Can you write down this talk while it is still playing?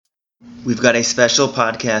We've got a special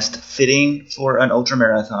podcast fitting for an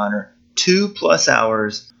ultramarathoner, 2+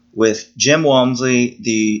 hours with Jim Walmsley,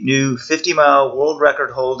 the new 50-mile world record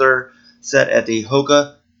holder set at the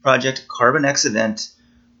Hoka Project Carbon X event.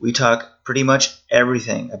 We talk pretty much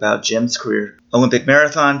everything about Jim's career. Olympic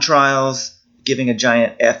marathon trials, giving a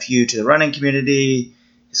giant FU to the running community,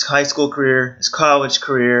 his high school career, his college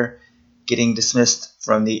career, getting dismissed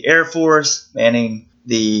from the Air Force, manning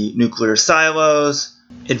the nuclear silos,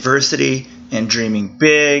 adversity and dreaming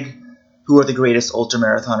big. Who are the greatest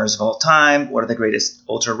ultramarathoners of all time? What are the greatest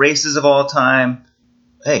ultra races of all time?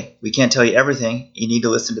 Hey, we can't tell you everything. You need to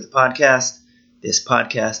listen to the podcast. This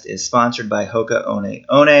podcast is sponsored by Hoka One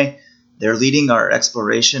One. They're leading our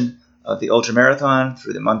exploration of the ultramarathon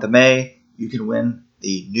through the month of May. You can win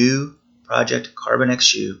the new Project Carbon X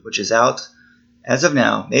shoe, which is out as of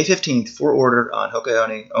now, May 15th, for order on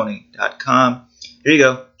HokaOneOne.com. Here you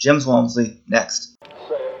go. Jim Walmsley next.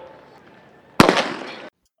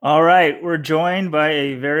 All right. We're joined by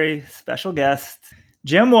a very special guest,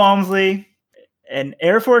 Jim Walmsley, an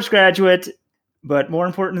Air Force graduate, but more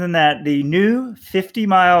important than that, the new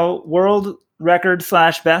 50-mile world record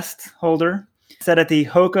 / best holder set at the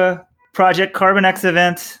Hoka Project Carbon X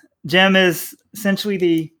event. Jim is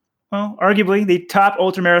essentially arguably the top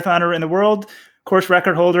ultramarathoner in the world, course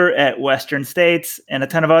record holder at Western States and a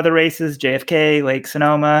ton of other races, JFK, Lake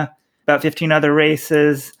Sonoma, about 15 other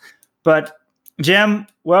races. But Jim,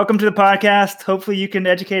 welcome to the podcast. Hopefully you can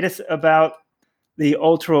educate us about the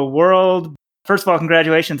ultra world. First of all,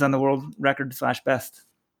 congratulations on the world record / best.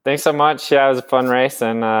 Thanks so much. Yeah, it was a fun race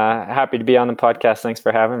and happy to be on the podcast. Thanks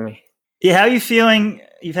for having me. Yeah, how are you feeling?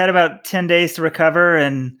 You've had about 10 days to recover,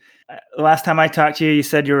 and the last time I talked to you, you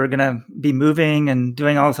said you were going to be moving and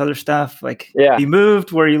doing all this other stuff. You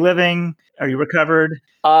moved? Where are you living? Are you recovered?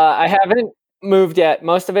 I haven't moved yet.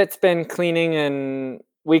 Most of it's been cleaning, and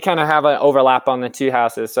we kind of have an overlap on the two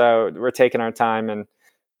houses. So we're taking our time and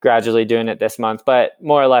gradually doing it this month, but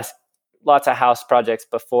more or less lots of house projects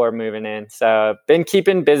before moving in. So been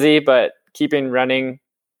keeping busy, but keeping running.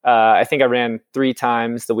 I think I ran 3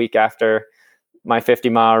 times the week after my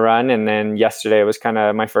 50-mile run. And then yesterday was kind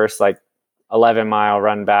of my first 11-mile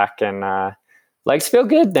run back, and legs feel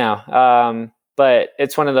good now. But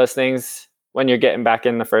it's one of those things when you're getting back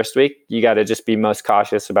in the first week, you got to just be most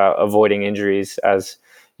cautious about avoiding injuries, as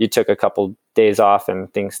you took a couple days off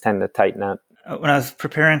and things tend to tighten up. When I was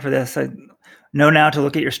preparing for this, I know now to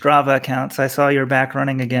look at your Strava accounts. I saw you're back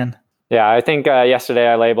running again. Yeah, I think yesterday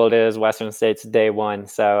I labeled it as Western States Day 1.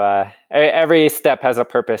 So every step has a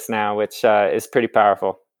purpose now, which is pretty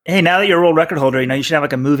powerful. Hey, now that you're a world record holder, you should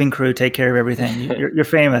have a moving crew take care of everything. You're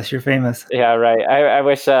famous. You're famous. Yeah, right. I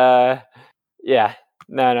wish. No,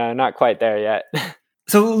 not quite there yet.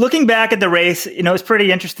 So looking back at the race, it's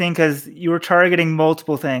pretty interesting because you were targeting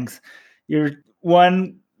multiple things. You're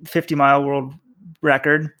 50-mile world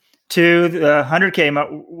record. 2, the 100K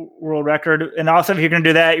world record. And also, if you're going to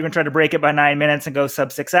do that, you're going to try to break it by 9 minutes and go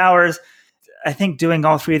sub 6 hours. I think doing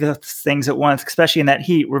all 3 of those things at once, especially in that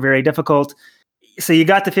heat, were very difficult. So you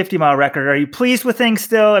got the 50-mile record. Are you pleased with things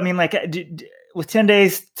still? I mean, with 10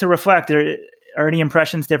 days to reflect, are any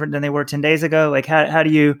impressions different than they were 10 days ago? How do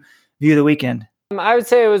you view the weekend? I would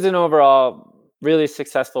say it was an overall really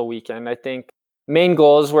successful weekend. I think main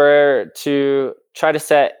goals were to try to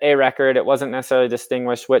set a record. It wasn't necessarily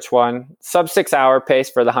distinguished which one. Sub 6 hour pace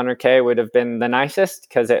for the 100K would have been the nicest,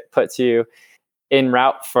 because it puts you in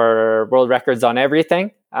route for world records on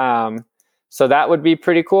everything. So that would be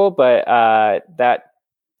pretty cool, but that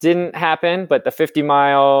didn't happen. But the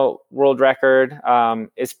 50-mile world record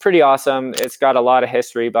is pretty awesome. It's got a lot of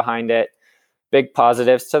history behind it. Big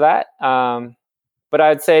positives to that. But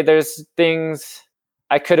I'd say there's things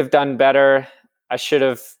I could have done better. I should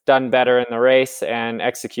have done better in the race and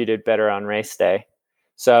executed better on race day.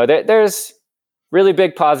 So there's really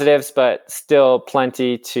big positives, but still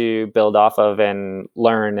plenty to build off of and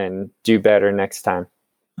learn and do better next time.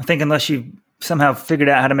 I think unless you somehow figured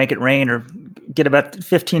out how to make it rain or get about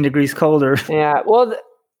 15 degrees colder. Yeah, well,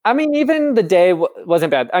 even the day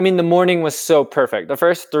wasn't bad. The morning was so perfect. The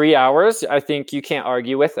first 3 hours, I think you can't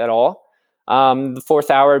argue with at all. The 4th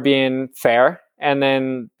hour being fair. And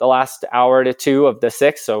then the last hour to 2 of the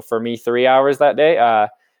 6, so for me, 3 hours that day,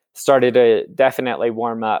 started to definitely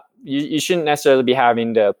warm up. You shouldn't necessarily be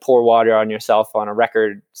having to pour water on yourself on a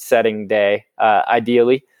record-setting day,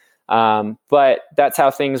 ideally. But that's how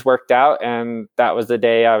things worked out, and that was the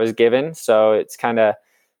day I was given. So it's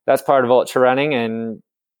that's part of ultra running, and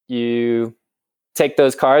you take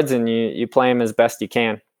those cards and you play them as best you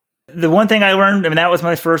can. The one thing I learned, that was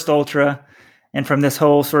my first ultra, and from this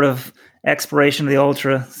whole sort of exploration of the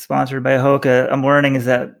ultra sponsored by Hoka, I'm learning is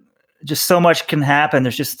that just so much can happen.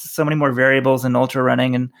 There's just so many more variables in ultra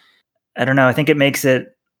running. And I don't know, I think it makes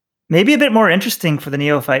it maybe a bit more interesting for the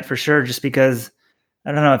neophyte for sure, just because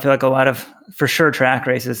I don't know, I feel like a lot of for sure track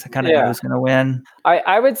races, I kind of know who's going to win.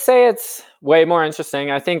 I would say it's way more interesting.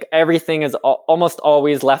 I think everything is almost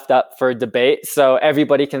always left up for debate. So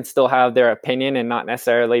everybody can still have their opinion and not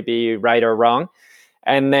necessarily be right or wrong.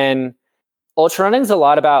 And then ultra running is a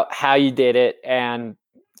lot about how you did it and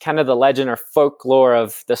kind of the legend or folklore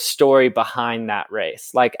of the story behind that race.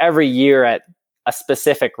 Like every year at a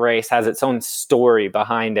specific race has its own story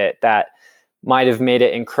behind it that might have made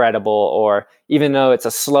it incredible, or even though it's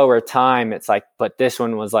a slower time, it's like, but this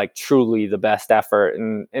one was like truly the best effort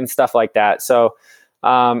and stuff like that. So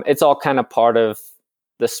it's all kind of part of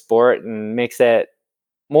the sport and makes it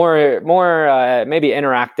more maybe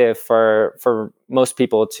interactive for most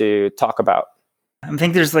people to talk about. I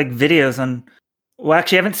think there's like videos on, well,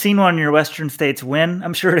 actually, I haven't seen one in your Western states win.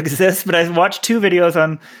 I'm sure it exists, but I watched 2 videos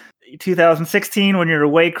on 2016 when you're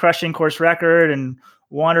away crushing course record and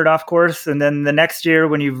wandered off course, and then the next year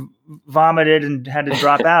when you vomited and had to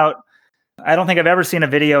drop out. I don't think I've ever seen a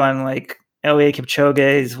video on like Eliud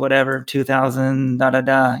Kipchoge's whatever 2000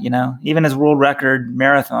 even his world record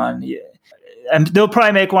marathon. And they'll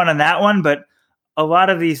probably make one on that one, but a lot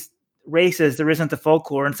of these races there isn't the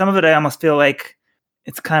folklore, and some of it I almost feel like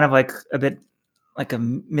it's kind of like a bit like a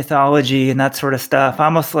mythology and that sort of stuff.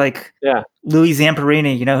 Almost like Louis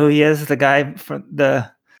Zamperini. You know who he is? The guy from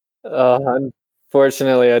the.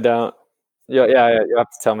 Unfortunately, I don't. You have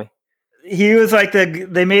to tell me. He was like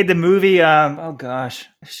they made the movie. Oh gosh,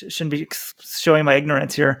 shouldn't be showing my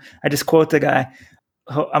ignorance here. I just quote the guy.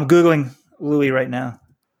 I'm Googling Louis right now.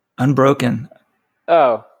 Unbroken.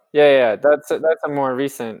 Oh yeah. That's a more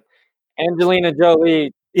recent. Angelina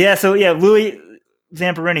Jolie. Yeah. So yeah, Louis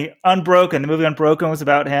Zamperini. Unbroken. The movie Unbroken was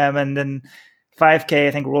about him, and then 5K,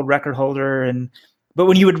 I think, world record holder. But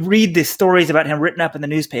when you would read the stories about him written up in the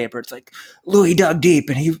newspaper, it's like Louis dug deep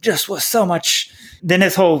and he just was so much. Then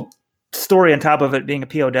his whole story on top of it being a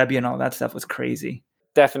POW and all that stuff was crazy.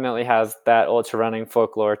 Definitely has that ultra running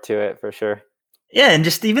folklore to it for sure. Yeah, and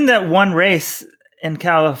just even that one race in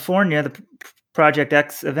California, the Project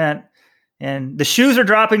X event, and the shoes are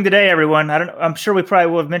dropping today, everyone. I'm sure we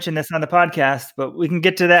probably will have mentioned this on the podcast, but we can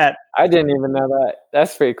get to that. I didn't even know that.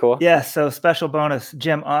 That's pretty cool. Yeah, so special bonus,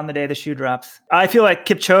 Jim, on the day the shoe drops. I feel like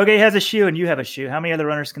Kipchoge has a shoe and you have a shoe. How many other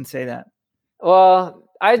runners can say that? Well,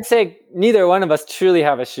 I'd say neither one of us truly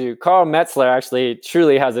have a shoe. Karl Metzler actually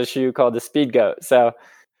truly has a shoe called the Speed Goat, so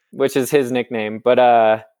which is his nickname.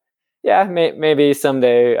 But maybe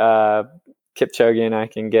someday Kipchoge and I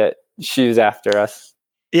can get shoes after us.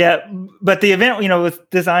 Yeah, but the event, was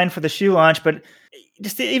designed for the shoe launch, but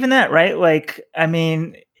just even that, right? Like, I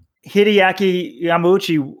mean, Hideaki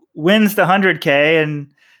Yamauchi wins the 100K, and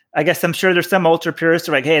I guess I'm sure there's some ultra purists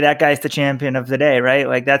who are like, hey, that guy's the champion of the day, right?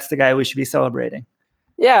 Like, that's the guy we should be celebrating.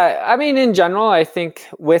 Yeah, I mean, in general, I think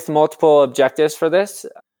with multiple objectives for this,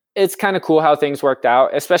 it's kind of cool how things worked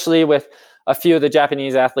out, especially with a few of the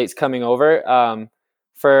Japanese athletes coming over.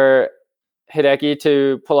 For Hideki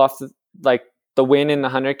to pull off the win in the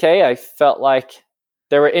 100K, I felt like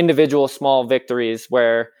there were individual small victories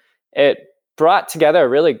where it brought together a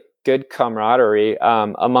really good camaraderie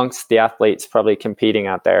amongst the athletes probably competing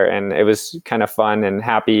out there. And it was kind of fun and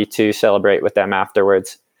happy to celebrate with them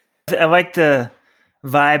afterwards. I like the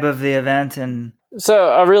vibe of the event. And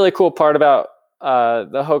so a really cool part about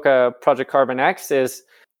the Hoka Project Carbon X is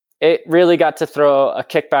it really got to throw a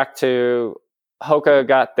kickback to Hoka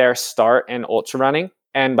got their start in ultra running.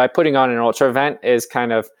 And by putting on an ultra event is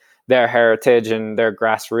kind of their heritage and their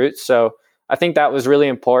grassroots. So I think that was really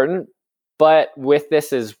important. But with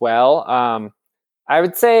this as well, I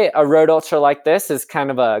would say a road ultra like this is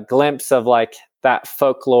kind of a glimpse of like that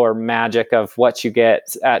folklore magic of what you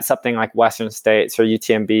get at something like Western States or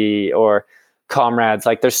UTMB or Comrades.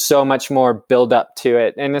 Like there's so much more build up to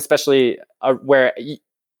it. And especially where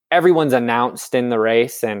everyone's announced in the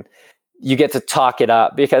race and you get to talk it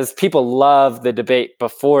up because people love the debate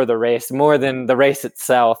before the race more than the race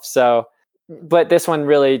itself. So, but this one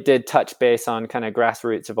really did touch base on kind of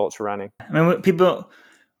grassroots of ultra running. I mean,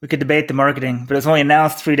 we could debate the marketing, but it was only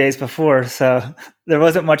announced 3 days before. So there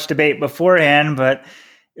wasn't much debate beforehand, but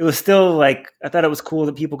it was still like, I thought it was cool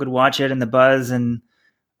that people could watch it and the buzz. And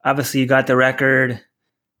obviously you got the record.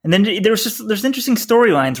 And then there's interesting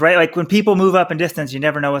storylines, right? Like when people move up in distance, you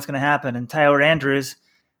never know what's going to happen. And Tyler Andrews,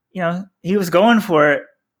 he was going for it.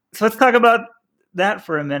 So let's talk about that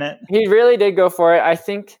for a minute. He really did go for it. I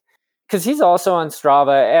think because he's also on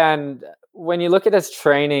Strava. And when you look at his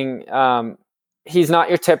training, he's not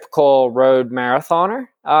your typical road marathoner.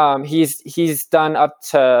 He's done up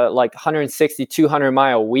to like 160, 200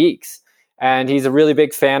 mile weeks, and he's a really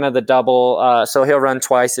big fan of the double. So he'll run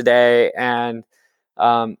twice a day, and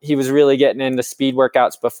he was really getting into speed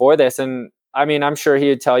workouts before this. And I mean, I'm sure he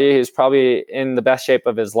would tell you he was probably in the best shape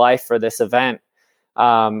of his life for this event.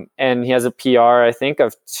 And he has a PR, I think,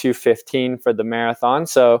 of 2:15 for the marathon.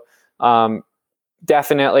 So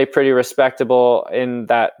definitely pretty respectable in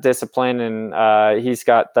that discipline. And he's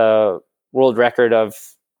got the world record of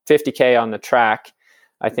 50K on the track,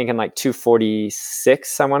 I think in like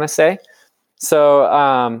 2:46, I want to say.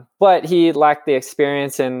 So, but he lacked the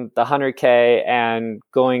experience in the 100K and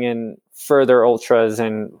going in further ultras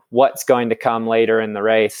and what's going to come later in the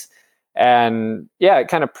race. And yeah, it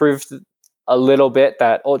kind of proved a little bit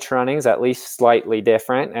that ultra running is at least slightly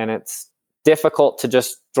different, and it's difficult to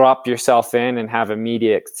just drop yourself in and have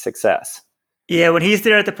immediate success. Yeah, when he's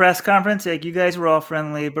there at the press conference, like you guys were all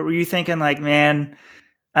friendly, but were you thinking like, man,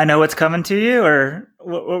 I know what's coming to you, or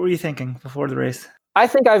what were you thinking before the race? I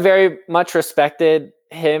think I very much respected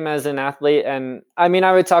him as an athlete. And I mean,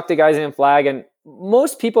 I would talk to guys in flag, and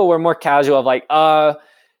most people were more casual of like,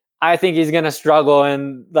 I think he's going to struggle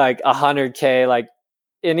in like 100K, like,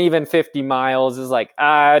 and even 50 miles is like,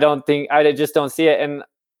 I just don't see it. And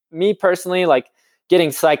me personally, like getting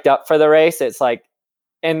psyched up for the race, it's like,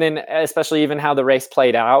 and then especially even how the race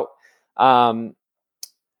played out, I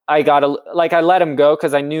let him go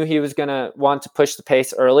because I knew he was going to want to push the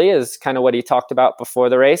pace early, is kind of what he talked about before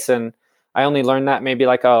the race. And I only learned that maybe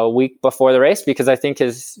like a week before the race, because I think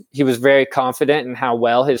he was very confident in how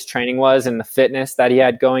well his training was and the fitness that he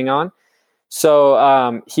had going on.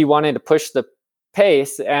 So he wanted to push the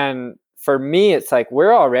pace. And for me, it's like,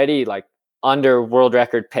 we're already like under world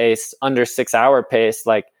record pace, under 6 hour pace,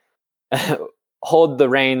 like hold the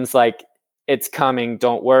reins, like it's coming.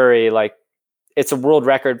 Don't worry. Like it's a world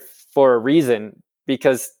record for a reason,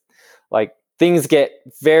 because like things get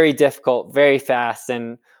very difficult very fast,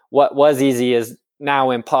 and what was easy is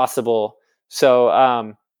now impossible.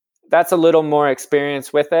 So that's a little more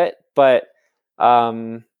experience with it, but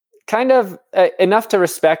kind of enough to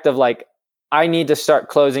respect of like, I need to start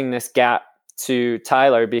closing this gap to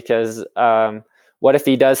Tyler, because what if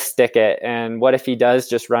he does stick it, and what if he does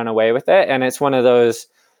just run away with it? And it's one of those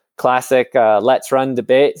classic let's run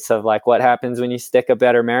debates of like, what happens when you stick a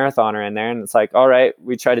better marathoner in there? And it's like, all right,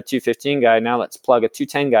 we tried a 2:15 guy, now let's plug a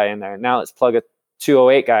 2:10 guy in there, now let's plug a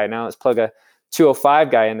 2:08 guy, now let's plug a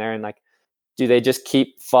 2:05 guy in there. And like, do they just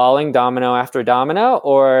keep falling domino after domino,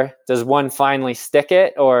 or does one finally stick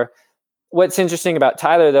it? Or what's interesting about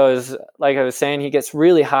Tyler, though, is like I was saying, he gets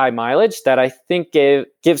really high mileage that I think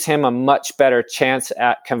gives him a much better chance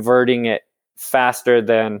at converting it faster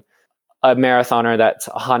than a marathoner that's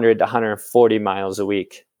 100 to 140 miles a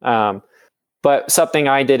week. But something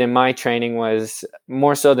I did in my training was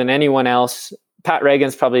more so than anyone else. Pat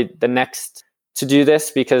Reagan's probably the next to do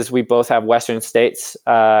this, because we both have Western States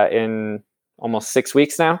in almost 6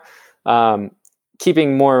 weeks now.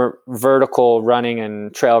 Keeping more vertical running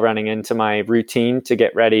and trail running into my routine to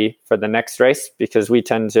get ready for the next race, because we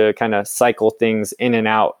tend to kind of cycle things in and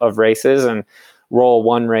out of races and roll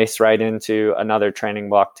one race right into another training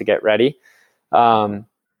block to get ready.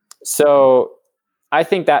 So I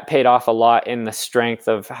think that paid off a lot in the strength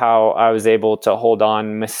of how I was able to hold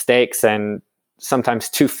on mistakes and sometimes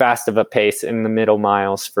too fast of a pace in the middle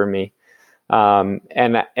miles for me.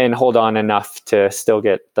 And hold on enough to still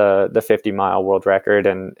get the 50-mile world record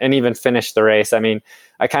and even finish the race. I mean,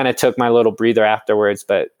 I kind of took my little breather afterwards,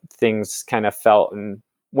 but things kind of felt and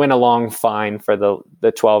went along fine for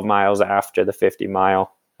the 12 miles after the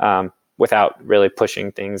 50-mile without really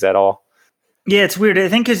pushing things at all. Yeah, it's weird. I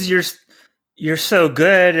think because you're so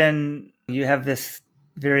good and you have this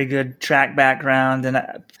very good track background, and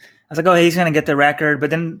I was like, oh, he's going to get the record.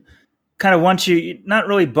 But then kind of once you, not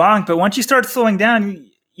really bonked, but once you start slowing down,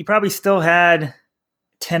 you probably still had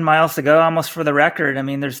 10 miles to go almost for the record. I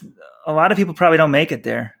mean, there's a lot of people probably don't make it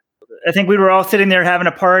there. I think we were all sitting there having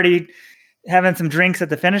a party, having some drinks at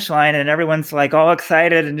the finish line, and everyone's like all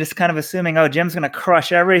excited and just kind of assuming, oh, Jim's going to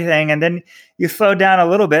crush everything. And then you slow down a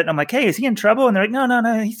little bit and I'm like, hey, is he in trouble? And they're like,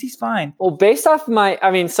 no, he's fine. Well, based off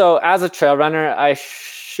so as a trail runner, I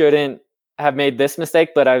shouldn't have made this mistake,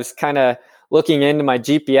 but I was kind of looking into my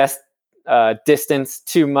GPS distance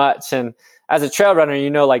too much. And as a trail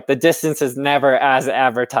runner, like the distance is never as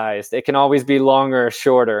advertised. It can always be longer or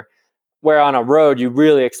shorter, where on a road, you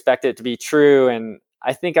really expect it to be true. And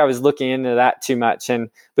I think I was looking into that too much. And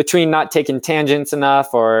between not taking tangents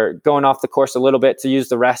enough or going off the course a little bit to use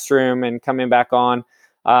the restroom and coming back on,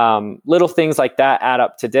 little things like that add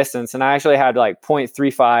up to distance. And I actually had like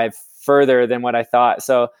 0.35 further than what I thought.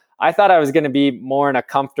 So I thought I was going to be more in a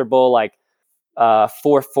comfortable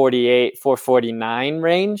 448, 449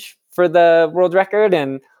 range for the world record.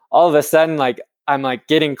 And all of a sudden, I'm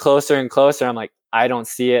getting closer and closer. I'm like, I don't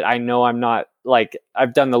see it. I know I'm not,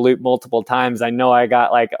 I've done the loop multiple times. I know I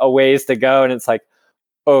got a ways to go, and it's like,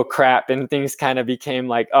 oh crap. And things kind of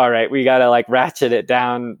became all right, we got to ratchet it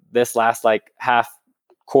down this last half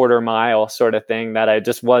quarter mile sort of thing that I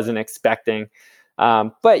just wasn't expecting.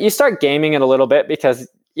 But you start gaming it a little bit because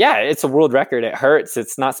it's a world record. It hurts.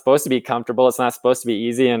 It's not supposed to be comfortable. It's not supposed to be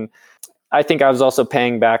easy. And I think I was also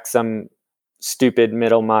paying back some stupid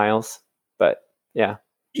middle miles, but yeah.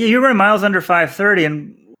 You run miles under 5:30,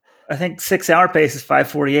 and I think 6 hour pace is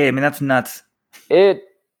 5:48. I mean, that's nuts. It,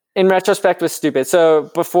 in retrospect, was stupid. So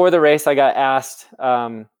before the race, I got asked,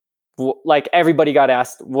 everybody got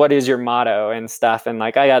asked, what is your motto and stuff. And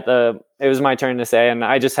it was my turn to say, and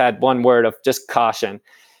I just had one word of just caution.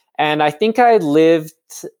 And I think I lived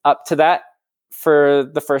up to that for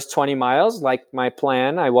the first 20 miles, like my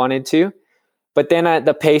plan, I wanted to. But then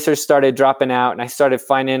the pacers started dropping out, and I started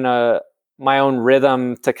finding my own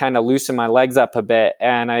rhythm to kind of loosen my legs up a bit.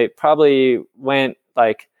 And I probably went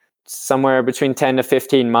somewhere between 10 to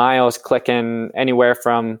 15 miles, clicking anywhere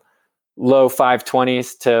from low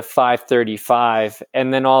 520s to 535.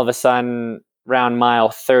 And then all of a sudden, around mile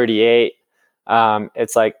 38,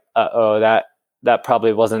 it's that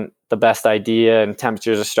probably wasn't the best idea, and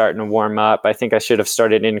temperatures are starting to warm up. I think I should have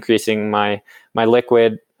started increasing my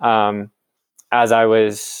liquid as I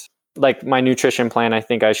was my nutrition plan. I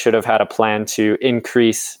think I should have had a plan to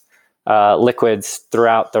increase liquids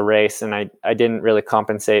throughout the race, and I didn't really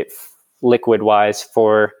compensate liquid wise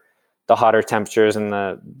for the hotter temperatures and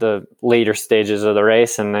the later stages of the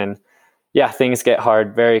race. And then things get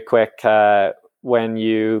hard very quick when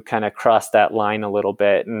you kind of cross that line a little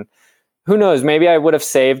bit. And who knows, maybe I would have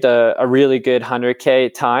saved a really good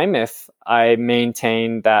 100K time if I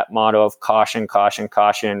maintained that motto of caution, caution,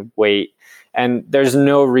 caution, wait. And there's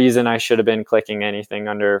no reason I should have been clicking anything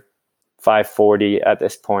under 540 at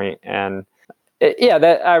this point. And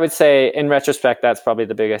that I would say in retrospect, that's probably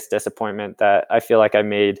the biggest disappointment, that I feel like I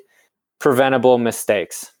made preventable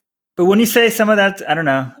mistakes. But when you say some of that, I don't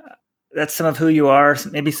know, that's some of who you are,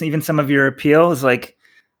 maybe even some of your appeal is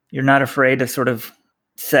you're not afraid to sort of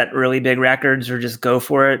set really big records or just go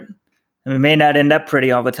for it. I mean, it may not end up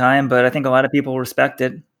pretty all the time, but I think a lot of people respect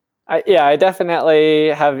it. I definitely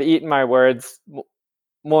have eaten my words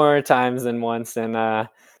more times than once. And,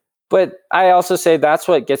 but I also say that's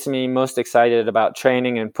what gets me most excited about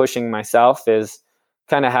training and pushing myself, is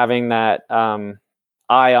kind of having that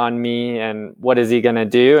eye on me and what is he going to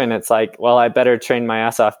do? And it's well, I better train my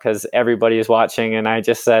ass off because everybody is watching, and I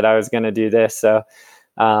just said I was going to do this. So,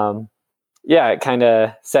 it kind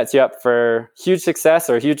of sets you up for huge success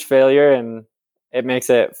or huge failure, and it makes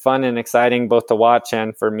it fun and exciting both to watch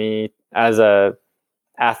and for me as a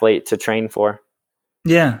athlete to train for.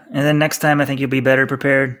 Yeah. And then next time I think you'll be better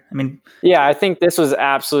prepared. I mean, I think this was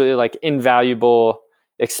absolutely invaluable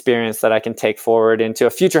experience that I can take forward into a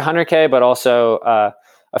future 100K, but also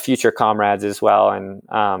a future comrades as well.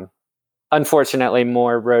 And unfortunately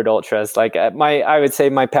more road ultras. I would say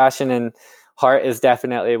my passion and heart is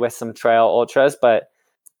definitely with some trail ultras, but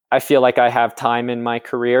I feel like I have time in my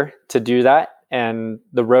career to do that. And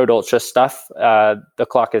the road ultra stuff, the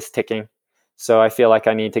clock is ticking. So I feel like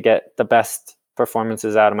I need to get the best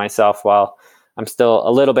performances out of myself while I'm still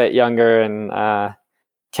a little bit younger and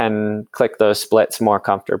can click those splits more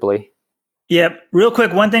comfortably. Yep. Real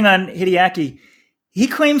quick, one thing on Hideaki. He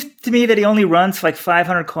claims to me that he only runs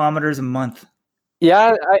 500 kilometers a month.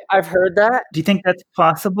 Yeah, I've heard that. Do you think that's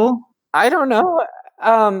possible? I don't know.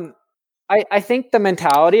 I think the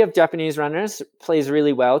mentality of Japanese runners plays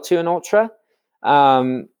really well to an ultra.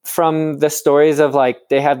 From the stories of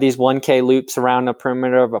they have these 1K loops around the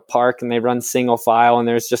perimeter of a park, and they run single file, and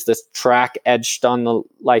there's just this track edged on the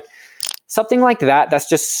something like that. That's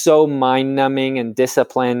just so mind numbing and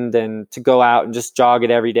disciplined, and to go out and just jog it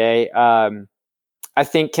every day, I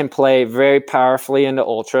think can play very powerfully into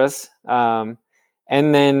ultras. And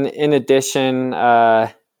then in addition,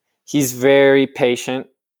 he's very patient.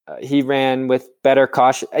 He ran with better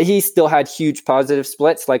caution. He still had huge positive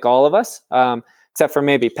splits like all of us, except for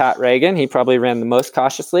maybe Pat Reagan. He probably ran the most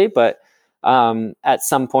cautiously, but at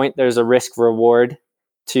some point there's a risk reward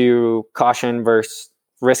to caution versus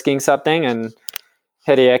risking something. And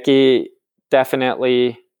Hideaki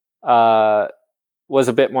definitely was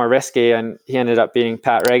a bit more risky, and he ended up beating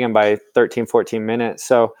Pat Reagan by 13, 14 minutes.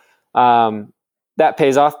 So that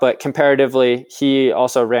pays off. But comparatively, he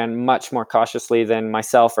also ran much more cautiously than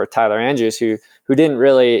myself or Tyler Andrews, who didn't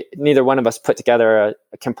really, neither one of us put together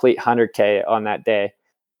a complete 100K on that day.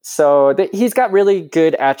 So he's got really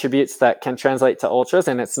good attributes that can translate to ultras,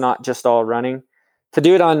 and it's not just all running. To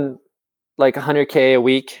do it on like 100K a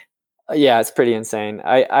week, yeah, it's pretty insane.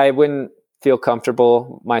 I wouldn't feel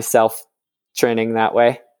comfortable myself training that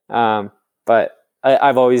way. But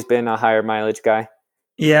I've always been a higher mileage guy.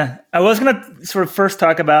 Yeah. I was going to sort of first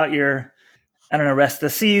talk about your, I don't know, rest of the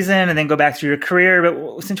season and then go back to your career.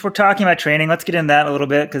 But since we're talking about training, let's get into that a little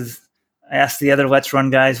bit, because I asked the other Let's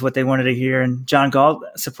Run guys what they wanted to hear. And John Galt,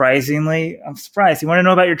 surprisingly, I'm surprised. He wanted to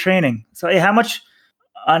know about your training. So hey, how much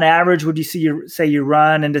on average would you say you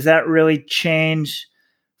run? And does that really change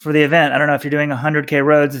for the event? I don't know if you're doing 100K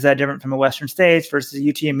roads. Is that different from a Western States versus a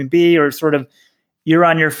UTMB, or sort of you're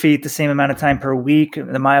on your feet the same amount of time per week?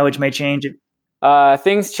 The mileage may change.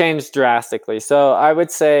 Things change drastically. So I would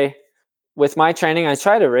say with my training, I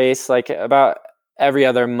try to race like about every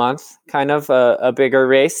other month, kind of a bigger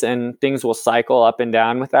race, and things will cycle up and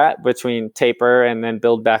down with that between taper and then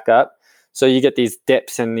build back up. So you get these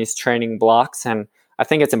dips and these training blocks. And I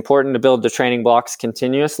think it's important to build the training blocks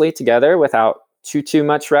continuously together without too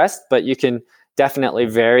much rest, but you can definitely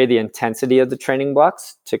vary the intensity of the training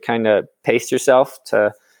blocks to kind of pace yourself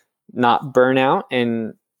to not burn out.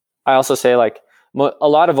 And I also say like a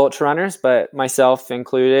lot of ultra runners, but myself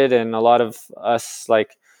included, and a lot of us,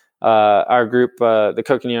 like our group, the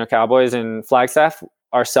Coconino Cowboys and Flagstaff,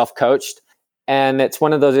 are self-coached. And it's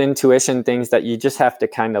one of those intuition things that you just have to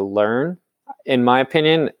kind of learn, in my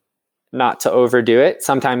opinion, not to overdo it.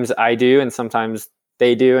 Sometimes I do, and sometimes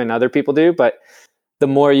they do, and other people do. But the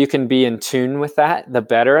more you can be in tune with that, the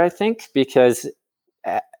better, I think, because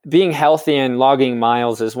being healthy and logging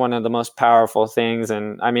miles is one of the most powerful things.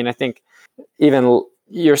 And I mean, I think even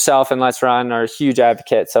yourself and Let's Run are huge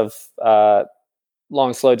advocates of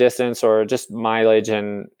long, slow distance or just mileage.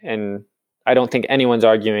 And I don't think anyone's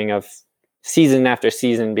arguing of season after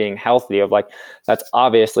season being healthy, of like, that's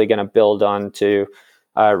obviously going to build on to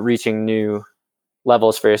reaching new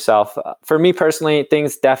levels for yourself. For me personally,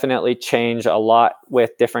 things definitely change a lot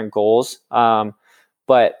with different goals.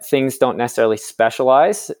 But things don't necessarily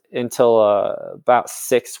specialize until about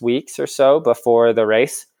 6 weeks or so before the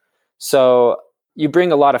race. So you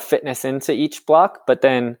bring a lot of fitness into each block, but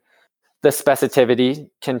then the specificity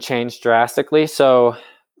can change drastically. So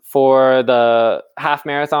for the half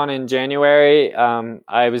marathon in January,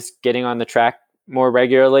 I was getting on the track more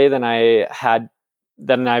regularly than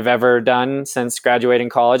I've ever done since graduating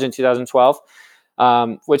college in 2012.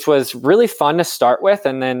 Which was really fun to start with.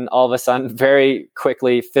 And then all of a sudden very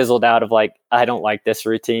quickly fizzled out of like, I don't like this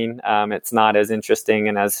routine. It's not as interesting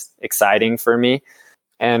and as exciting for me.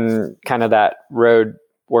 And kind of that road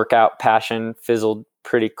workout passion fizzled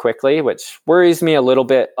pretty quickly, which worries me a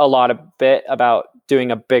bit about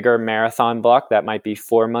doing a bigger marathon block that might be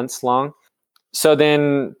 4 months long. So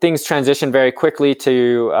then things transitioned very quickly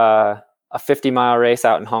to a 50-mile race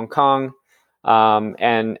out in Hong Kong.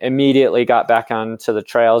 And immediately got back onto the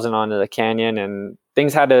trails and onto the canyon, and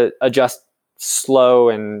things had to adjust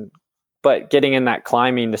slow, but getting in that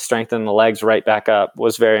climbing to strengthen the legs right back up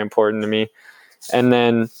was very important to me. And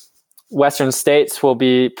then Western States will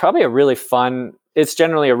be probably it's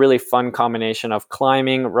generally a really fun combination of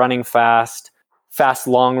climbing, running fast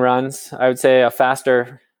long runs. I would say a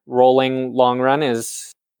faster rolling long run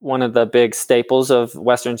is one of the big staples of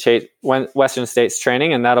Western States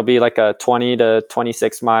training, and that'll be like a 20 to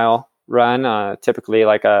 26 mile run, typically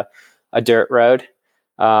like a dirt road.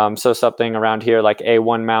 So something around here like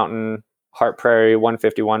A1 Mountain, Hart Prairie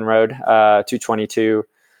 151 road, 222.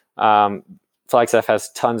 Flagstaff has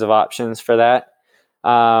tons of options for that.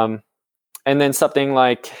 And then something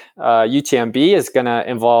like UTMB is going to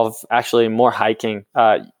involve actually more hiking.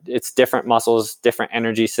 It's different muscles, different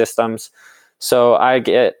energy systems. So I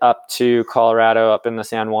get up to Colorado, up in the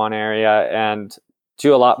San Juan area, and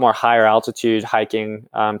do a lot more higher altitude hiking,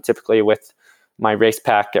 typically with my race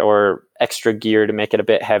pack or extra gear to make it a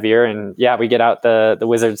bit heavier. And yeah, we get out the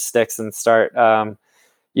wizard sticks and start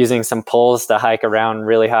using some poles to hike around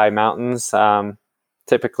really high mountains.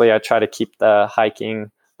 Typically, I try to keep the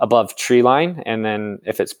hiking above tree line. And then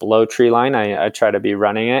if it's below tree line, I try to be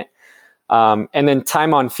running it. And then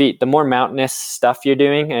time on feet, the more mountainous stuff you're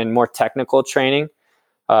doing and more technical training,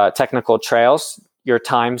 technical trails, your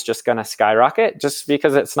time's just going to skyrocket just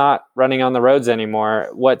because it's not running on the roads anymore.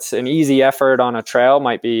 What's an easy effort on a trail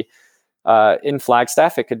might be in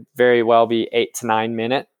Flagstaff, it could very well be 8 to 9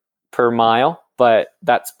 minutes per mile, but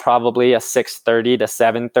that's probably a 6:30 to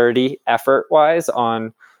 7:30 effort wise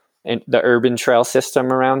on the urban trail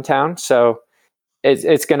system around town. So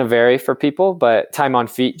it's going to vary for people, but time on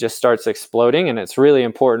feet just starts exploding, and it's really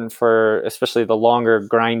important for especially the longer,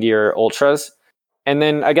 grindier ultras. And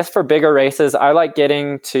then I guess for bigger races, I like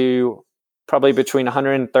getting to probably between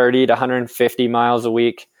 130 to 150 miles a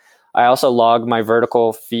week. I also log my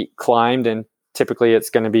vertical feet climbed, and typically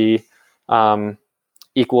it's going to be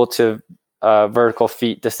equal to vertical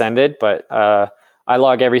feet descended, but I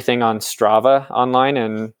log everything on Strava online,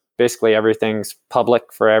 and basically everything's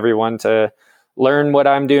public for everyone to learn what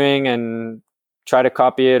I'm doing and try to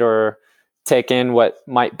copy it or take in what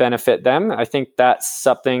might benefit them. I think that's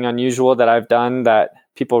something unusual that I've done that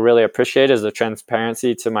people really appreciate, is the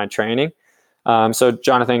transparency to my training. So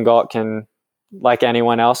Jonathan Gault can, like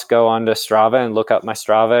anyone else, go onto Strava and look up my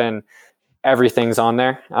Strava, and everything's on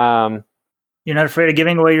there. You're not afraid of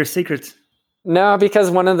giving away your secrets? No,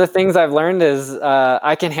 because one of the things I've learned is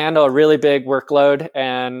I can handle a really big workload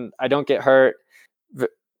and I don't get hurt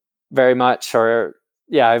very much, or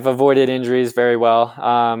I've avoided injuries very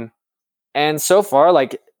well. And so far,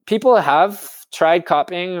 like, people have tried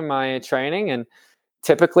copying my training, and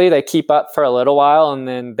typically they keep up for a little while and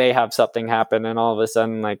then they have something happen, and all of a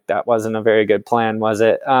sudden, like, that wasn't a very good plan, was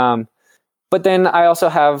it? But then I also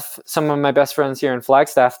have some of my best friends here in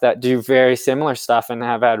Flagstaff that do very similar stuff and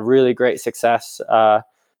have had really great success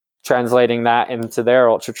translating that into their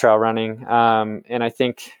ultra trail running. And I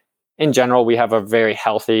think in general, we have a very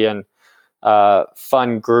healthy and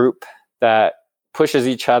fun group that pushes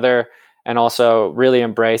each other and also really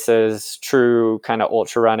embraces true kind of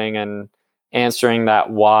ultra running and answering that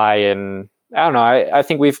why. And I don't know, I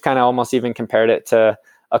think we've kind of almost even compared it to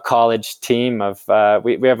a college team of,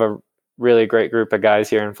 we have a really great group of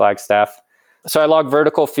guys here in Flagstaff. So I log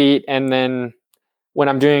vertical feet, and then when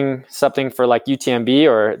I'm doing something for like UTMB,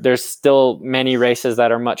 or there's still many races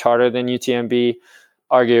that are much harder than UTMB,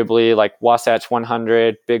 arguably like Wasatch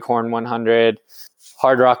 100, Bighorn 100,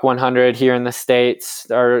 Hard Rock 100 here in the States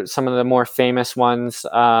are some of the more famous ones.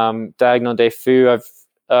 Diagonal des Fous,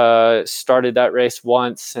 I've started that race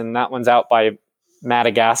once, and that one's out by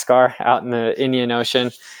Madagascar, out in the Indian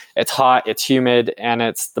Ocean. It's hot, it's humid, and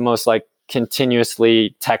it's the most like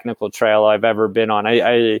continuously technical trail I've ever been on.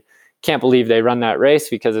 I can't believe they run that race,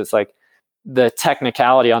 because it's like the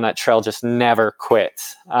technicality on that trail just never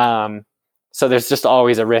quits. So there's just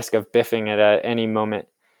always a risk of biffing it at any moment.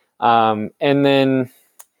 And then,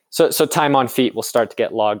 so time on feet will start to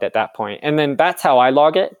get logged at that point. And then that's how I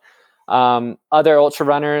log it. Other ultra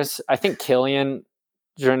runners, I think Kilian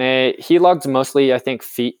Jornet, he logs mostly, I think,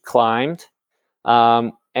 feet climbed.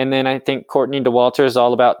 And then I think Courtney Dauwalter is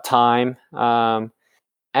all about time.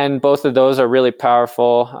 And both of those are really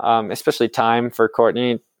powerful, especially time for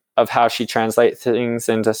Courtney, of how she translates things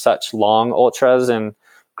into such long ultras and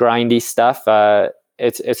grindy stuff.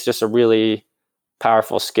 It's just a really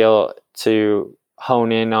powerful skill to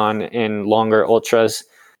hone in on in longer ultras.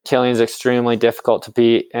 Kilian's extremely difficult to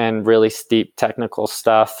beat and really steep technical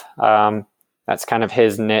stuff. That's kind of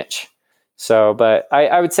his niche. So, but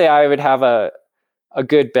I would say I would have a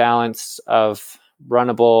good balance of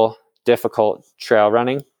runnable, difficult trail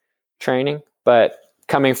running training, but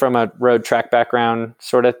coming from a road track background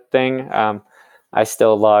sort of thing, I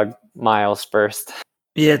still log miles first.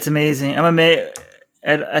 Yeah, it's amazing. I'm amazed.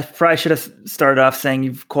 I probably should have started off saying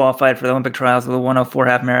you've qualified for the Olympic trials of the 104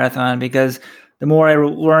 half marathon, because the more I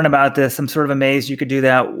learn about this, I'm sort of amazed you could do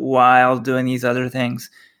that while doing these other things.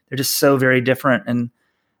 They're just so very different. And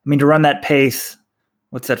I mean, to run that pace,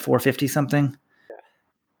 what's that, 450 something? Yeah.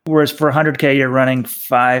 Whereas for 100K, you're running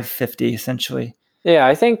 550 essentially. Yeah,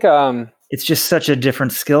 I think it's just such a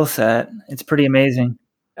different skill set. It's pretty amazing.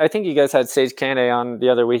 I think you guys had Sage Kande on the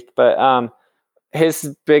other week, but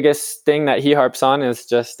his biggest thing that he harps on is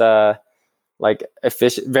just like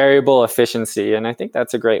variable efficiency. And I think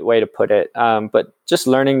that's a great way to put it. But just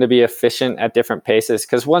learning to be efficient at different paces.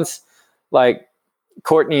 Because once, like,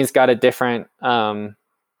 Courtney's got a different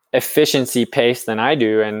efficiency pace than I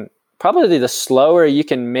do. And probably the slower you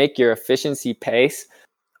can make your efficiency pace,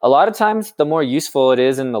 a lot of times the more useful it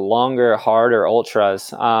is in the longer, harder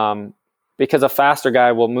ultras. Because a faster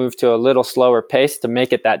guy will move to a little slower pace to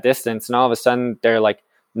make it that distance. And all of a sudden they're like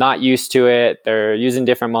not used to it. They're using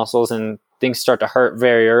different muscles and things start to hurt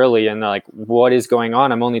very early. And they're like, what is going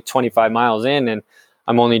on? I'm only 25 miles in and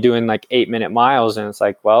I'm only doing like 8-minute miles. And it's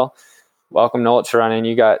like, well, welcome to ultra running.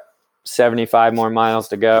 You got 75 more miles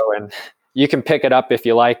to go, and you can pick it up if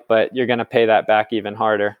you like, but you're going to pay that back even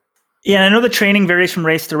harder. Yeah. I know the training varies from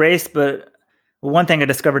race to race, but one thing I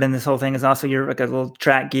discovered in this whole thing is also you're like a little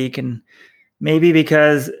track geek, and maybe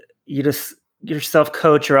because you're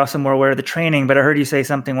self-coach, you're also more aware of the training. But I heard you say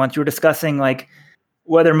something once. You were discussing like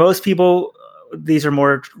whether most people these are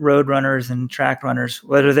more road runners and track runners,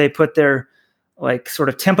 whether they put their like sort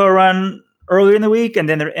of tempo run earlier in the week and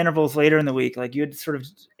then their intervals later in the week. Like you'd sort of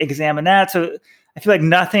examine that. So I feel like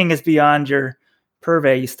nothing is beyond your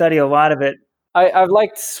purvey. You study a lot of it. I've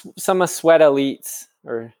liked some of Sweat Elite's,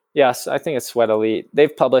 or yes, I think it's Sweat Elite.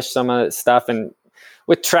 They've published some of the stuff, and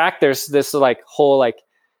with track, there's this like whole like,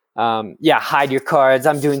 hide your cards.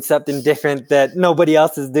 I'm doing something different that nobody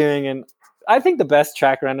else is doing, and I think the best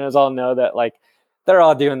track runners all know that like they're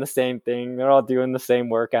all doing the same thing. They're all doing the same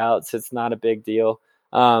workouts. It's not a big deal.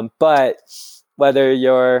 But whether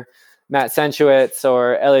you're Matt Sensuitz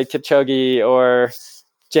or Eliud Kipchoge or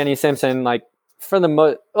Jenny Simpson, like for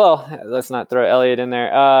the let's not throw Eliud in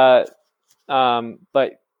there.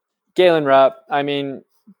 But Galen Rupp, I mean,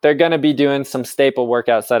 they're going to be doing some staple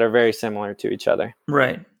workouts that are very similar to each other.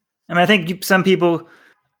 Right. I mean, I think some people,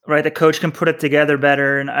 right, the coach can put it together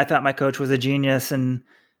better. And I thought my coach was a genius. And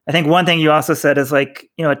I think one thing you also said is like,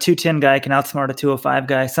 a 210 guy can outsmart a 205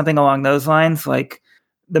 guy, something along those lines. Like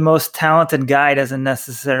the most talented guy doesn't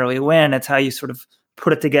necessarily win. It's how you sort of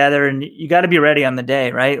put it together, and you got to be ready on the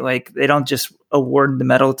day, right? Like they don't just award the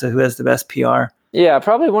medal to who has the best PR. Yeah,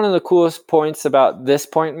 probably one of the coolest points about this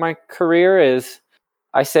point in my career is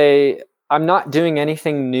I say I'm not doing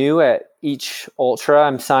anything new at each ultra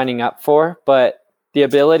I'm signing up for, but the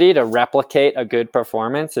ability to replicate a good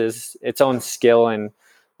performance is its own skill, and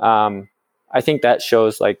I think that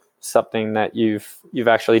shows like something that you've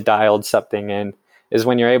actually dialed something in, is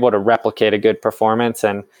when you're able to replicate a good performance,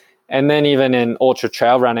 and then even in ultra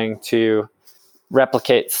trail running to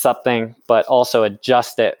replicate something but also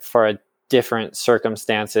adjust it for a different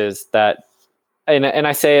circumstances. That and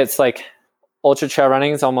I say it's like ultra trail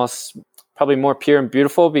running is almost probably more pure and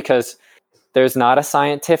beautiful because there's not a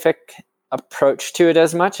scientific approach to it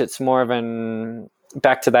as much. It's more of an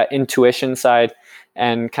back to that intuition side,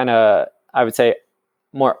 and kind of, I would say,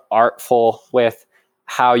 more artful with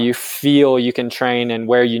how you feel you can train and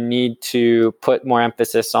where you need to put more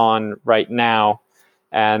emphasis on right now,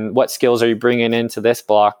 and what skills are you bringing into this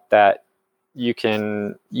block that you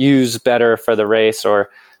can use better for the race, or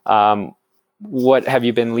what have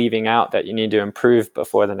you been leaving out that you need to improve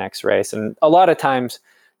before the next race. And a lot of times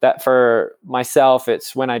that for myself,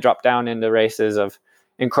 it's when I drop down into races of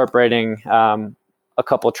incorporating a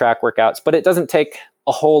couple track workouts, but it doesn't take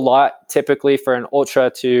a whole lot typically for an ultra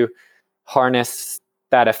to harness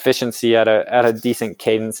that efficiency at a decent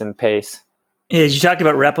cadence and pace. Yeah, you talked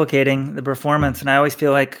about replicating the performance, and I always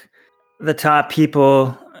feel like the top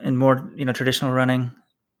people in more traditional running,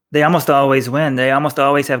 they almost always win. They almost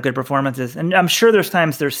always have good performances, and I'm sure there's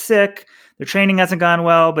times they're sick, their training hasn't gone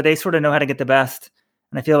well, but they sort of know how to get the best.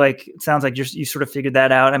 And I feel like it sounds like you sort of figured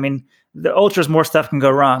that out. I mean, the ultras, more stuff can go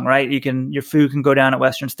wrong, right? Your food can go down at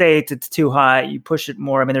Western States. It's too hot. You push it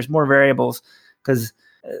more. I mean, there's more variables, because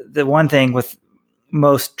the one thing with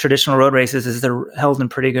most traditional road races is they're held in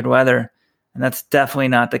pretty good weather, and that's definitely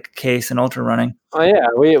not the case in ultra running. Oh yeah,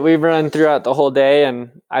 we run throughout the whole day, and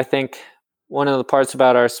I think one of the parts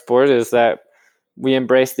about our sport is that we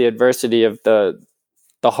embrace the adversity of the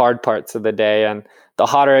hard parts of the day, and the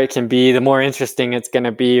hotter it can be, the more interesting it's going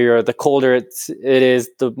to be, or the colder it is,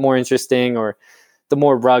 the more interesting, or the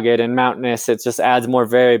more rugged and mountainous. It just adds more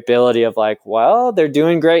variability of like, well, they're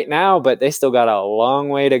doing great now, but they still got a long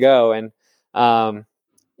way to go. And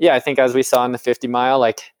I think as we saw in the 50 mile,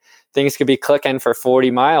 like things could be clicking for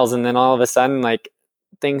 40 miles, and then all of a sudden, like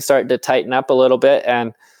things start to tighten up a little bit,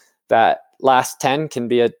 and that last 10 can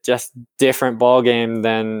be a just different ball game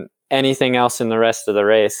than anything else in the rest of the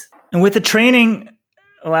race. And with the training,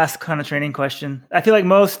 last kind of training question, I feel like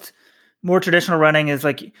most more traditional running is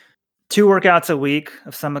like 2 workouts a week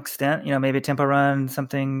of some extent, maybe a tempo run, some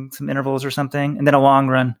intervals or something, and then a long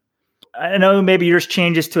run. I know maybe yours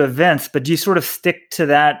changes to events, but do you sort of stick to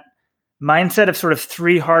that mindset of sort of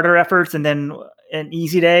 3 harder efforts and then an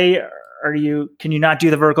easy day? Can you not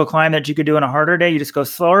do the vertical climb that you could do on a harder day? You just go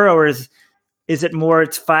slower, or is it more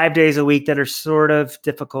it's 5 days a week that are sort of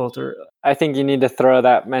difficult? Or I think you need to throw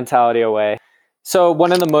that mentality away. So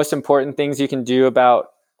one of the most important things you can do about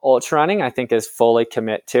ultra running, I think, is fully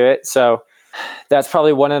commit to it. So that's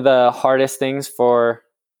probably one of the hardest things for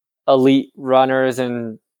elite runners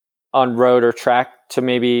and on road or track to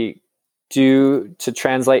maybe do to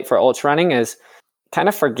translate for ultra running, is kind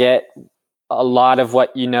of forget a lot of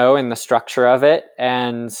what you know in the structure of it.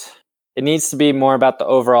 And it needs to be more about the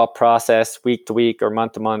overall process week to week or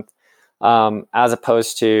month to month, as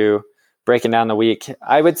opposed to breaking down the week.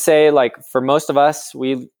 I would say, like, for most of us,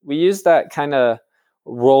 we use that kind of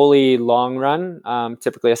rolly long run,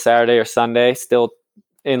 typically a Saturday or Sunday, still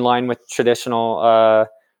in line with traditional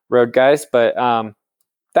road guys. But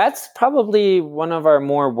That's probably one of our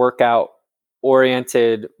more workout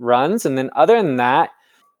oriented runs. And then other than that,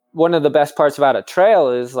 one of the best parts about a trail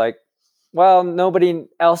is like, well, nobody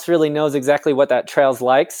else really knows exactly what that trail's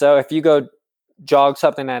like. So if you go jog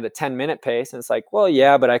something at a 10-minute pace, and it's like, well,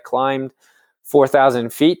 yeah, but I climbed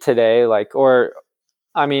 4,000 feet today. Like, or,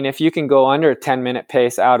 I mean, if you can go under a 10-minute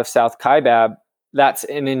pace out of South Kaibab, that's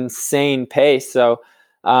an insane pace. So,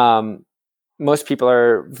 most people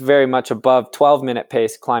are very much above 12-minute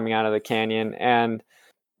pace climbing out of the canyon.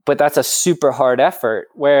 But that's a super hard effort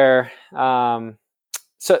where,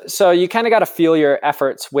 so you kind of got to feel your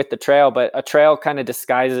efforts with the trail, but a trail kind of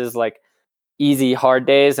disguises like easy, hard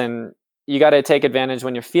days. And you got to take advantage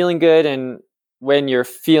when you're feeling good. And when you're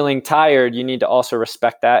feeling tired, you need to also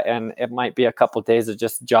respect that. And it might be a couple of days of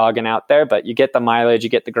just jogging out there, but you get the mileage, you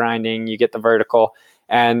get the grinding, you get the vertical.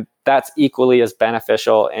 And that's equally as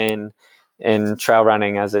beneficial in trail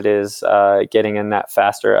running as it is getting in that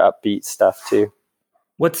faster, upbeat stuff too.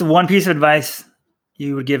 What's the one piece of advice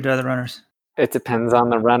you would give to other runners? It depends on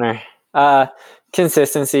the runner.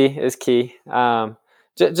 Consistency is key.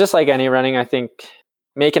 Just like any running, I think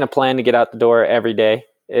making a plan to get out the door every day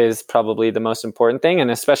is probably the most important thing.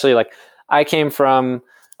 And especially like I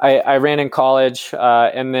ran in college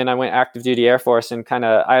and then I went active duty Air Force, and kind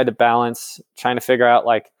of I had to balance trying to figure out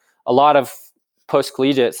like a lot of post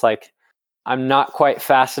collegiates, like I'm not quite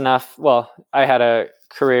fast enough. Well, I had a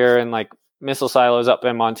career in like missile silos up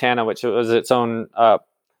in Montana, which was its own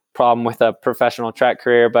problem with a professional track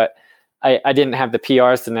career, but I didn't have the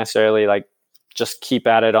PRs to necessarily like just keep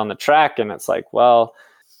at it on the track. And it's like, well,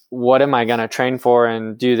 what am I going to train for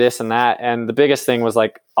and do this and that? And the biggest thing was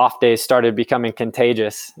like off days started becoming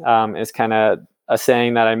contagious, is kind of a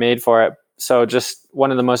saying that I made for it. So just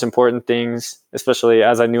one of the most important things, especially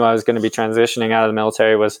as I knew I was going to be transitioning out of the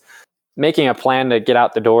military, was making a plan to get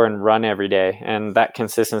out the door and run every day. And that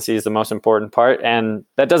consistency is the most important part. And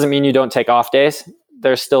that doesn't mean you don't take off days.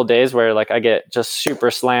 There's still days where like I get just super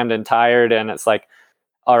slammed and tired, and it's like,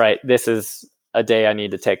 all right, this is a day I need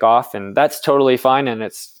to take off, and that's totally fine and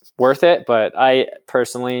it's worth it. But I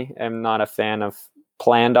personally am not a fan of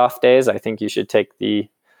planned off days. I think you should take the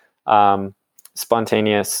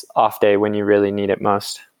spontaneous off day when you really need it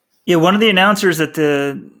most. Yeah, one of the announcers at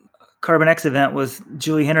the Carbon X event was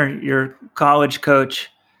Julie Henner, your college coach.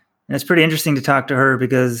 And it's pretty interesting to talk to her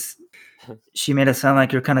because she made it sound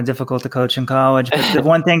like you're kind of difficult to coach in college. But the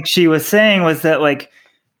one thing she was saying was that like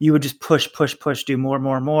you would just push, do more.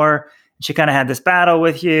 And she kind of had this battle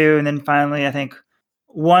with you. And then finally, I think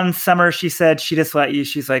one summer she said she just let you,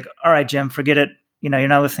 she's like, all right, Jim, forget it. You know, you're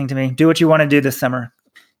not listening to me. Do what you want to do this summer.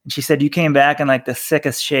 And she said you came back in like the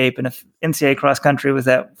sickest shape. And if NCAA cross country was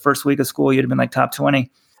that first week of school, you'd have been like top 20.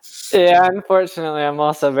 Yeah, unfortunately, I'm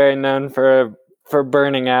also very known for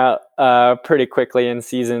burning out pretty quickly in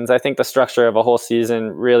seasons. I think the structure of a whole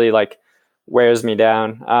season really like wears me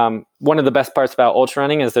down. One of the best parts about ultra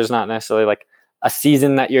running is there's not necessarily like a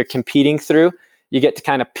season that you're competing through. You get to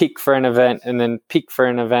kind of peak for an event and then peak for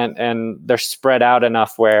an event, and they're spread out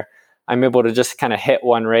enough where I'm able to just kind of hit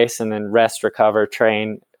one race and then rest, recover,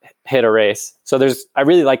 train, hit a race. So I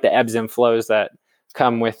really like the ebbs and flows that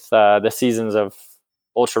come with the seasons of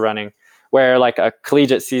ultra running, where like a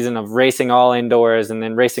collegiate season of racing all indoors and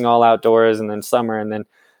then racing all outdoors and then summer and then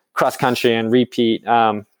cross country and repeat.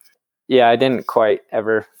 Yeah, I didn't quite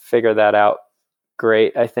ever figure that out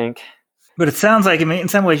great, I think. But it sounds like, I mean, in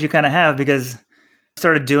some ways you kind of have, because you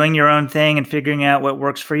started doing your own thing and figuring out what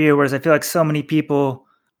works for you. Whereas I feel like so many people,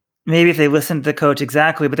 maybe if they listen to the coach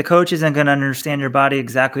exactly, but the coach isn't going to understand your body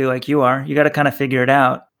exactly like you are. You got to kind of figure it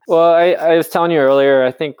out. Well, I was telling you earlier,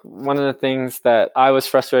 I think one of the things that I was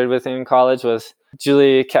frustrated with in college was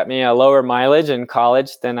Julie kept me a lower mileage in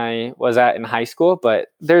college than I was at in high school. But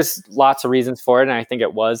there's lots of reasons for it, and I think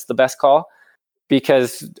it was the best call,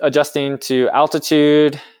 because adjusting to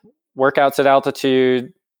altitude, workouts at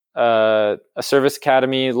altitude, a service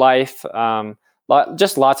academy life,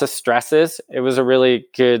 just lots of stresses. It was a really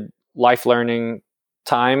good life learning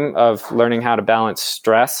time of learning how to balance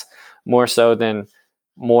stress more so than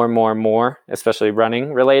more, especially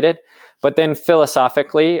running related. But then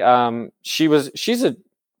philosophically, she's a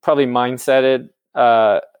probably mindseted,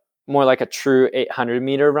 more like a true 800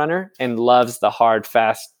 meter runner, and loves the hard,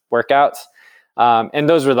 fast workouts. And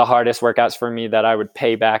those were the hardest workouts for me that I would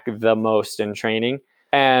pay back the most in training.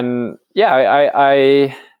 And yeah,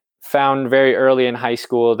 I found very early in high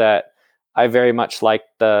school that I very much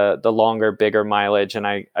liked the longer, bigger mileage. And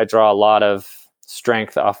I draw a lot of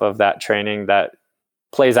strength off of that training that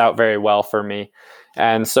plays out very well for me.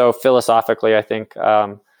 And so philosophically, I think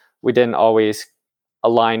we didn't always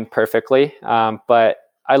align perfectly. But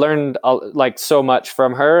I learned like so much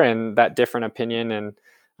from her and that different opinion. And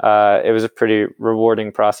it was a pretty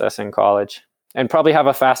rewarding process in college, and probably have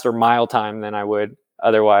a faster mile time than I would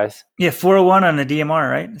otherwise. Yeah, 4:01 on the DMR,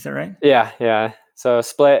 right? Is that right? Yeah. So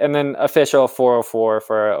split, and then official 4:04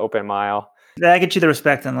 for an open mile. That gets you the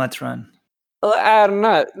respect on Let's Run. Well, I don't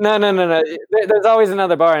know. No. There's always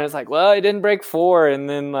another bar, and it's like, well, you didn't break 4, and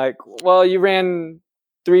then like, well, you ran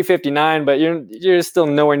 3:59, but you're still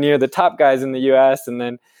nowhere near the top guys in the U.S. And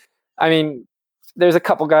then, I mean, there's a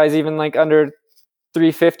couple guys even like under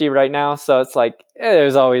 350 right now, so it's like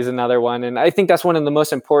there's always another one. And I think that's one of the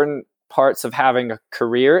most important parts of having a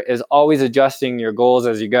career, is always adjusting your goals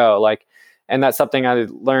as you go. Like, and that's something I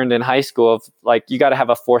learned in high school, of like, you got to have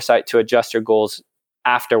a foresight to adjust your goals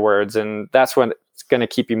afterwards, and that's when it's going to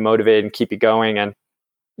keep you motivated and keep you going. And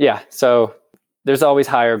yeah, so there's always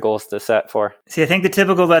higher goals to set for. See, I think the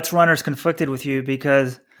typical Let's Runner's conflicted with you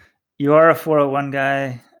because you are a 4:01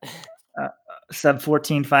 guy, sub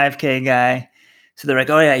 14 5K guy. So they're like,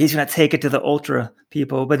 oh yeah, he's going to take it to the ultra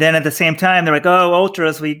people. But then at the same time, they're like, oh,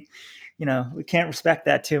 ultras, we can't respect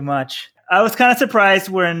that too much. I was kind of surprised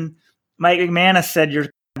when Mike McManus said you're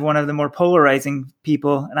one of the more polarizing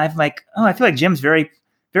people. And I'm like, oh, I feel like Jim's very,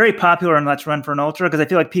 very popular in Let's Run for an Ultra, because I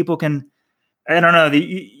feel like people can, I don't know,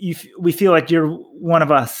 we feel like you're one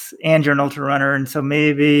of us and you're an ultra runner. And so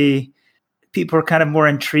maybe people are kind of more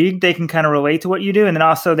intrigued. They can kind of relate to what you do. And then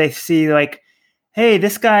also they see like, hey,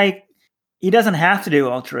 this guy, he doesn't have to do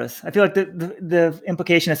ultras. I feel like the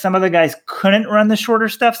implication is some other guys couldn't run the shorter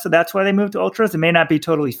stuff, so that's why they moved to ultras. It may not be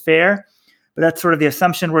totally fair, but that's sort of the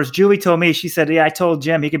assumption. Whereas Julie told me, she said, yeah, I told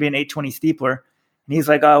Jim he could be an 820 steepler. And he's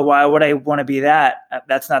like, oh, why would I want to be that?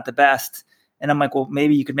 That's not the best. And I'm like, well,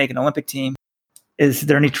 maybe you could make an Olympic team. Is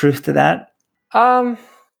there any truth to that?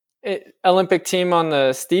 Olympic team on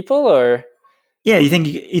the steeple, or? Yeah, you think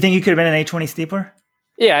you could have been an 820 steepler?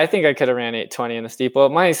 Yeah, I think I could have ran 820 in the steeple.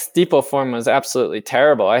 My steeple form was absolutely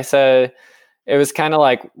terrible. I said it was kind of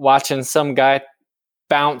like watching some guy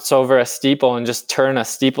bounce over a steeple and just turn a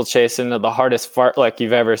steeplechase into the hardest fartlek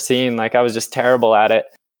you've ever seen. Like, I was just terrible at it.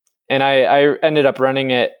 And I ended up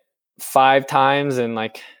running it 5 times. And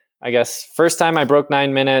like, I guess first time I broke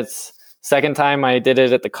 9 minutes. Second time I did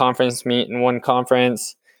it at the conference meet in one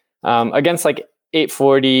conference against like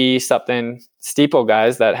 840 something steeple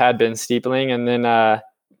guys that had been steepling. And then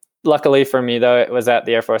luckily for me, though, it was at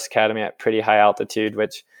the Air Force Academy at pretty high altitude,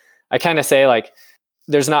 which I kind of say like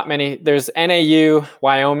there's not many. There's NAU,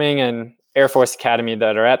 Wyoming, and Air Force Academy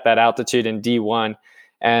that are at that altitude in D1.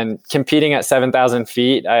 And competing at 7,000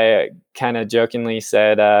 feet, I kind of jokingly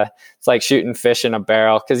said it's like shooting fish in a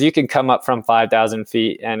barrel, because you can come up from 5,000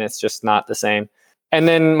 feet and it's just not the same. And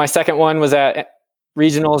then my second one was at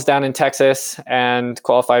regionals down in Texas and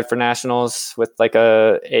qualified for nationals with like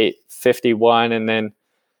a 851. And then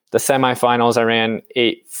the semifinals, I ran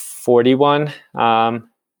 841.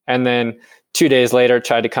 And then 2 days later,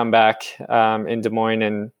 tried to come back in Des Moines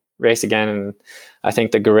and race again. And I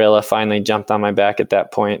think the gorilla finally jumped on my back at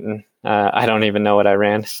that point. And I don't even know what I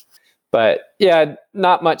ran. But yeah,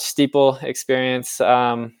 not much steeple experience.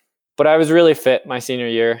 But I was really fit my senior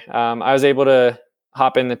year. I was able to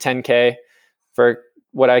hop in the 10K for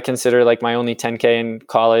what I consider like my only 10K in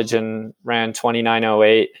college, and ran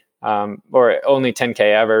 29:08, or only 10K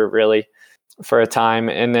ever really for a time.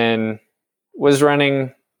 And then was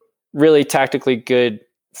running really tactically good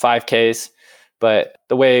 5Ks. But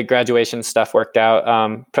the way graduation stuff worked out,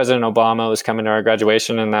 President Obama was coming to our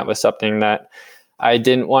graduation, and that was something that I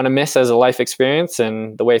didn't want to miss as a life experience.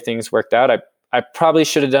 And the way things worked out, I probably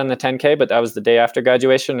should have done the 10K, but that was the day after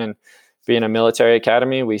graduation. And being a military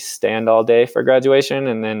academy, we stand all day for graduation.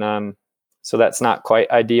 And then, so that's not quite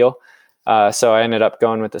ideal. So I ended up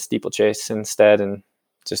going with the steeplechase instead and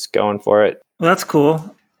just going for it. Well, that's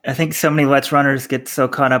cool. I think so many Let's Runners get so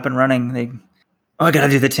caught up in running. I got to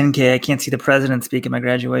do the 10K. I can't see the president speak at my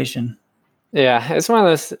graduation. Yeah, it's one of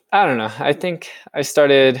those, I don't know. I think I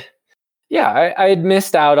started, I had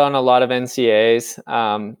missed out on a lot of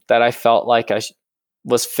NCAAs that I felt like I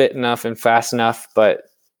was fit enough and fast enough, but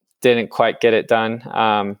didn't quite get it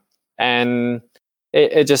done. And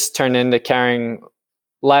it just turned into caring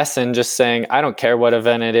less and just saying, I don't care what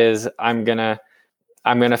event it is. I'm going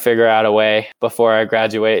to figure out a way before I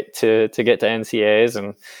graduate to get to NCAAs.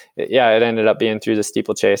 And it ended up being through the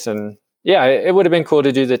steeplechase. And it would have been cool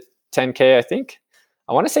to do the 10K.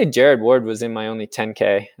 I want to say Jared Ward was in my only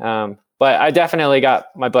 10K. But I definitely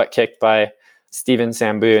got my butt kicked by Steven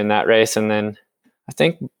Sambu in that race. And then I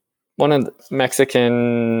think one of the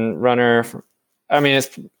Mexican runner, I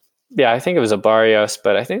think it was a Barrios,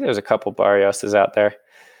 but I think there's a couple Barrioses out there.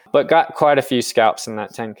 But got quite a few scalps in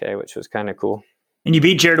that 10K, which was kind of cool. And you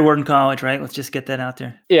beat Jared Ward in college, right? Let's just get that out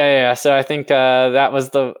there. Yeah. So I think that was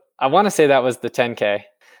I want to say that was the 10K,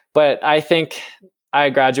 but I think I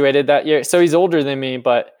graduated that year. So he's older than me,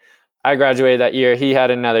 but I graduated that year. He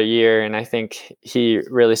had another year, and I think he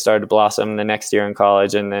really started to blossom the next year in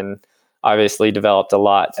college, and then obviously developed a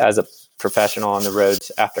lot as a professional on the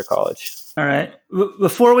roads after college. All right.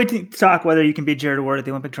 Before we talk whether you can beat Jared Ward at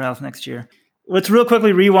the Olympic trials next year, let's real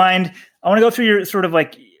quickly rewind. I want to go through your sort of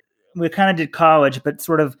like, we kind of did college, but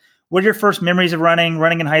sort of what are your first memories of running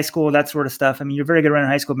in high school, that sort of stuff? I mean, you're very good running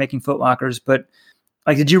in high school, making foot lockers, but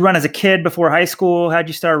like, did you run as a kid before high school? How'd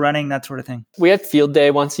you start running, that sort of thing? We had field day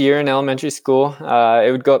once a year in elementary school.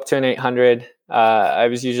 It would go up to an 800. I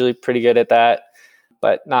was usually pretty good at that,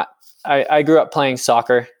 but I grew up playing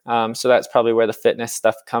soccer. So that's probably where the fitness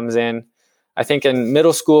stuff comes in. I think in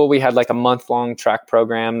middle school, we had like a month-long track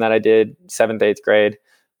program that I did 7th, 8th grade.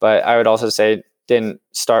 But I would also say didn't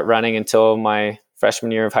start running until my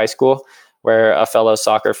freshman year of high school, where a fellow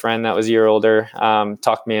soccer friend that was a year older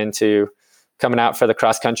talked me into coming out for the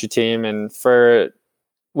cross-country team. And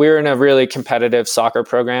we were in a really competitive soccer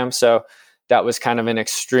program. So that was kind of an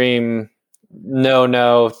extreme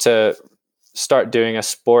no to start doing a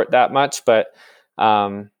sport that much. But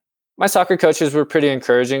my soccer coaches were pretty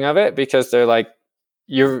encouraging of it, because they're like,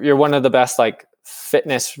 you're one of the best like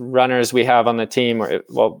fitness runners we have on the team, or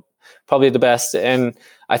well, probably the best. And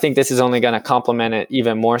I think this is only going to complement it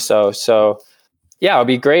even more so. So yeah, it'll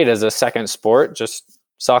be great as a second sport. Just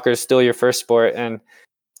soccer is still your first sport. And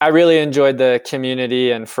I really enjoyed the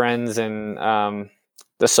community and friends and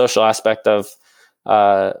the social aspect of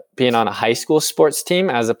being on a high school sports team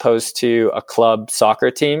as opposed to a club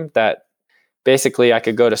soccer team that basically I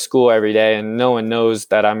could go to school every day and no one knows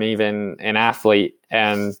that I'm even an athlete,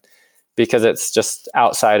 and because it's just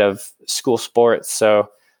outside of school sports. So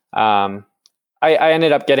I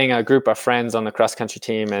ended up getting a group of friends on the cross country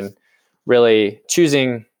team and really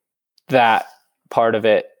choosing that part of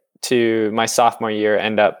it to my sophomore year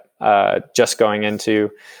end up just going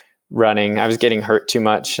into running. I was getting hurt too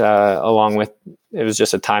much along with, it was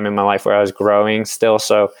just a time in my life where I was growing still.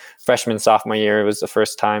 So freshman, sophomore year, it was the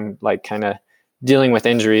first time like kind of dealing with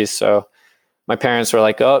injuries. So my parents were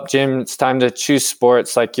like, oh, Jim, it's time to choose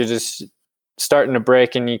sports. Like you're just starting to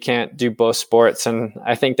break and you can't do both sports. And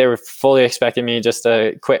I think they were fully expecting me just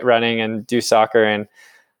to quit running and do soccer, and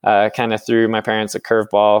kind of threw my parents a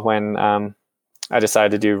curveball when I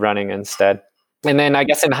decided to do running instead. And then I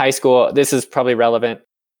guess in high school, this is probably relevant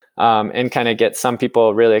and kind of get some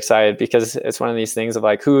people really excited, because it's one of these things of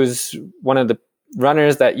like, who's one of the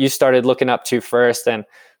runners that you started looking up to first and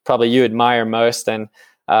probably you admire most. And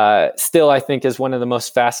still, I think is one of the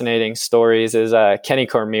most fascinating stories is Kenny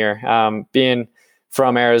Cormier. Being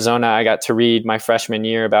from Arizona, I got to read my freshman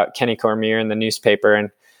year about Kenny Cormier in the newspaper, and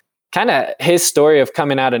kind of his story of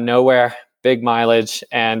coming out of nowhere, big mileage,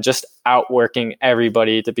 and just outworking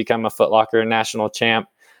everybody to become a Foot Locker national champ.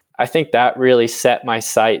 I think that really set my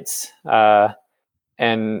sights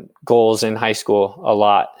and goals in high school a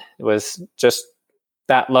lot. It was just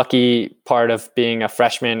that lucky part of being a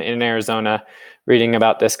freshman in Arizona, reading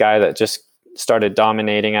about this guy that just started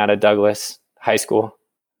dominating out of Douglas High School.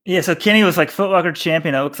 Yeah, so Kenny was like Foot Locker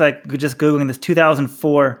champion. It looks like, just Googling this,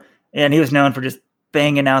 2004, and he was known for just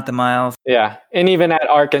banging out the miles. Yeah, and even at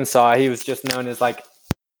Arkansas, he was just known as like.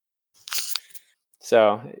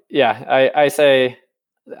 So yeah, I say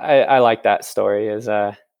I like that story, is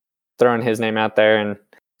throwing his name out there. And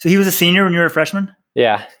so he was a senior when you were a freshman?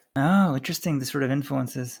 Yeah. Oh, interesting. The sort of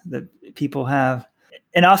influences that people have.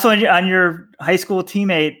 And also on your high school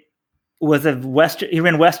teammate was he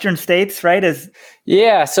ran Western States, right?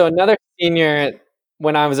 Yeah. So another senior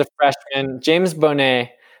when I was a freshman, James Bonet,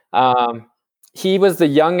 he was the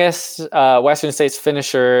youngest Western States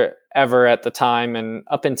finisher ever at the time, and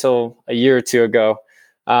up until a year or two ago.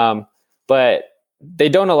 But they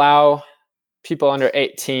don't allow people under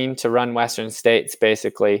 18 to run Western States,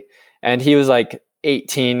 basically. And he was like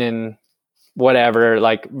 18 and whatever,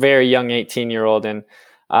 like very young 18-year-old,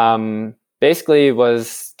 and basically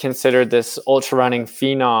was considered this ultra running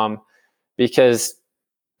phenom, because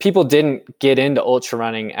people didn't get into ultra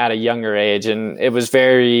running at a younger age, and it was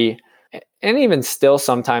very, and even still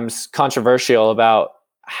sometimes, controversial about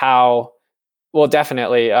how, well,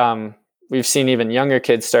 definitely we've seen even younger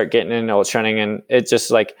kids start getting into ultra running, and it's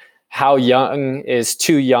just like, how young is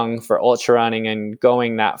too young for ultra running and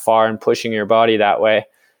going that far and pushing your body that way.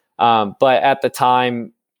 But at the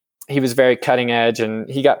time, he was very cutting edge, and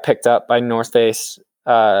he got picked up by North Face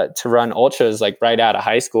to run ultras like right out of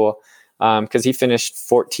high school, because he finished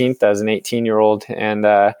 14th as an 18-year-old. And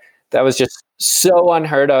that was just so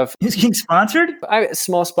unheard of. He's getting sponsored?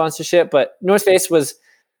 Small sponsorship, but North Face was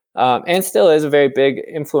and still is a very big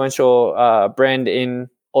influential brand in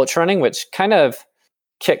ultra running, which kind of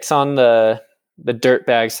kicks on the dirt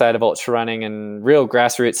bag side of ultra running and real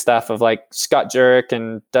grassroots stuff of like Scott Jurek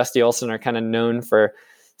and Dusty Olson are kind of known for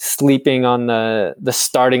sleeping on the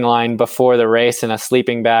starting line before the race in a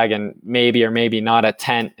sleeping bag and maybe or maybe not a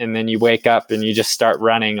tent. And then you wake up and you just start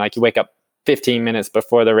running. Like you wake up 15 minutes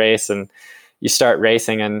before the race and you start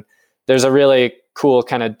racing. And there's a really cool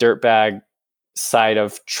kind of dirt bag side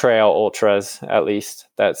of trail ultras, at least.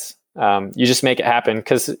 That's you just make it happen.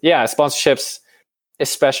 Because sponsorships,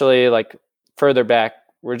 especially like further back,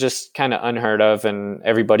 were just kind of unheard of, and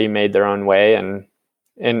everybody made their own way. And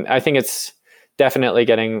I think it's definitely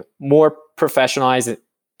getting more professionalized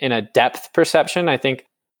in a depth perception. I think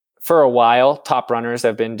for a while, top runners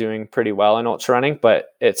have been doing pretty well in ultra running,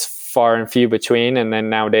 but it's far and few between. And then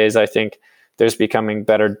nowadays, I think there's becoming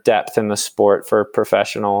better depth in the sport for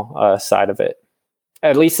professional side of it,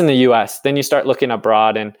 at least in the US. Then you start looking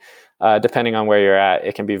abroad, and depending on where you're at,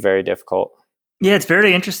 it can be very difficult. Yeah, it's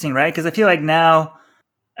very interesting, right? Because I feel like now,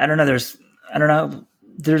 there's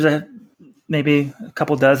maybe a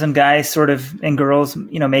couple dozen guys sort of and girls,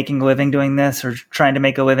 making a living doing this or trying to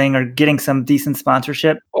make a living or getting some decent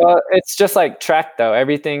sponsorship. Well, it's just like track though.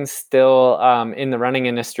 Everything's still in the running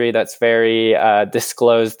industry that's very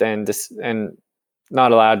disclosed and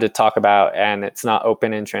not allowed to talk about, and it's not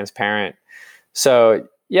open and transparent. So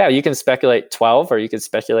yeah, you can speculate 12 or you could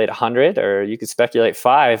speculate 100 or you could speculate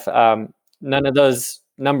 5. None of those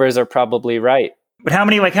numbers are probably right. But how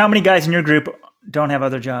many guys in your group don't have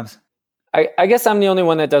other jobs? I guess I'm the only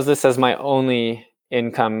one that does this as my only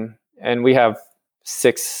income, and we have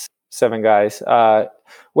 6-7 guys.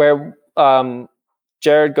 Where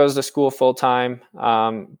Jared goes to school full time,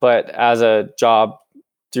 but as a job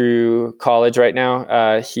through college right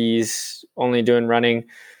now, he's only doing running.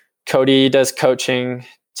 Cody does coaching.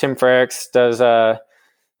 Tim Frericks does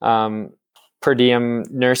per diem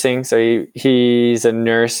nursing, so he's a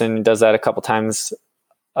nurse and does that a couple times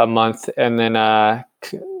a month, and then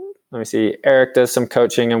let me see. Eric does some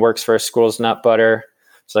coaching and works for Squirrel's Nut Butter.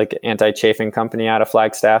 It's like an anti-chafing company out of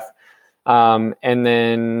Flagstaff. And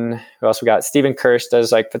then who else we got? Stephen Kirsch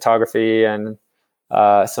does like photography and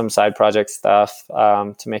some side project stuff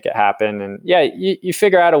to make it happen. And yeah, you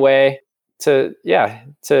figure out a way to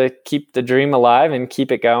keep the dream alive and keep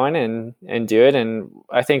it going and do it. And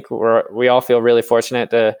I think we all feel really fortunate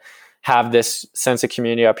to have this sense of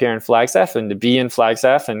community up here in Flagstaff and to be in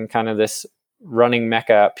Flagstaff and kind of this running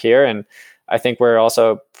mecca up here. And I think we're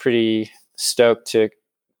also pretty stoked to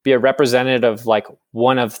be a representative of like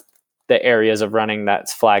one of the areas of running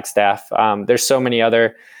that's Flagstaff. There's so many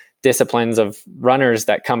other disciplines of runners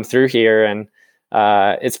that come through here, and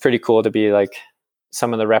it's pretty cool to be like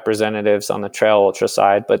some of the representatives on the trail ultra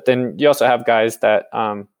side. But then you also have guys that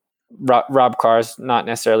Rob Carr's not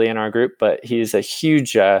necessarily in our group, but he's a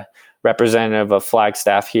huge representative of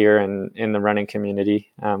Flagstaff here in the running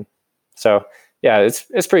community. So yeah,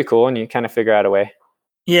 it's pretty cool, and you kind of figure out a way.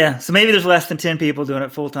 Yeah, so maybe there's less than 10 people doing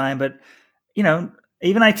it full time, but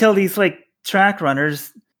even I tell these like track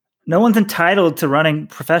runners, no one's entitled to running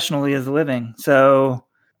professionally as a living. So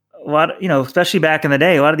a lot, especially back in the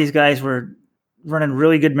day, a lot of these guys were running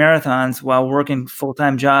really good marathons while working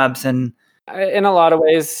full-time jobs. And in a lot of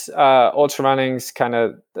ways, ultra running's kind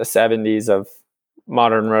of the 70s of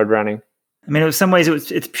modern road running. I mean, in some ways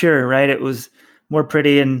it's pure, right? It was more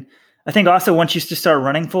pretty. And I think also once you just start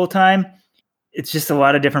running full-time, it's just a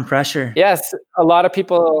lot of different pressure. Yes, a lot of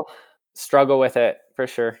people struggle with it for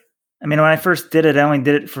sure. I mean, when I first did it, I only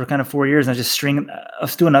did it for kind of 4 years. And I was just stringing. I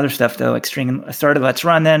was doing other stuff though, like stringing. I started Let's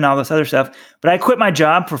Run then, and all this other stuff. But I quit my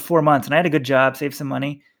job for 4 months, and I had a good job, saved some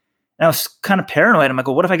money. And I was kind of paranoid. I'm like,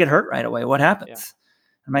 well, what if I get hurt right away? What happens?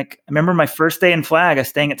 Yeah. I'm like, I remember my first day in Flag. I was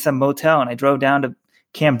staying at some motel, and I drove down to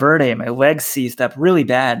Camp Verde. My legs seized up really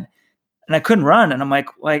bad, and I couldn't run. And I'm like,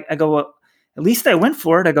 I go, well, at least I went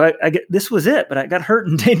for it. I go, this was it, but I got hurt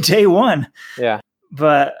in day one. Yeah.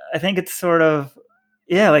 But I think it's sort of,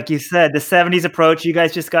 yeah, like you said, the 70s approach, you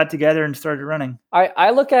guys just got together and started running.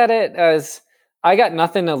 I look at it as I got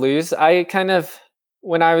nothing to lose. I kind of,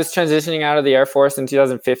 when I was transitioning out of the Air Force in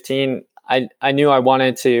 2015, I knew I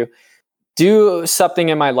wanted to do something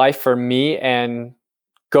in my life for me and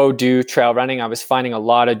go do trail running. I was finding a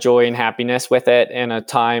lot of joy and happiness with it in a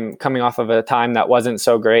time, coming off of a time that wasn't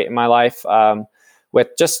so great in my life, with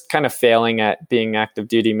just kind of failing at being active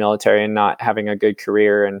duty military and not having a good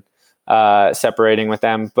career and separating with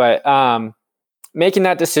them. But making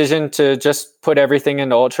that decision to just put everything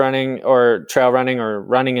into ultra running or trail running or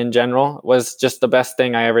running in general was just the best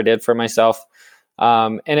thing I ever did for myself.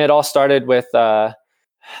 And it all started with, I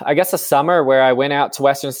guess, a summer where I went out to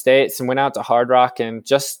Western States and went out to Hard Rock and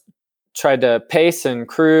just tried to pace and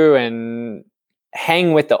crew and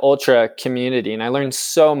hang with the ultra community. And I learned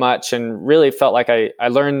so much and really felt like I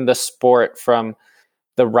learned the sport from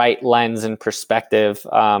the right lens and perspective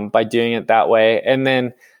by doing it that way. And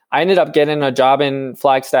then I ended up getting a job in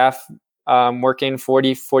Flagstaff, working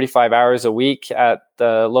 45 hours a week at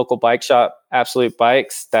the local bike shop, Absolute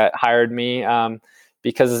Bikes, that hired me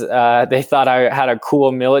because they thought I had a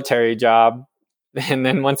cool military job. And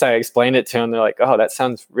then once I explained it to them, they're like, "Oh, that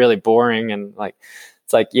sounds really boring." And like,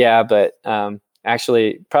 it's like, yeah, but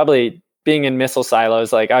actually probably being in missile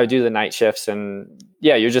silos, like I would do the night shifts, and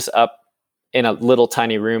yeah, you're just up in a little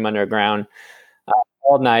tiny room underground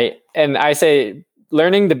all night. And I say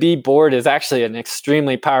learning to be bored is actually an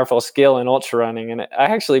extremely powerful skill in ultra running. And I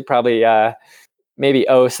actually probably maybe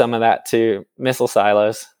owe some of that to missile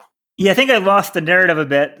silos. Yeah, I think I lost the narrative a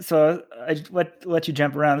bit, so I let you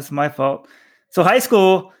jump around. This is my fault. So high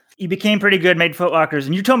school, you became pretty good, made Foot Lockers,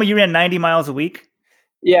 and you told me you ran 90 miles a week?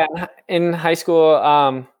 Yeah, in high school,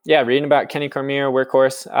 reading about Kenny Cormier,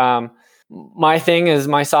 Workhorse. My thing is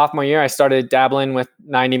my sophomore year, I started dabbling with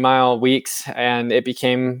 90-mile weeks, and it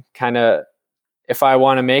became kind of, if I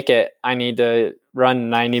want to make it, I need to run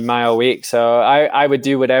 90-mile week. So I would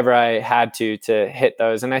do whatever I had to hit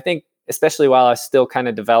those. And I think, especially while I was still kind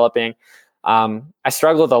of developing, I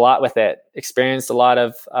struggled a lot with it, experienced a lot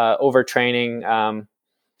of overtraining,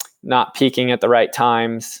 not peaking at the right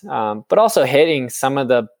times, but also hitting some of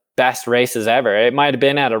the best races ever. It might have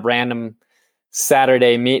been at a random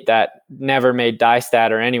Saturday meet that never made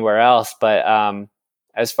Die-Stat or anywhere else. But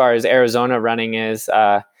as far as Arizona running is,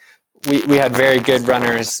 we had very good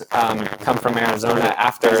runners come from Arizona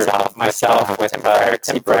after myself with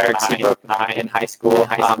Seabrook 9 in high school,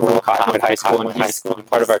 Cottonwood High School, and he's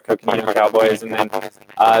part of our Coconino Cowboys. And then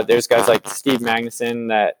there's guys like Steve Magnuson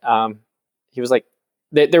that he was like,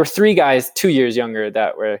 there were 3 guys 2 years younger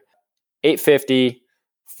that were 850,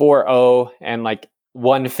 4.0, and like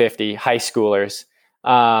 150 high schoolers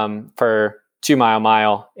for 2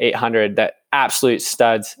 mile, 800, that absolute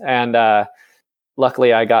studs. And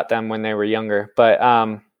luckily I got them when they were younger. But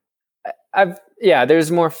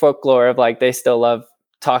there's more folklore of like, they still love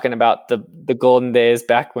talking about the golden days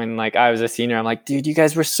back when like I was a senior. I'm like, dude, you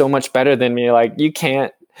guys were so much better than me. Like, you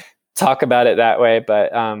can't talk about it that way.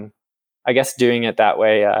 But I guess doing it that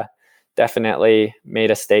way definitely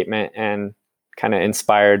made a statement and kind of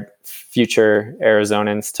inspired future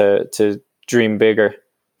Arizonans to dream bigger,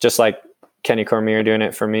 just like Kenny Cormier doing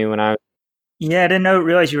it for me when I was. Yeah, I didn't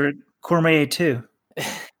realize you were Cormier too. You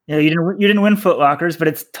know, you didn't win Foot Lockers, but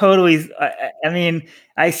it's totally. I mean,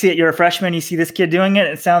 I see it. You're a freshman. You see this kid doing it.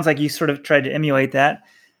 It sounds like you sort of tried to emulate that.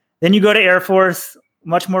 Then you go to Air Force,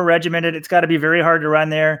 much more regimented. It's got to be very hard to run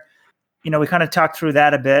there. You know, we kind of talked through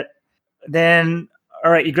that a bit. Then,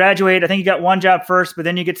 all right, you graduate. I think you got one job first, but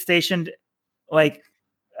then you get stationed. Like,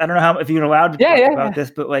 I don't know if you're allowed to talk about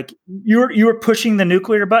this, but like you were pushing the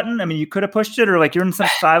nuclear button. I mean, you could have pushed it, or like you're in some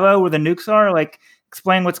silo where the nukes are. Like,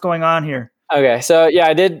 explain what's going on here. Okay, so yeah,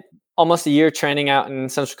 I did almost a year training out in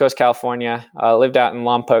Central Coast, California. Lived out in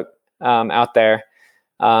Lompoc out there,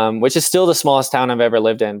 which is still the smallest town I've ever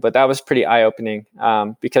lived in. But that was pretty eye-opening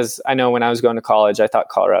because I know when I was going to college, I thought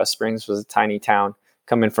Colorado Springs was a tiny town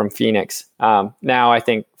coming from Phoenix. Now I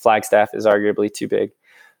think Flagstaff is arguably too big.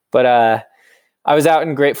 But I was out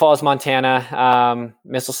in Great Falls, Montana,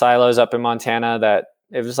 missile silos up in Montana that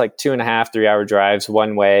it was like 2.5, 3 hour drives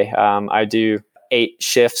one way. I do 8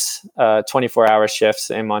 shifts, 24-hour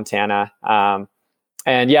shifts in Montana.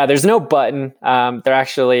 And yeah, there's no button. They're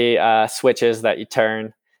actually switches that you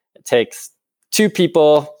turn. It takes 2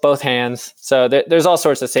 people, both hands. So there's all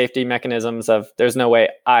sorts of safety mechanisms there's no way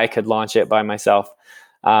I could launch it by myself.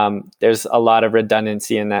 There's a lot of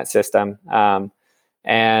redundancy in that system.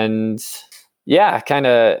 And yeah, kind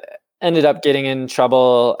of ended up getting in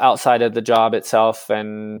trouble outside of the job itself.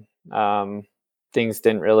 And things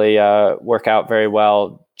didn't really work out very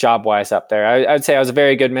well job-wise up there. I would say I was a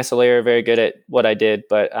very good missileer, very good at what I did,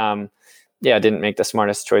 but I didn't make the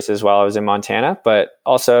smartest choices while I was in Montana. But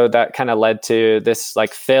also that kind of led to this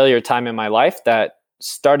like failure time in my life that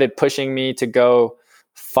started pushing me to go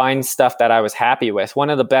find stuff that I was happy with. One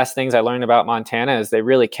of the best things I learned about Montana is they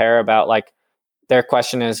really care about like, their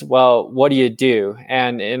question is, well, what do you do?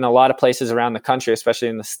 And in a lot of places around the country, especially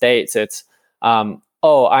in the States, it's, I'm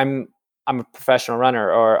a professional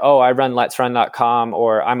runner, or, oh, I run letsrun.com,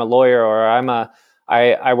 or I'm a lawyer, or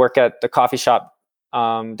I work at the coffee shop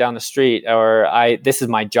down the street, or this is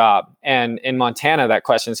my job. And in Montana, that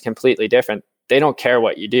question is completely different. They don't care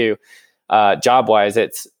what you do job wise.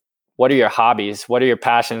 It's what are your hobbies? What are your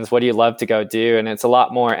passions? What do you love to go do? And it's a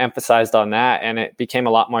lot more emphasized on that. And it became a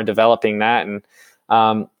lot more developing that.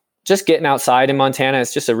 And just getting outside in Montana,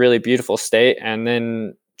 it's just a really beautiful state. And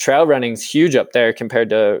then trail running's huge up there compared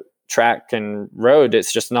to track and road.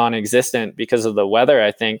 It's just non-existent because of the weather,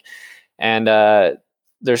 I think. And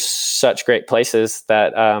there's such great places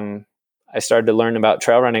that I started to learn about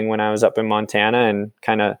trail running when I was up in Montana, and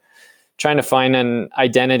kind of trying to find an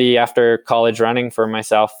identity after college running for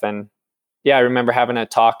myself. And yeah, I remember having a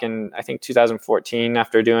talk in, I think 2014,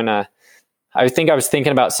 after doing I think I was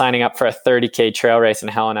thinking about signing up for a 30K trail race in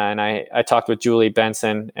Helena. And I talked with Julie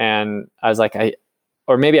Benson, and I was like,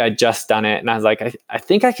 or maybe I'd just done it. And I was like, I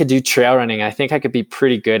think I could do trail running. I think I could be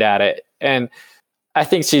pretty good at it. And I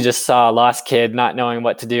think she just saw a lost kid not knowing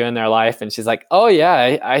what to do in their life. And she's like, oh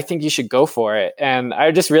yeah, I think you should go for it. And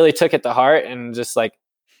I just really took it to heart and just like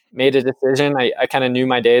made a decision. I kind of knew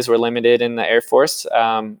my days were limited in the Air Force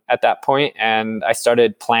at that point. And I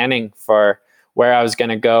started planning for where I was going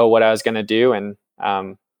to go, what I was going to do, and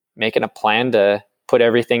making a plan to put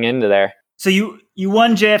everything into there. So you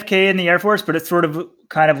won JFK in the Air Force, but it's sort of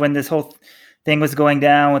kind of when this whole thing was going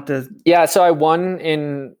down with the... Yeah, so I won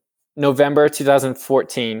in November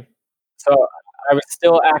 2014. So I was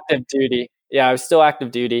still active duty. Yeah, I was still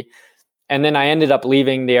active duty. And then I ended up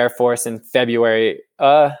leaving the Air Force in February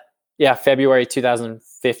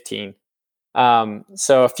 2015.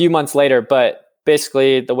 So a few months later, but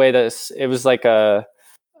basically the way it was like a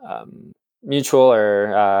mutual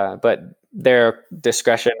but their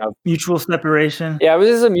discretion of mutual separation. Yeah, it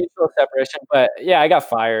was a mutual separation, but yeah, I got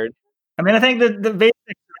fired. I mean, I think the basics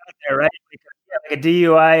are out there, right? Like a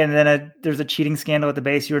DUI, and then there's a cheating scandal at the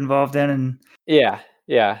base you were involved in, and yeah,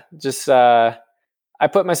 just I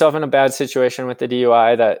put myself in a bad situation with the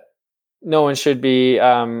DUI that no one should be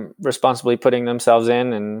responsibly putting themselves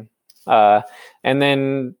in, and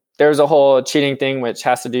then there's a whole cheating thing which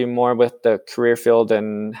has to do more with the career field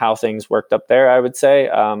and how things worked up there, I would say.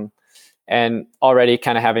 And already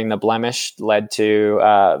kind of having the blemish led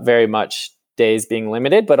to very much days being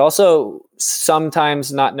limited, but also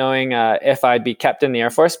sometimes not knowing if I'd be kept in the Air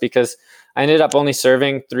Force, because I ended up only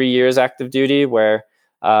serving 3 years active duty, where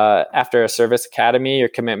after a service academy, your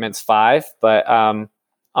commitment's 5. But on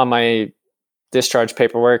my discharge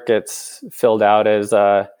paperwork, it's filled out as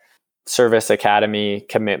a service academy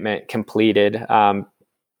commitment completed,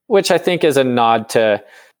 which I think is a nod to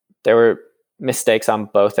there were mistakes on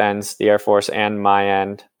both ends, the Air Force and my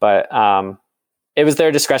end, but it was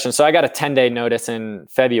their discretion. So I got a 10-day notice in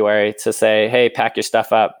February to say, hey, pack your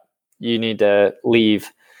stuff up, you need to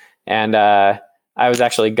leave. And I was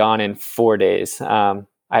actually gone in 4 days. I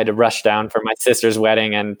had to rush down for my sister's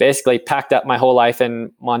wedding and basically packed up my whole life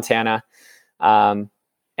in Montana, and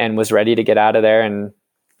was ready to get out of there, and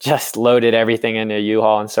just loaded everything into a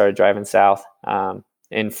U-Haul and started driving south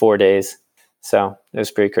in 4 days. So it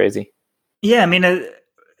was pretty crazy. Yeah, I mean,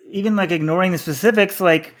 even like ignoring the specifics,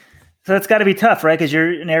 like, so it's got to be tough, right? Because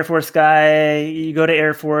you're an Air Force guy, you go to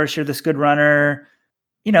Air Force, you're this good runner,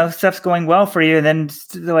 stuff's going well for you, and then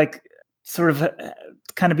like sort of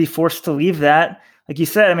kind of be forced to leave that. Like you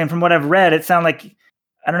said, I mean, from what I've read, it sounded like,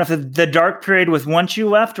 I don't know if the dark period was once you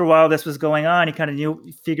left or while this was going on, you kind of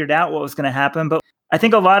figured out what was going to happen. But I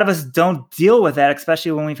think a lot of us don't deal with that,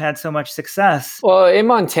 especially when we've had so much success. Well, in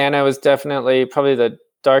Montana, it was definitely probably the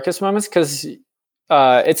darkest moments, because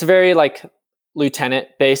it's very like lieutenant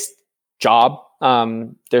based job.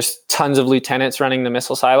 There's tons of lieutenants running the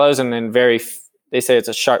missile silos, and then they say it's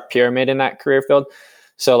a sharp pyramid in that career field.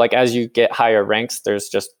 So like as you get higher ranks, there's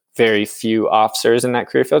just very few officers in that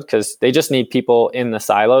career field, because they just need people in the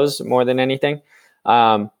silos more than anything.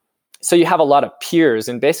 So you have a lot of peers,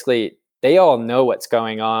 and basically they all know what's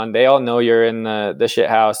going on. They all know you're in the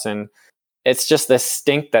shit house, and it's just this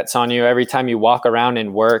stink that's on you every time you walk around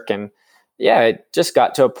and work. And yeah, it just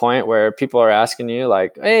got to a point where people are asking you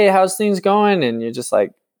like, hey, how's things going? And you're just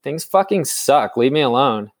like, things fucking suck. Leave me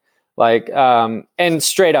alone. Like, and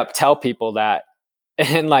straight up tell people that.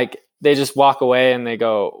 And like, they just walk away and they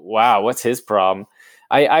go, wow, what's his problem?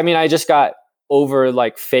 I mean, I just got over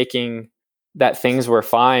like faking that things were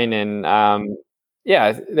fine. And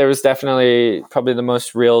yeah, there was definitely probably the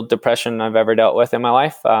most real depression I've ever dealt with in my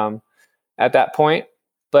life at that point.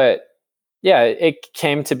 But yeah, it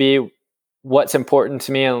came to be what's important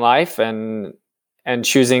to me in life, and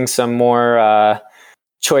choosing some more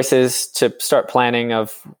choices to start planning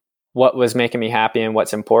of what was making me happy and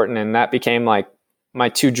what's important. And that became like my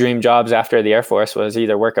 2 dream jobs after the Air Force was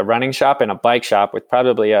either work a running shop and a bike shop, with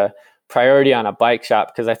probably a priority on a bike shop,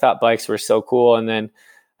 because I thought bikes were so cool. And then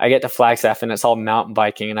I get to Flagstaff and it's all mountain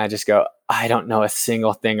biking, and I just go, I don't know a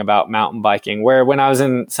single thing about mountain biking. Where when I was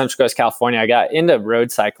in Central Coast, California, I got into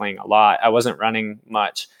road cycling a lot. I wasn't running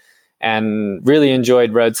much and really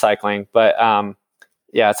enjoyed road cycling. But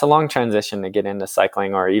yeah, it's a long transition to get into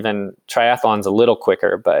cycling, or even triathlon's a little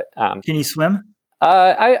quicker. But can you swim?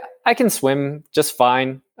 I can swim just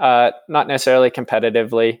fine. Not necessarily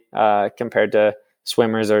competitively compared to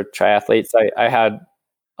swimmers or triathletes. I had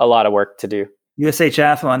a lot of work to do. USA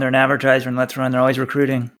Triathlon, they're an advertiser in Let's Run. They're always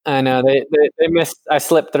recruiting. I know they missed. I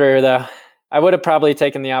slipped through though. I would have probably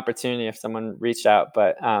taken the opportunity if someone reached out,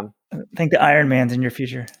 but I think the Ironman's in your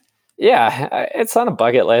future. Yeah, it's on a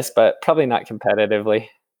bucket list, but probably not competitively.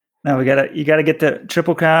 No, you gotta get the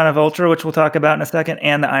Triple Crown of Ultra, which we'll talk about in a second,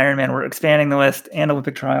 and the Ironman. We're expanding the list, and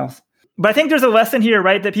Olympic trials. But I think there's a lesson here,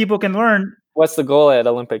 right, that people can learn. What's the goal at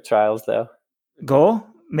Olympic trials, though? Goal?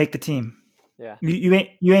 Make the team. Yeah.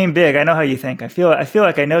 You aim big. I know how you think. I feel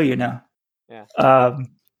like I know you now. Yeah.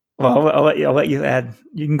 Well, I'll let you add.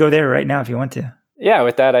 You can go there right now if you want to. Yeah.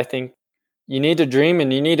 With that, I think you need to dream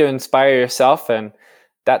and you need to inspire yourself, and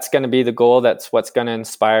that's going to be the goal. That's what's going to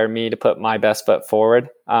inspire me to put my best foot forward.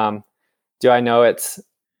 Do I know it's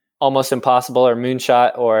almost impossible or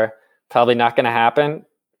moonshot or probably not going to happen?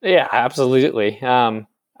 Yeah, absolutely.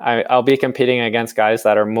 I'll be competing against guys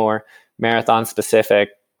that are more marathon specific,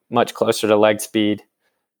 much closer to leg speed.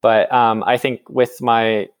 But I think with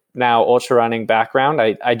my now ultra running background,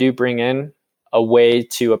 I do bring in a way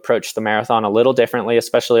to approach the marathon a little differently,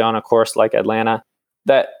 especially on a course like Atlanta,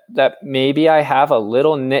 that maybe I have a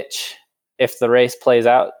little niche if the race plays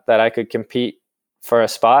out that I could compete for a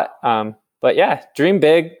spot. But yeah, dream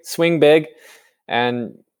big, swing big.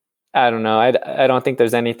 And I don't know. I don't think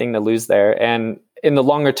there's anything to lose there. And in the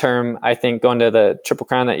longer term, I think going to the Triple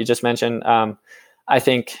Crown that you just mentioned, I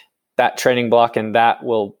think that training block and that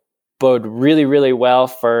will bode really, really well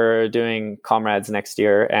for doing Comrades next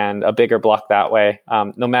year and a bigger block that way,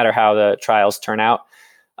 no matter how the trials turn out.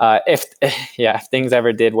 If things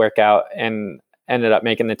ever did work out and ended up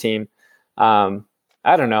making the team,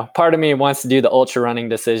 I don't know. Part of me wants to do the ultra running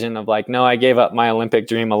decision of like, no, I gave up my Olympic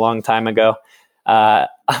dream a long time ago.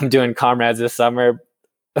 I'm doing Comrades this summer,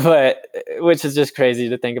 but which is just crazy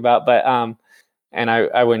to think about. But and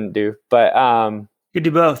I wouldn't do. But you could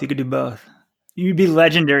do both. You could do both. You'd be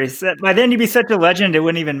legendary. By then, you'd be such a legend, it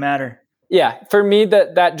wouldn't even matter. Yeah, for me,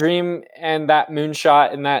 that dream and that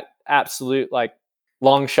moonshot and that absolute like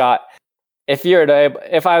long shot. If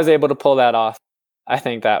I was able to pull that off, I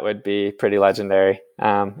think that would be pretty legendary,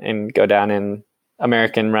 and go down in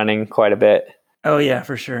American running quite a bit. Oh yeah,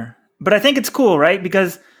 for sure. But I think it's cool, right?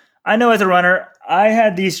 Because I know as a runner, I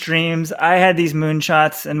had these dreams, I had these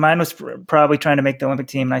moonshots, and mine was probably trying to make the Olympic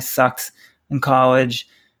team, and I sucked in college,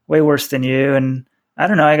 way worse than you. And I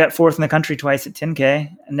don't know, I got fourth in the country twice at 10K,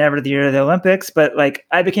 and never the year of the Olympics. But like,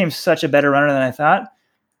 I became such a better runner than I thought.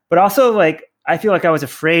 But also, like, I feel like I was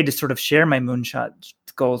afraid to sort of share my moonshot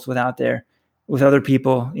goals with other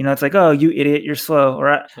people. You know, it's like, oh, you idiot, you're slow.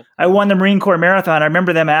 Or I won the Marine Corps marathon. I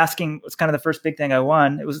remember them asking, it's kind of the first big thing I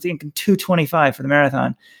won. It was I think 2:25 for the marathon.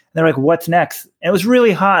 And they're like, what's next? And it was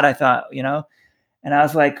really hot, I thought, you know. And I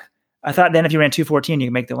was like, I thought then if you ran 2:14, you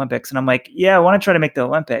could make the Olympics. And I'm like, yeah, I want to try to make the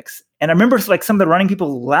Olympics. And I remember like some of the running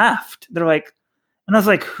people laughed. They're like, and I was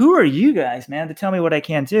like, who are you guys, man, to tell me what I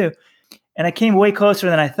can do? And I came way closer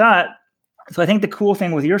than I thought. So I think the cool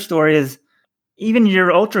thing with your story is even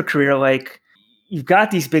your ultra career, like you've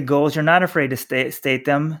got these big goals. You're not afraid to state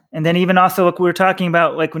them. And then even also, like we were talking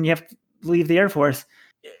about, like when you have to leave the Air Force,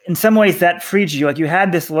 in some ways that frees you. Like you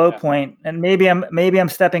had this low point, and maybe I'm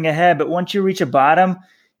stepping ahead, but once you reach a bottom,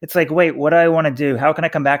 it's like, wait, what do I want to do? How can I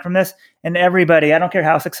come back from this? And everybody, I don't care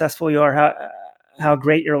how successful you are, how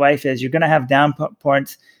great your life is, you're going to have down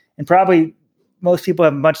points, and probably most people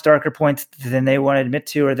have much darker points than they want to admit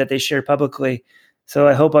to or that they share publicly. So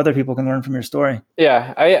I hope other people can learn from your story.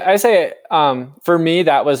 Yeah, I say for me,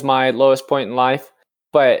 that was my lowest point in life,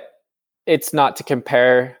 but it's not to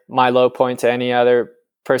compare my low point to any other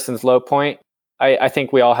person's low point. I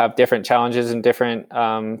think we all have different challenges and different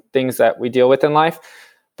things that we deal with in life.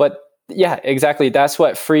 But yeah, exactly. That's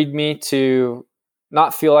what freed me to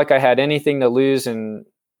not feel like I had anything to lose. And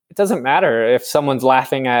it doesn't matter if someone's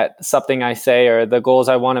laughing at something I say or the goals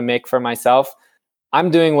I want to make for myself. I'm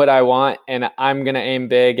doing what I want and I'm going to aim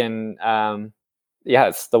big. And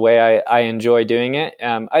it's the way I enjoy doing it.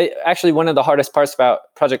 One of the hardest parts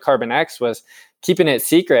about Project Carbon X was keeping it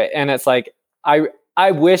secret. And it's like,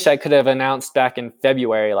 I wish I could have announced back in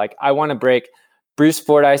February, like I want to break Bruce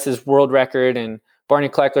Fordyce's world record and Barney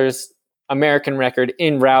Kleckler's American record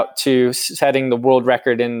en route to setting the world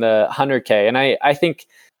record in the 100K. And I think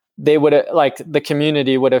they would have, like, the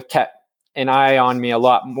community would have kept an eye on me a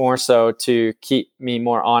lot more so to keep me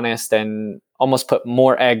more honest and almost put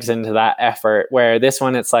more eggs into that effort. Where this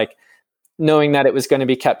one, it's like knowing that it was going to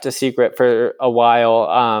be kept a secret for a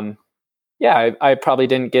while. I probably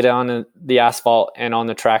didn't get on the asphalt and on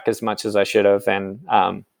the track as much as I should have. And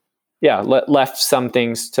left some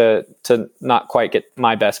things to not quite get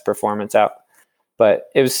my best performance out. But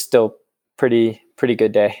it was still pretty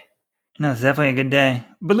good day. No, it's definitely a good day.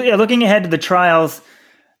 But yeah, looking ahead to the trials,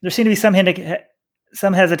 there seemed to be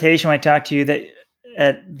some hesitation when I talked to you that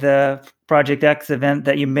at the Project X event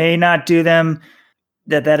that you may not do them,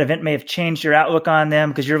 that event may have changed your outlook on them,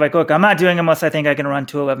 because you're like, look, I'm not doing them unless I think I can run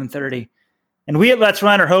 2:11:30. And we at Let's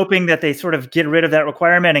Run are hoping that they sort of get rid of that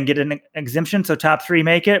requirement and get an exemption so top 3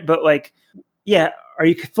 make it. But like, yeah, are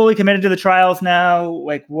you fully committed to the trials now?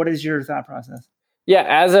 Like, what is your thought process? Yeah,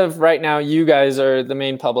 as of right now, you guys are the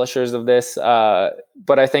main publishers of this.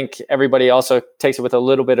 But I think everybody also takes it with a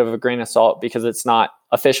little bit of a grain of salt because it's not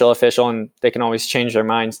official, and they can always change their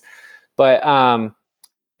minds. But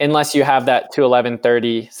unless you have that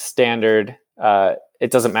 2:11:30 standard,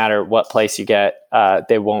 it doesn't matter what place you get.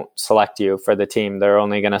 They won't select you for the team. They're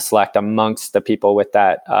only going to select amongst the people with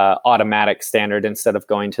that automatic standard instead of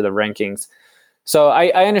going to the rankings. So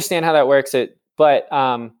I understand how that works. But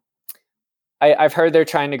I've heard they're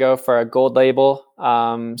trying to go for a gold label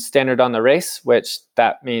standard on the race, which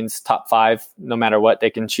that means top 5, no matter what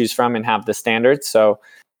they can choose from and have the standard. So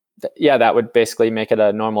that would basically make it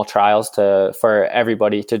a normal trials for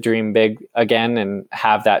everybody to dream big again and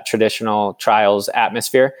have that traditional trials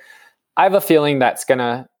atmosphere. I have a feeling that's going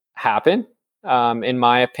to happen, in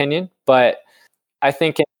my opinion. But I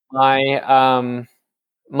think in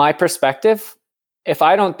my perspective, if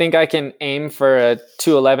I don't think I can aim for a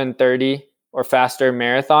 2:11:30 or faster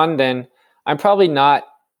marathon, then I'm probably not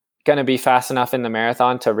going to be fast enough in the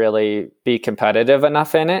marathon to really be competitive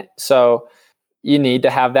enough in it. So you need to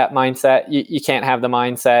have that mindset. You can't have the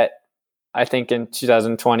mindset, I think, in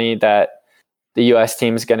 2020 that the U.S.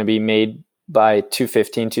 team is going to be made by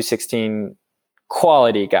 2:15, 2:16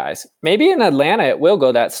 quality guys. Maybe in Atlanta it will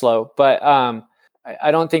go that slow, but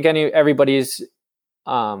I don't think everybody's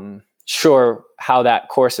sure how that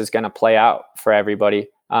course is going to play out for everybody.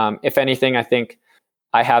 If anything, I think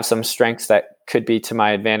I have some strengths that could be to my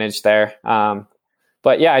advantage there.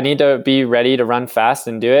 But yeah, I need to be ready to run fast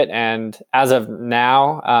and do it. And as of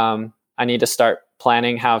now, I need to start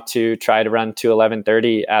planning how to try to run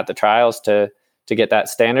 2:11:30 at the trials to get that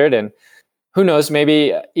standard. And who knows,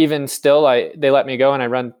 maybe even still, they let me go and I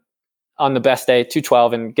run on the best day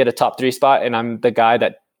 2:12 and get a top 3 spot. And I'm the guy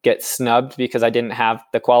that gets snubbed because I didn't have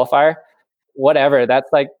the qualifier. Whatever.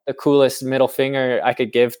 That's like the coolest middle finger I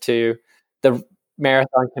could give to the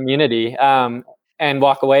marathon community, and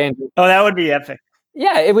walk away. That would be epic.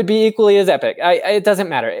 Yeah, it would be equally as epic. It doesn't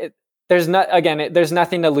matter. There's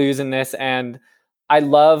nothing to lose in this. And I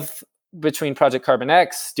love, between Project Carbon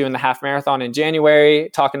X, doing the half marathon in January,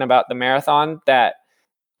 talking about the marathon, that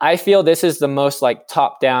I feel this is the most like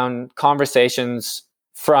top down conversations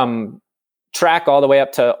from track all the way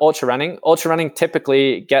up to ultra running. Ultra running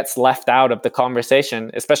typically gets left out of the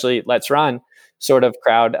conversation, especially Let's Run sort of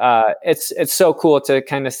crowd. It's so cool to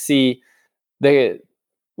kind of see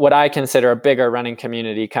what I consider a bigger running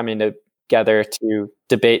community coming together to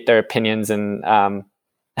debate their opinions and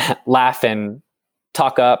laugh and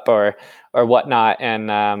talk up or whatnot.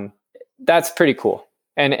 And that's pretty cool.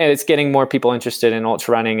 And it's getting more people interested in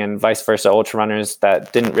ultra running and vice versa, ultra runners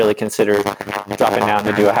that didn't really consider dropping down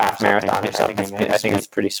to do a half marathon or something. I think it's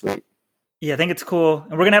pretty sweet. Yeah, I think it's cool.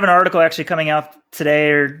 And we're going to have an article actually coming out today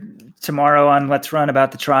or tomorrow on Let's Run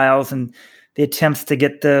about the trials and the attempts to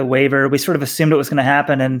get the waiver. We sort of assumed it was going to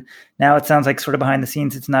happen, and now it sounds like sort of behind the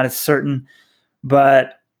scenes it's not as certain.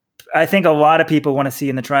 But I think a lot of people want to see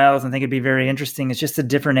in the trials and think it'd be very interesting. It's just a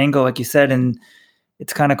different angle, like you said, and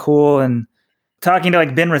it's kind of cool. And talking to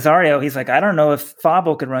like Ben Rosario, he's like, I don't know if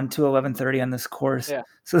Fauble could run 2:11:30 on this course. Yeah.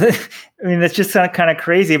 So that's just kind of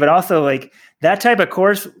crazy. But also like that type of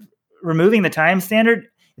course, removing the time standard,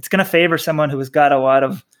 it's going to favor someone who has got a lot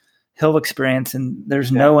of hill experience, and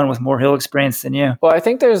there's no one with more hill experience than you. Well, I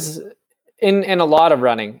think there's in a lot of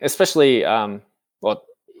running, especially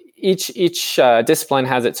each discipline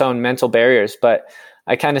has its own mental barriers, but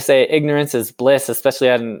I kind of say ignorance is bliss, especially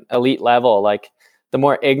at an elite level. Like the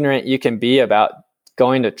more ignorant you can be about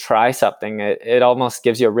going to try something, it almost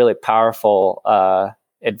gives you a really powerful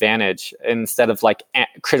advantage instead of like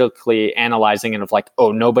critically analyzing it of like,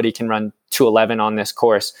 oh, nobody can run 2:11 on this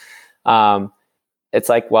course. It's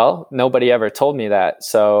like, well, nobody ever told me that,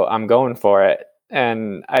 so I'm going for it.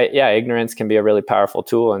 And ignorance can be a really powerful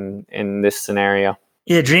tool in this scenario.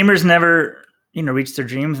 Yeah, dreamers never, reach their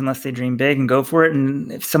dreams unless they dream big and go for it.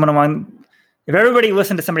 And if everybody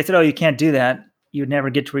listened to somebody said, "Oh, you can't do that," you would never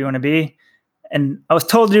get to where you want to be. And I was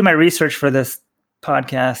told to do my research for this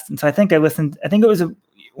podcast, and so I think I listened. I think it was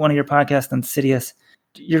one of your podcasts on Sidious.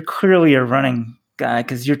 You're clearly a running guy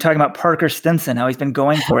because you're talking about Parker Stinson, how he's been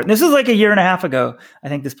going for it. And this was like a year and a half ago, I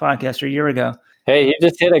think, this podcast, or a year ago. Hey, he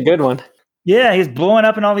just hit a good one. Yeah, he's blowing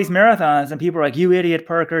up in all these marathons, and people are like, "You idiot,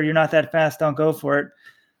 Parker! You're not that fast. Don't go for it."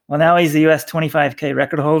 Well, now he's the U.S. 25K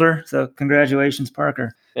record holder. So congratulations,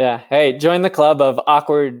 Parker. Yeah. Hey, join the club of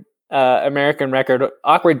awkward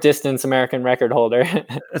distance American record holder.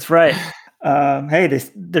 That's right. Hey,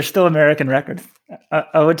 they're still American records.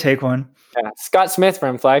 I would take one. Yeah. Scott Smith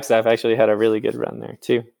from Flagstaff actually had a really good run there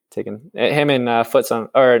too. Taking him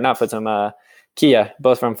and Kia,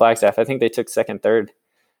 both from Flagstaff. I think they took second, third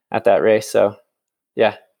at that race. So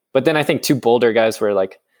yeah. But then I think two Boulder guys were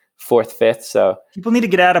like fourth, fifth. So people need to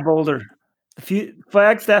get out of Boulder.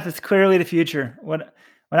 Flagstaff is clearly the future. When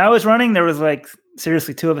I was running, there was like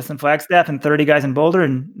seriously 2 of us in Flagstaff and 30 guys in Boulder,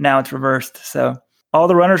 and now it's reversed. So all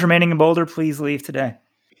the runners remaining in Boulder, please leave today.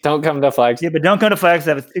 Don't come to Flagstaff. Yeah, but don't come to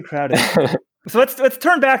Flagstaff. It's too crowded. So let's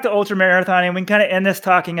turn back to ultra marathon, and we can kind of end this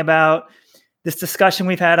talking about this discussion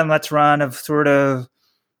we've had on Let's Run of sort of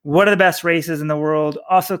what are the best races in the world.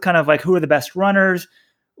 Also, kind of like who are the best runners,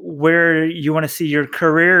 where you want to see your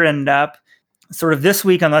career end up. Sort of this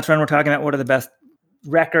week on Let's Run, we're talking about what are the best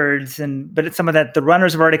records, but it's some of that the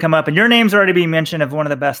runners have already come up, and your name's already being mentioned of one of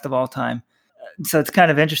the best of all time. So it's kind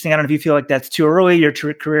of interesting. I don't know if you feel like that's too early, your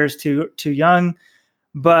career is too young,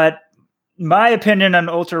 but my opinion on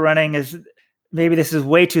ultra running is maybe this is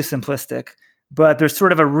way too simplistic, but there's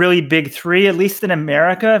sort of a really big 3, at least in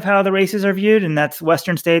America, of how the races are viewed, and that's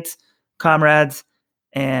Western States, Comrades,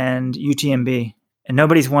 and UTMB. And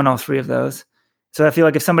nobody's won all 3 of those. So I feel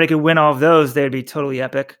like if somebody could win all of those, they'd be totally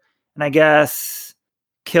epic. And I guess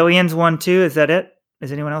Killian's won too. Is that it?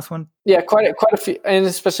 Has anyone else won? Yeah, quite a few, and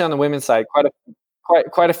especially on the women's side,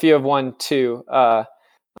 quite a few have won too.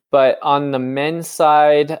 But on the men's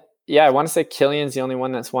side, yeah, I want to say Killian's the only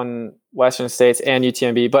one that's won Western States and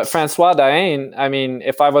UTMB. But Francois Dain, I mean,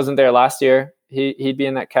 if I wasn't there last year, he'd be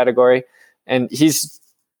in that category, and he's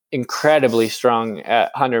incredibly strong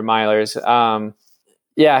at 100 milers.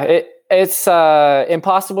 Yeah, it's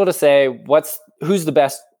impossible to say who's the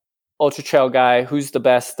best ultra trail guy, who's the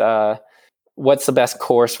best, what's the best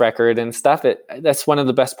course record and stuff. That's one of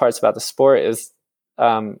the best parts about the sport is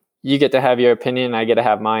you get to have your opinion, I get to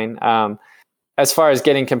have mine. As far as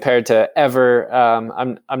getting compared to ever,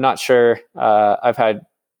 I'm not sure. I've had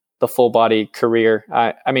the full body career.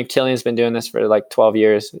 I mean, Killian's been doing this for like 12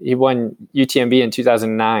 years. He won UTMB in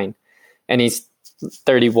 2009, and he's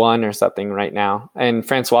 31 or something right now. And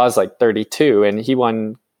Francois is like 32, and he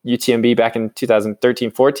won UTMB back in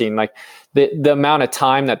 2013-14. Like the amount of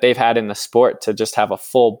time that they've had in the sport to just have a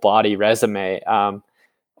full body resume,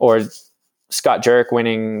 or Scott Jurek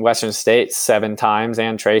winning Western States 7 times,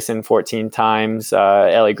 Ann Trayson 14 times,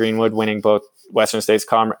 Ellie Greenwood winning both Western States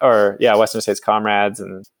Comrades,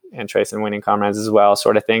 and Ann Trayson winning Comrades as well,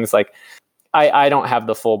 sort of things. Like I don't have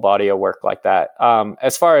the full body of work like that.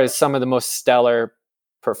 As far as some of the most stellar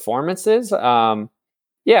performances, I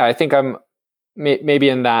think I'm maybe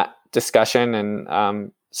in that discussion,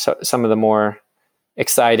 and some of the more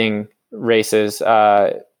exciting races.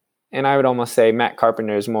 And I would almost say Matt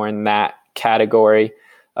Carpenter is more in that category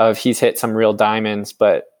of he's hit some real diamonds,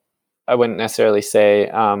 but I wouldn't necessarily say,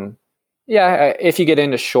 if you get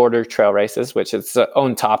into shorter trail races, which is its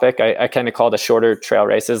own topic, I kind of call the shorter trail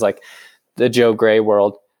races like the Joe Gray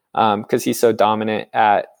world, because he's so dominant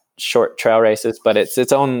at short trail races, but it's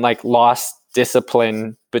its own like lost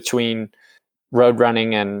discipline between road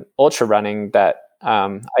running and ultra running that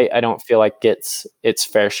I don't feel like gets its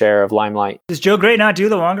fair share of limelight. Does Joe Gray not do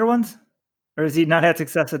the longer ones, or has he not had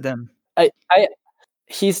success at them?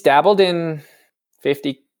 He's dabbled in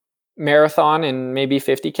 50 marathon and maybe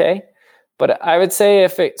 50K, but I would say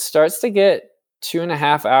if it starts to get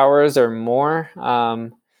 2.5 hours or more,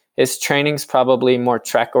 his training's probably more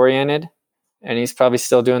trek oriented, and he's probably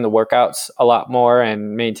still doing the workouts a lot more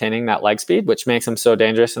and maintaining that leg speed, which makes him so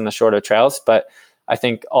dangerous in the shorter trails. But I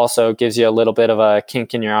think also gives you a little bit of a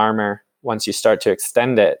kink in your armor once you start to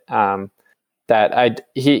extend it.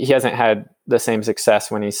 He hasn't had the same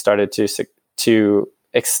success when he started to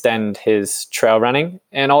extend his trail running.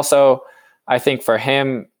 And also, I think for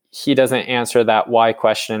him, he doesn't answer that why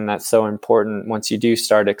question that's so important once you do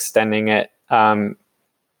start extending it. I'm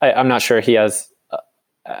not sure he has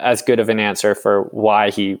as good of an answer for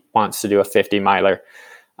why he wants to do a 50 miler.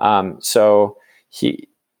 So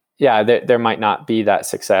there might not be that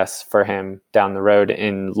success for him down the road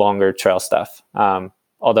in longer trail stuff.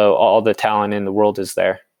 Although all the talent in the world is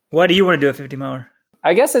there. Why do you want to do a 50 miler?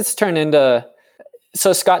 I guess it's turned into,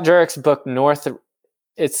 so Scott Jurek's book North,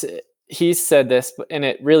 he said this and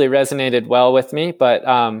it really resonated well with me, but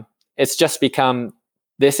it's just become,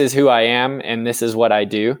 this is who I am and this is what I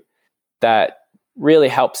do, that really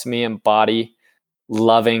helps me embody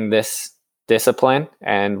loving this discipline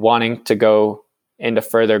and wanting to go into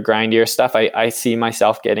further grindier stuff. I see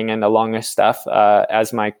myself getting into longer stuff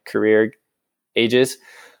as my career ages.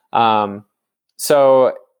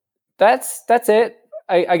 So that's it.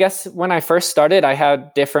 I guess when I first started, I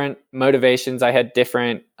had different motivations. I had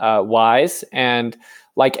different whys. And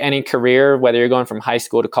like any career, whether you're going from high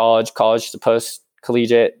school to college to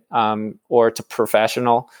post-collegiate, or to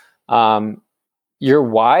professional, your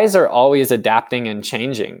whys are always adapting and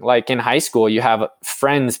changing. Like in high school, you have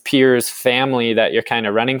friends, peers, family that you're kind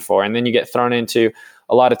of running for. And then you get thrown into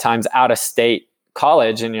a lot of times out of state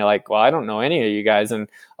college and you're like, well, I don't know any of you guys. And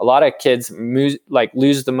a lot of kids lose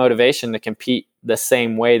the motivation to compete the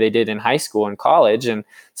same way they did in high school and college. And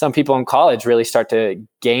some people in college really start to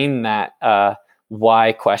gain that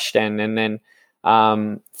why question. And then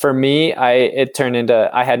for me, it turned into,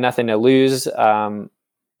 I had nothing to lose.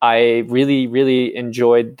 I really, really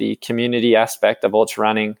enjoyed the community aspect of ultra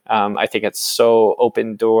running. I think it's so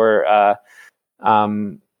open door,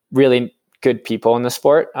 really good people in the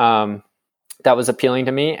sport. That was appealing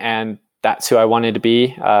to me, and that's who I wanted to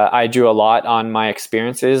be. I drew a lot on my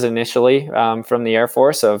experiences initially from the Air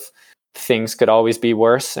Force of things could always be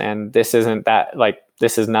worse, and this isn't that, like,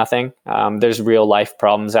 this is nothing. There's real life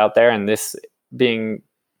problems out there, and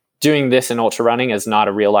doing this in ultra running is not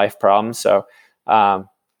a real life problem. So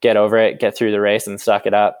get over it, get through the race and suck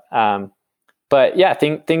it up. But yeah,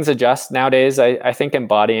 things adjust nowadays. I think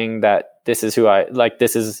embodying that this is who I like,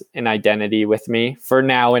 this is an identity with me for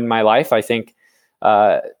now in my life. I think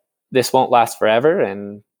this won't last forever,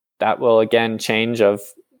 and that will again change of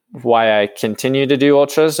why I continue to do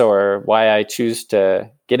ultras or why I choose to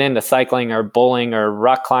get into cycling or bowling or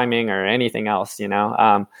rock climbing or anything else, you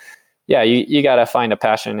got to find a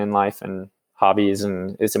passion in life and hobbies,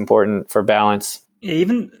 and it's important for balance. Yeah,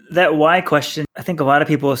 even that why question, I think a lot of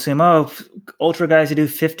people assume, ultra guys who do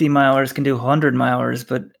 50 milers can do 100 milers,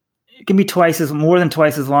 but it can be more than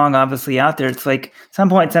twice as long, obviously, out there. It's like at some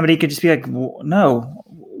point somebody could just be like, no,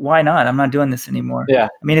 why not? I'm not doing this anymore. Yeah.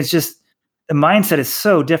 I mean, it's just, the mindset is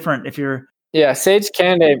so different if you're. Yeah, Sage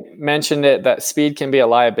Kennedy mentioned it, that speed can be a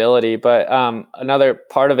liability, but another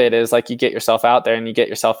part of it is like you get yourself out there and you get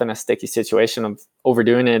yourself in a sticky situation of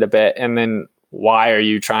overdoing it a bit, and then why are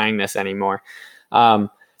you trying this anymore?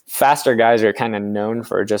 Faster guys are kind of known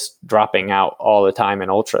for just dropping out all the time in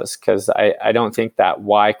ultras, because I don't think that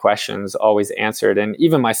why question's always answered. And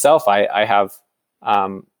even myself, I have a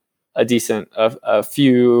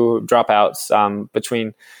few dropouts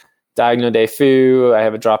between Diagonal Day Fu. I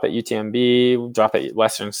have a drop at UTMB, drop at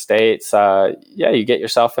Western States. You get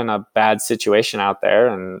yourself in a bad situation out there,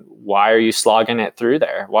 and why are you slogging it through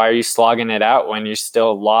there? Why are you slogging it out when you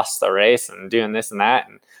still lost the race and doing this and that?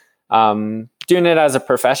 And doing it as a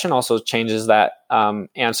profession also changes that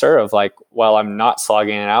answer of like, well, I'm not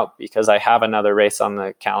slogging it out because I have another race on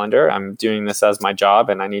the calendar. I'm doing this as my job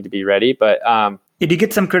and I need to be ready. But did you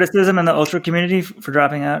get some criticism in the ultra community for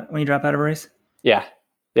dropping out when you drop out of a race? Yeah.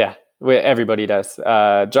 Everybody does.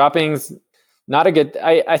 Dropping's not a good.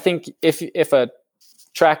 I think if a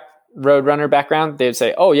track road runner background, they'd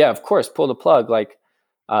say, oh yeah, of course, pull the plug. Like,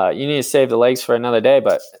 you need to save the legs for another day,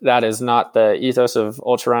 but that is not the ethos of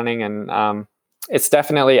ultra running. And it's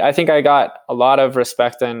definitely, I think I got a lot of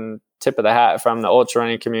respect and tip of the hat from the ultra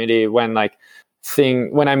running community when I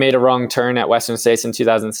made a wrong turn at Western States in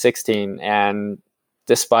 2016. And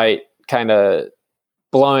despite kind of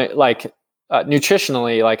blowing,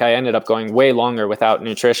 nutritionally, I ended up going way longer without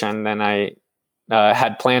nutrition than I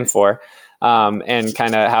had planned for. And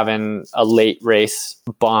kind of having a late race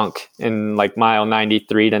bonk in mile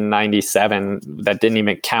 93 to 97 that didn't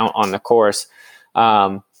even count on the course.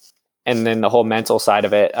 And then the whole mental side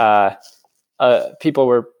of it, people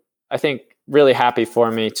were, I think, really happy for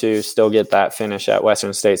me to still get that finish at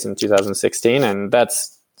Western States in 2016. And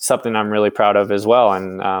that's something I'm really proud of as well.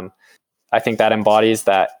 And I think that embodies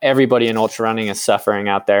that everybody in ultra running is suffering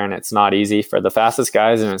out there, and it's not easy for the fastest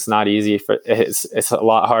guys, and it's not easy it's a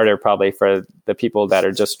lot harder probably for the people that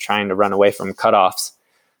are just trying to run away from cutoffs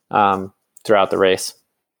throughout the race,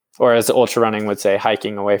 or as ultra running would say,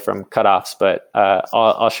 hiking away from cutoffs. But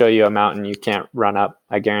I'll show you a mountain you can't run up.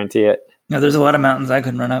 I guarantee it. No, there's a lot of mountains I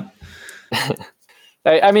couldn't run up.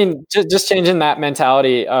 I mean, just changing that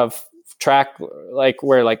mentality of track like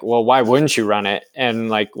where like, well, why wouldn't you run it? And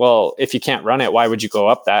like, well, if you can't run it, why would you go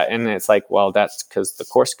up that? And it's like, well, that's because the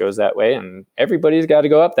course goes that way and everybody's got to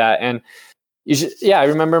go up that. And I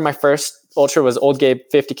remember my first ultra was Old Gabe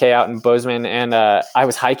 50K out in Bozeman, and I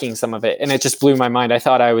was hiking some of it, and it just blew my mind. I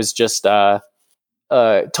thought I was just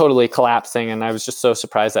totally collapsing, and I was just so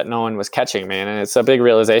surprised that no one was catching me. And it's a big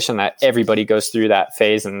realization that everybody goes through that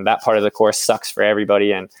phase, and that part of the course sucks for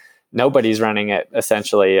everybody, and nobody's running it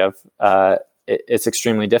essentially. It's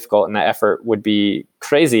extremely difficult, and the effort would be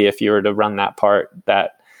crazy if you were to run that part.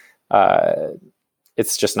 That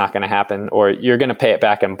it's just not going to happen, or you're going to pay it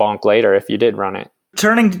back and bonk later if you did run it.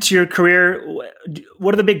 Turning to your career,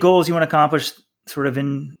 what are the big goals you want to accomplish sort of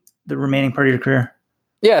in the remaining part of your career?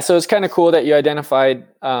 Yeah, so it's kind of cool that you identified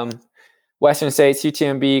Western States,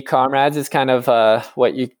 UTMB, Comrades is kind of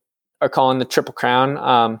what you are calling the Triple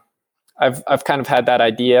Crown. I've kind of had that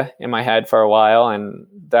idea in my head for a while, and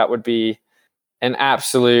that would be an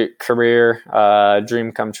absolute career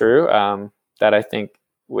dream come true that I think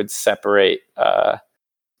would separate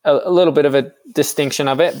a little bit of a distinction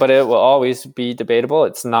of it, but it will always be debatable.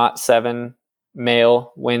 It's not 7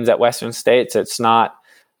 male wins at Western States. It's not,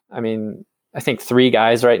 I think 3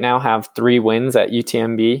 guys right now have 3 wins at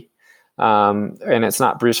UTMB. And it's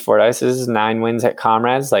not Bruce Fordyce's 9 wins at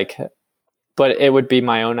Comrades. But it would be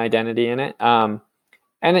my own identity in it. And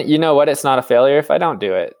you know what? It's not a failure if I don't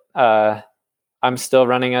do it. I'm still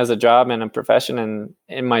running as a job and a profession, and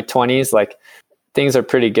in my 20s, things are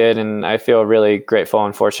pretty good, and I feel really grateful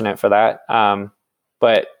and fortunate for that.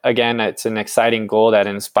 But again, it's an exciting goal that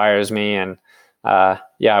inspires me, and I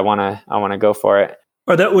want to go for it.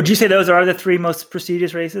 Would you say those are the 3 most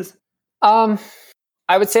prestigious races? I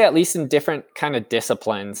would say at least in different kind of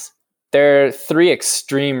disciplines. There are 3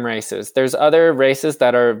 extreme races. There's other races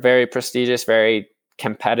that are very prestigious, very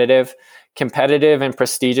competitive. Competitive and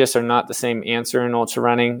prestigious are not the same answer in ultra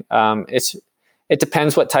running. It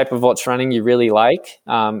depends what type of ultra running you really like.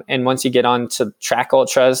 And once you get on to track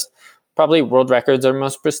ultras, probably world records are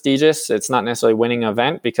most prestigious. It's not necessarily winning an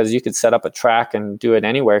event because you could set up a track and do it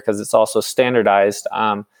anywhere because it's also standardized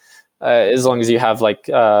as long as you have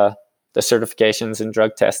the certifications and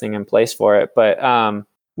drug testing in place for it. But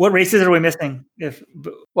what races are we missing?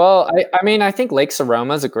 I think Lake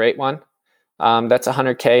Saroma is a great one. That's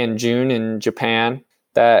 100K in June in Japan.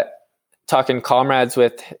 That talking Comrades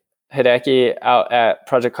with Hideki out at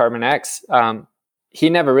Project Carbon X, he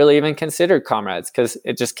never really even considered Comrades because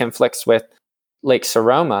it just conflicts with Lake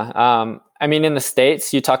Saroma. In the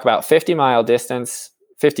States, you talk about 50-mile distance,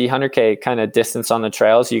 50, 100K kind of distance on the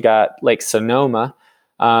trails. You got Lake Sonoma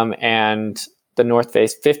and the North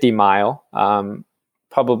Face 50-mile,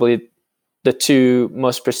 probably the 2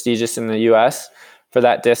 most prestigious in the U.S. for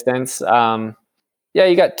that distance.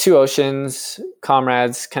 You got Two Oceans,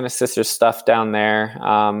 Comrades, kind of sister stuff down there.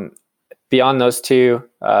 Beyond those 2,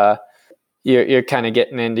 you're kind of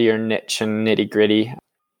getting into your niche and nitty gritty.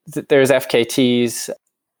 There's FKTs.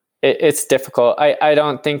 It's difficult. I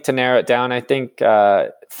don't think to narrow it down. I think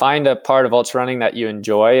find a part of ultra running that you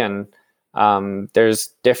enjoy, and there's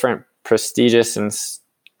different prestigious and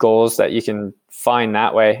goals that you can find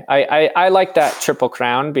that way. I like that Triple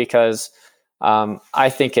Crown because I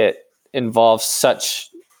think it involves such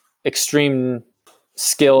extreme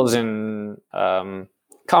skills, and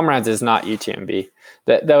Comrades is not UTMB.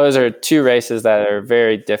 Those are 2 races that are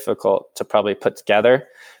very difficult to probably put together.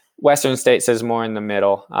 Western States is more in the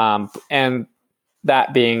middle, and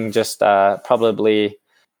that being just probably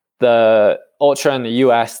the ultra in the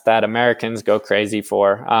US that Americans go crazy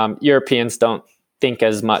for. Europeans don't think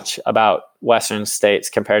as much about Western States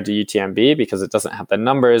compared to UTMB because it doesn't have the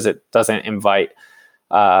numbers. It doesn't invite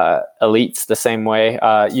elites the same way.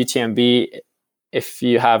 UTMB, if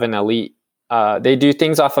you have an elite, they do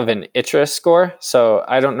things off of an ITRA score. So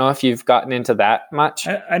I don't know if you've gotten into that much.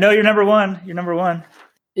 I know you're number one. You're number one.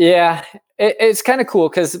 Yeah, it's kind of cool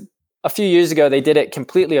because a few years ago, they did it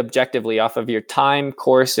completely objectively off of your time,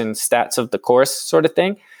 course, and stats of the course sort of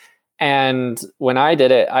thing. And when I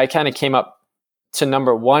did it, I kind of came up to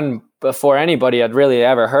number 1 before anybody had really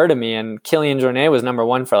ever heard of me. And Kilian Jornet was number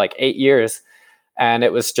 1 for 8 years. And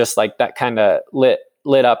it was just that kind of lit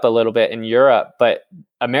up a little bit in Europe. But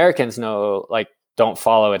Americans don't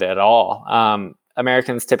follow it at all.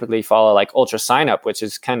 Americans typically follow Ultra Sign Up, which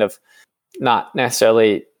is kind of not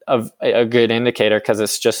necessarily a good indicator because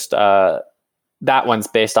it's just that one's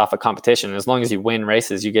based off a competition. As long as you win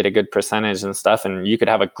races, you get a good percentage and stuff, and you could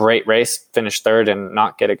have a great race, finish 3rd, and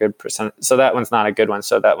not get a good percent. So that one's not a good one.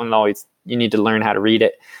 So that one always, you need to learn how to read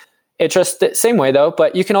it. It's just the same way though,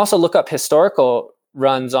 but you can also look up historical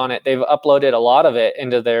runs on it. They've uploaded a lot of it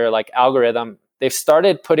into their algorithm. They've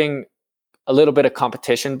started putting a little bit of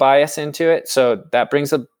competition bias into it. So that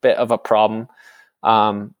brings a bit of a problem.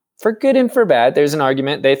 For good and for bad, there's an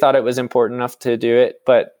argument. They thought it was important enough to do it.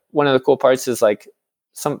 But one of the cool parts is like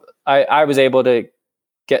I was able to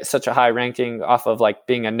get such a high ranking off of like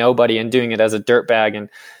being a nobody and doing it as a dirtbag, and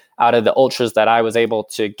out of the ultras that I was able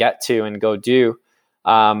to get to and go do.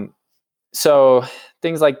 So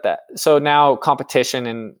things like that. So now competition,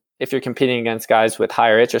 and if you're competing against guys with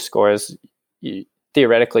higher ITRA scores, you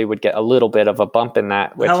theoretically would get a little bit of a bump in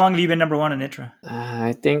that. How long have you been number one in ITRA?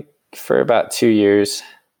 I think for about 2 years.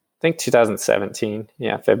 I think 2017.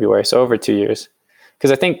 Yeah, February. So over 2 years.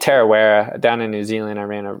 Because I think Tarawera down in New Zealand, I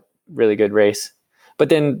ran a really good race. But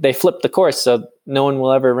then they flipped the course, so no one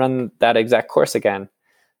will ever run that exact course again.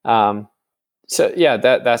 So yeah,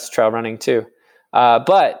 that's trail running too.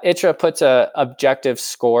 But ITRA puts a objective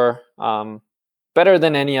score, better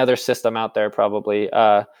than any other system out there probably,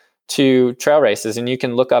 to trail races. And you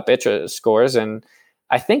can look up ITRA scores, and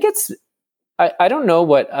I think I don't know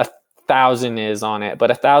what 1,000 is on it, but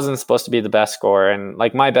 1,000 is supposed to be the best score. And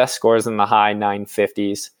like my best score is in the high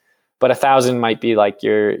 950s, but 1,000 might be like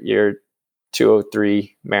your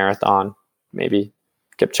 203 marathon, maybe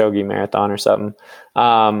Kipchoge marathon or something.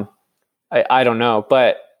 I don't know,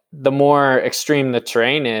 but the more extreme the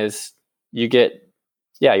terrain is,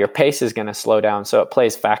 your pace is going to slow down. So it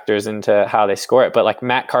plays factors into how they score it. But like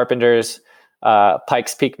Matt Carpenter's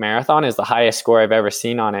Pikes Peak Marathon is the highest score I've ever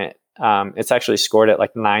seen on it. It's actually scored at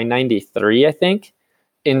like 993, I think.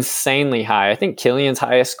 Insanely high. I think Killian's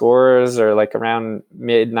highest scores are like around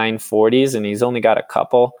mid 940s, and he's only got a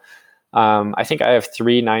couple. I think I have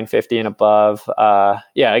 3 950 and above.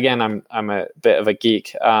 Again, I'm a bit of a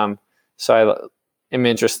geek. So I am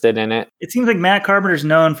interested in it. It seems like Matt Carpenter's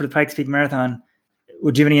known for the Pikes Peak Marathon.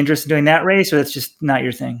 Would you have any interest in doing that race, or that's just not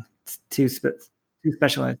your thing? It's too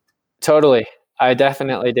specialized. Totally. I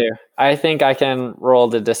definitely do. I think I can roll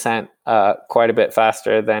the descent quite a bit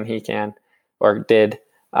faster than he can or did.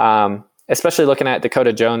 Especially looking at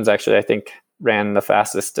Dakota Jones, actually, I think ran the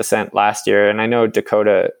fastest descent last year. And I know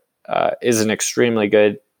Dakota is an extremely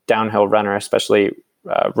good downhill runner, especially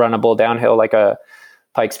runnable downhill like a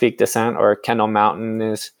Pikes Peak descent or Kendall Mountain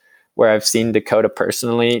is where I've seen Dakota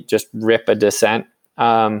personally just rip a descent.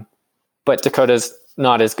 But Dakota's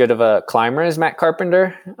not as good of a climber as Matt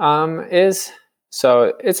Carpenter is.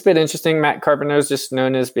 So it's been interesting. Matt Carpenter is just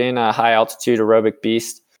known as being a high altitude aerobic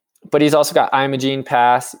beast, but he's also got Imogene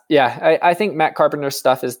Pass. Yeah, I think Matt Carpenter's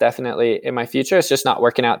stuff is definitely in my future. It's just not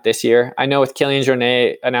working out this year. I know with Kilian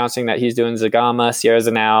Jornet announcing that he's doing Zagama, Sierra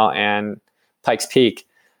Zanal, and Pikes Peak,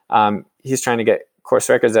 he's trying to get course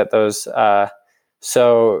records at those.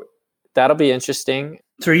 So that'll be interesting.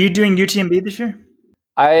 So are you doing UTMB this year?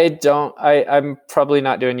 I'm probably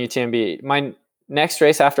not doing UTMB. My next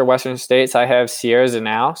race after Western States, I have Sierra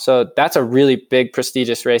Zanal. So that's a really big,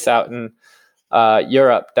 prestigious race out in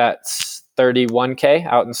Europe. That's 31K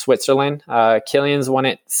out in Switzerland. Kilian's won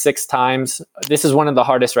it 6 times. This is one of the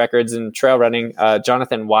hardest records in trail running.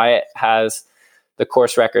 Jonathan Wyatt has the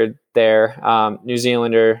course record there. New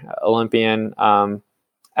Zealander, Olympian, I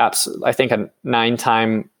think a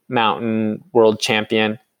 9-time mountain world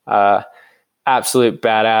champion. Absolute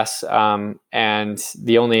badass, and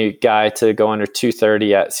the only guy to go under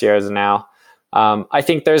 230 at Sierra Zanal. I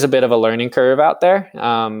think there's a bit of a learning curve out there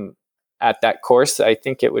at that course. I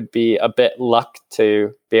think it would be a bit luck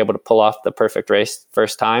to be able to pull off the perfect race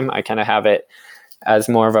first time. I kind of have it as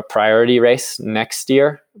more of a priority race next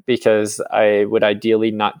year because I would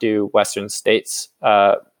ideally not do Western States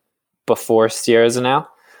before Sierra Zanal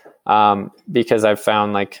because I've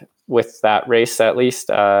found like with that race, at least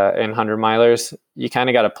in 100 milers, you kind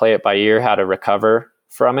of got to play it by ear how to recover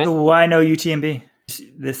from it. Why no UTMB?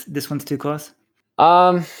 This one's too close.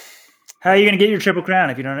 How are you going to get your Triple Crown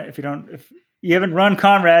if you haven't run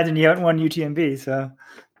Comrades and you haven't won UTMB? So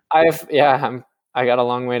I got a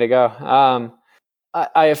long way to go.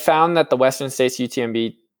 I have found that the Western States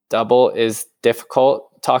UTMB double is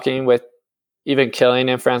difficult. Talking with even Kilian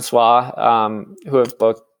and Francois, who have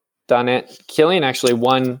both done it. Kilian actually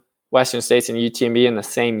won Western States and UTMB in the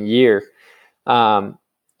same year.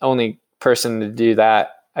 Only person to do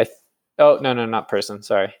that. Not person.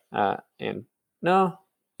 Sorry. I think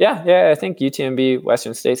UTMB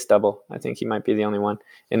Western States double. I think he might be the only one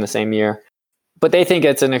in the same year. But they think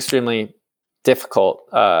it's an extremely difficult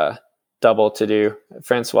double to do.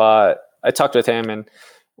 Francois, I talked with him, and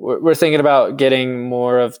we're thinking about getting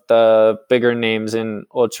more of the bigger names in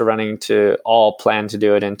ultra running to all plan to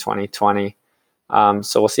do it in 2020. So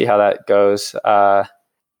we'll see how that goes.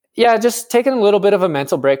 Just taking a little bit of a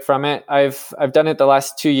mental break from it. I've done it the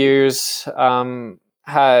last 2 years.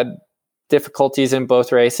 Had difficulties in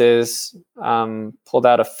both races. Pulled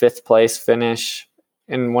out a 5th place finish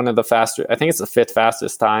in one of the faster, I think it's the 5th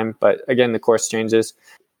fastest time, but again, the course changes.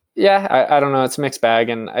 Yeah, I don't know. It's a mixed bag.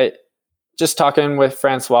 And just talking with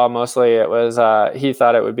Francois, mostly it was, he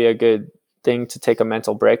thought it would be a good thing to take a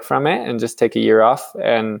mental break from it and just take a year off.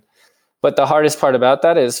 But the hardest part about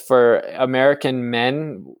that is for American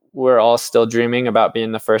men, we're all still dreaming about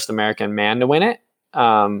being the first American man to win it.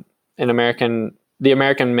 The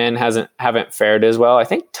American men haven't fared as well. I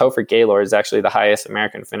think Topher Gaylor is actually the highest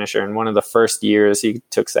American finisher. In one of the first years, he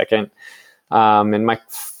took 2nd. And Mike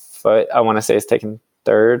Foote, I want to say, is taking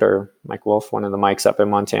 3rd, or Mike Wolf, one of the Mikes up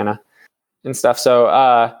in Montana and stuff. So,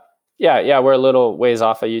 yeah, we're a little ways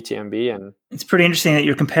off of UTMB. And it's pretty interesting that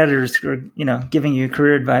your competitors are, giving you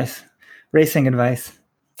career advice, racing advice.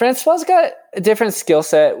 Francois's got a different skill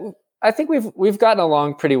set. I think we've gotten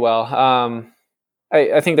along pretty well.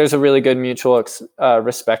 I think there's a really good mutual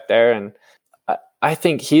respect there, and I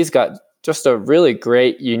think he's got just a really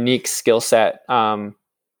great, unique skill set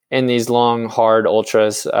in these long, hard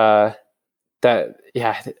ultras. That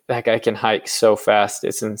guy can hike so fast;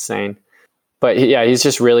 it's insane. But he's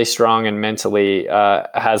just really strong and mentally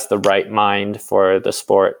has the right mind for the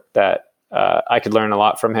sport. That I could learn a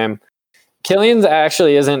lot from him. Kilian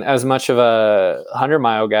actually isn't as much of a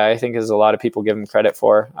 100-mile guy, I think, as a lot of people give him credit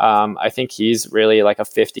for. I think he's really like a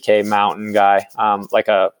 50K mountain guy, like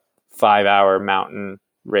a 5-hour mountain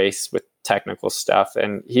race with technical stuff.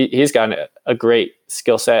 And he's got a great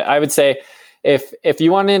skill set. I would say if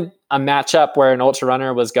you wanted a matchup where an ultra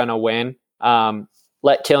runner was going to win,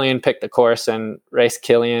 let Kilian pick the course and race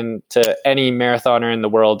Kilian to any marathoner in the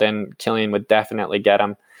world, and Kilian would definitely get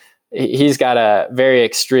him. He's got a very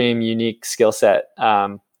extreme, unique skill set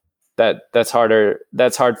that's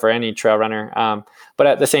hard for any trail runner. But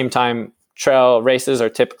at the same time, trail races are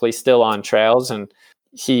typically still on trails, and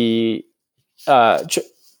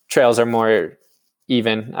trails are more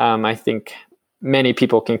even. I think many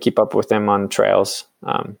people can keep up with him on trails.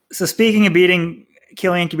 So speaking of beating,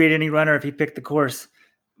 Kilian could beat any runner if he picked the course.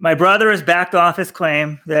 My brother has backed off his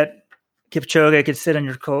claim that Kipchoge could sit on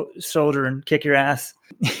your shoulder and kick your ass.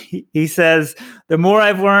 He says, the more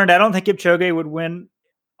I've learned, I don't think Kipchoge would win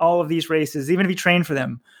all of these races, even if he trained for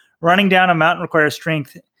them. Running down a mountain requires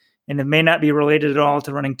strength, and it may not be related at all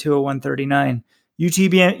to running 2:01:39.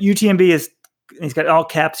 UTMB is, he's got all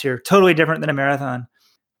caps here, totally different than a marathon.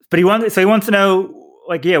 But he wants to know,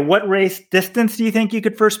 what race distance do you think you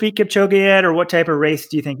could first beat Kipchoge at, or what type of race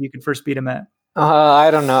do you think you could first beat him at?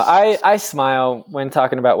 I don't know. I smile when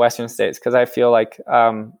talking about Western States because I feel like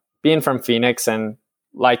being from Phoenix and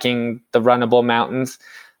liking the runnable mountains,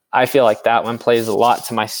 I feel like that one plays a lot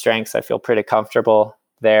to my strengths. I feel pretty comfortable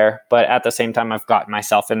there. But at the same time, I've gotten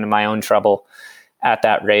myself into my own trouble at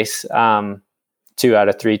that race 2 out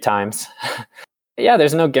of 3 times.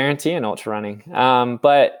 There's no guarantee in ultra running.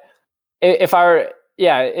 But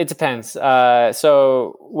it depends.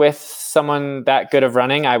 So with someone that good of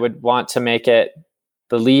running, I would want to make it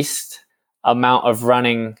the least amount of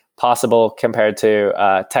running possible compared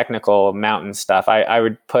to technical mountain stuff. I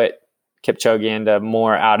would put Kipchoge into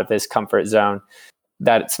more out of his comfort zone.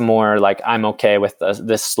 That it's more like I'm okay with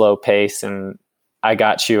this slow pace and I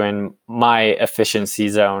got you in my efficiency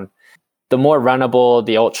zone. The more runnable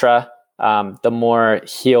the ultra, the more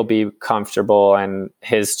he'll be comfortable, and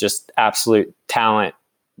his just absolute talent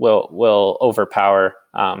will overpower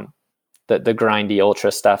the grindy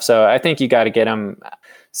ultra stuff. So I think you got to get him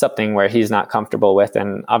something where he's not comfortable with,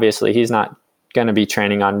 and obviously he's not going to be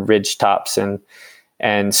training on ridge tops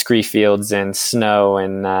and scree fields and snow,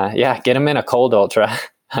 and get him in a cold ultra.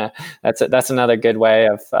 That's another good way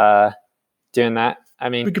of doing that. I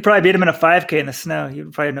mean, we could probably beat him in a 5K in the snow.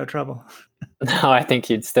 You'd probably have no trouble. No, I think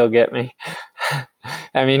he'd still get me.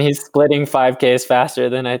 I mean, he's splitting 5Ks faster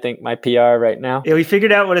than I think my PR right now. Yeah, we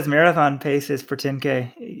figured out what his marathon pace is for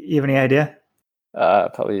 10K. You have any idea?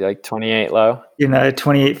 Probably like 28 low.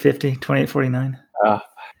 28:50, 28:49.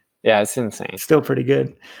 Yeah, it's insane. Still pretty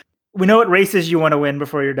good. We know what races you want to win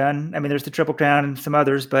before you're done. I mean, there's the Triple Crown and some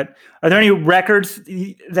others, but are there any records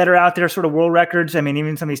that are out there, sort of world records? I mean,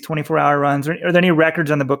 even some of these 24-hour runs. Are there any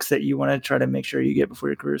records on the books that you want to try to make sure you get before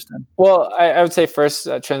your career's done? Well, I would say first,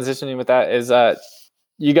 transitioning with that is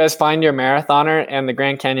you guys find your marathoner, and the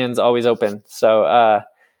Grand Canyon's always open. So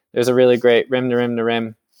there's a really great rim to rim to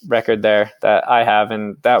rim record there that I have,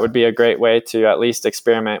 and that would be a great way to at least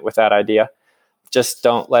experiment with that idea. Just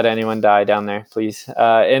don't let anyone die down there, please.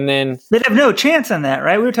 And then they'd have no chance on that,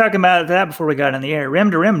 right? We were talking about that before we got on the air.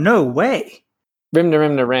 Rim to rim, no way. Rim to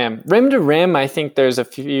rim to rim. Rim to rim, I think there's a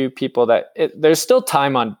few people that there's still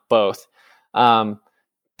time on both.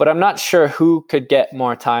 But but I'm not sure who could get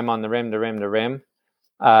more time on the rim to rim to rim.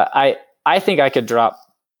 I think I could drop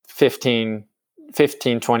 15,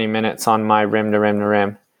 20 minutes on my rim to rim to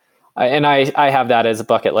rim. And I have that as a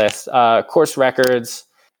bucket list. Course records.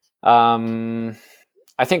 I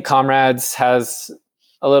think Comrades has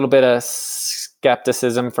a little bit of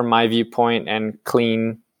skepticism from my viewpoint and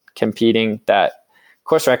clean competing, that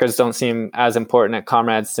course records don't seem as important at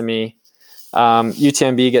Comrades to me.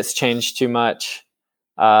 UTMB gets changed too much.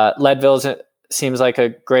 Leadville seems like a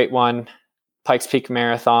great one. Pikes Peak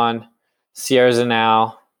Marathon, Sierra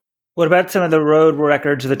Zanal. What about some of the road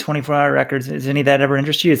records or the 24-hour records? Is any of that ever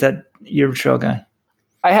interest you? Is that your trail guy?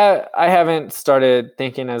 I haven't started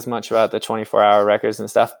thinking as much about the 24-hour records and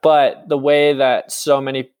stuff, but the way that so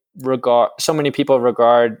many people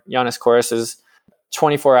regard Ioannis Kouras's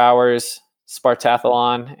 24 hours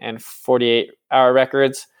Spartathlon and 48-hour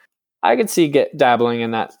records, I could see dabbling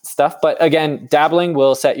in that stuff. But again, dabbling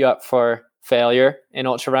will set you up for failure in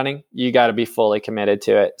ultra running. You got to be fully committed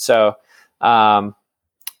to it. So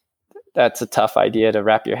that's a tough idea to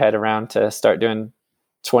wrap your head around, to start doing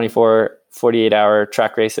 24, 48-hour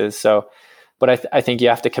track races. So, but I think you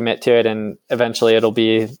have to commit to it, and eventually it'll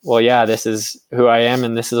be, well, yeah, this is who I am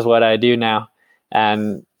and this is what I do now.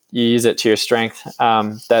 And you use it to your strength.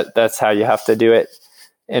 That's how you have to do it,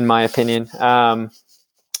 in my opinion.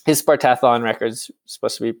 His Spartathlon record's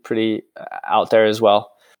supposed to be pretty out there as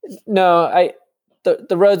well. No,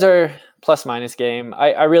 the roads are plus minus game.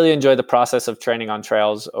 I really enjoy the process of training on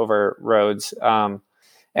trails over roads. And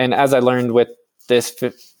as I learned with this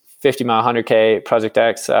 50 mile 100K Project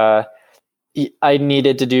X, I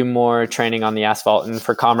needed to do more training on the asphalt. And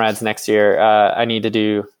for Comrades next year, I need to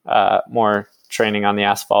do more training on the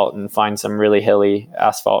asphalt and find some really hilly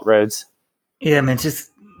asphalt roads. Yeah, I mean, it's just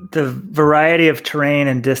the variety of terrain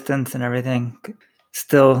and distance and everything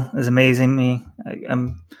still is amazing me.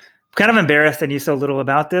 I'm kind of embarrassed I knew so little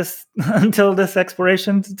about this until this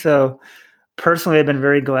exploration. So personally, I've been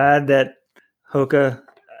very glad that Hoka,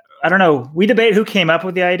 I don't know, we debate who came up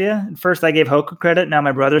with the idea. At first I gave Hoka credit. Now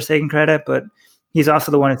my brother's taking credit, but he's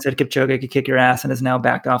also the one who said Kipchoge could kick your ass and has now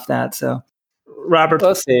backed off that. So Robert.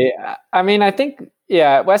 We'll see. I mean, I think,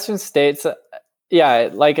 Western States,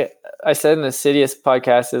 like I said in the Sidious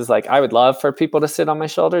podcast, is like, I would love for people to sit on my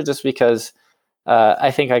shoulder, just because I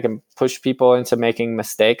think I can push people into making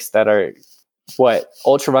mistakes that are what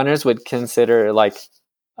ultra runners would consider like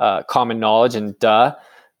common knowledge and duh.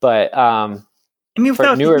 But I mean,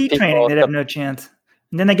 without heat training, they'd have no chance.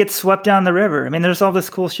 And then they get swept down the river. I mean, there's all this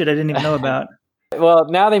cool shit I didn't even know about. Well,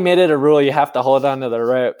 now they made it a rule you have to hold onto the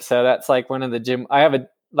rope. So that's like one of the gym. I have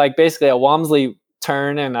basically a Walmsley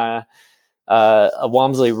turn and a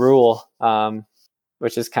Walmsley rule,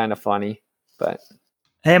 which is kind of funny. But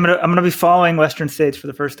hey, I'm gonna be following Western States for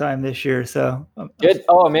the first time this year. So good.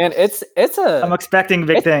 Oh man, I'm expecting a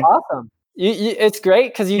big thing. Awesome. It's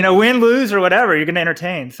great because you win, lose, or whatever, you're going to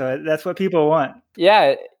entertain. So that's what people want.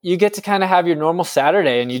 Yeah, you get to kind of have your normal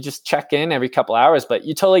Saturday and you just check in every couple hours, but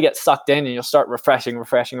you totally get sucked in and you'll start refreshing.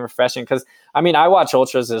 Because I mean, I watch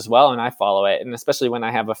ultras as well and I follow it, and especially when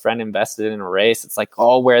I have a friend invested in a race, it's like,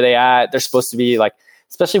 oh, where are they at? They're supposed to be like,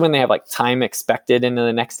 especially when they have like time expected into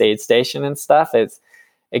the next aid station and stuff.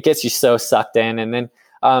 It gets you so sucked in, and then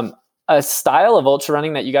a style of ultra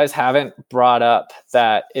running that you guys haven't brought up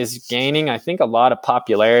that is gaining, I think, a lot of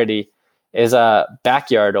popularity is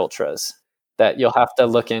backyard ultras that you'll have to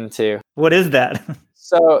look into. What is that?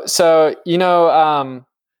 So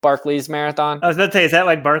Barclays Marathon. I was about to say, is that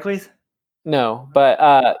like Barclays? No,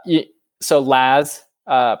 but so Laz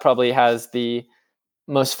probably has the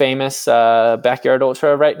most famous backyard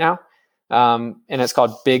ultra right now. And it's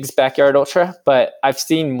called Big's Backyard Ultra, but I've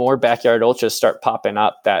seen more backyard ultras start popping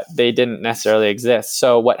up that they didn't necessarily exist.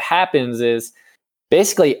 So what happens is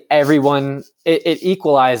basically everyone, it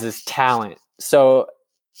equalizes talent. So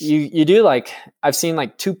you do like, I've seen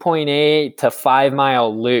like 2.8 to 5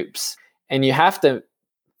 mile loops, and you have to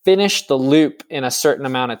finish the loop in a certain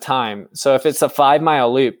amount of time. So if it's a 5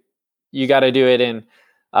 mile loop, you got to do it in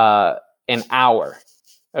an hour.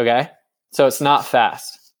 Okay. So it's not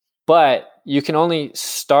fast. But you can only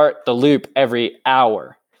start the loop every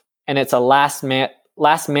hour, and it's a last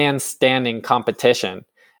man standing competition.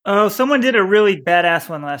 Oh, someone did a really badass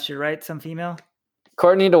one last year, right? Some female?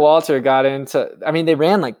 Courtney DeWalter got into, I mean, they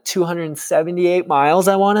ran like 278 miles,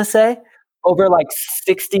 I want to say, over like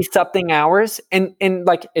 60 something hours. And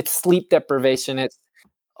like, it's sleep deprivation. It's,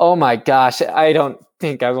 oh my gosh, I don't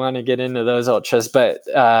think I want to get into those ultras, but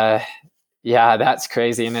yeah, that's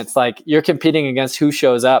crazy. And it's like you're competing against who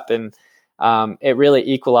shows up, and it really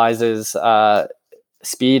equalizes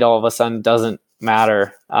speed. All of a sudden doesn't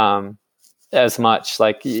matter. as much.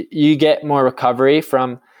 Like you get more recovery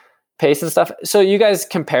from pace and stuff. So you guys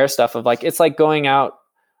compare stuff of like, it's like going out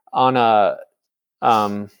on a,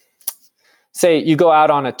 say you go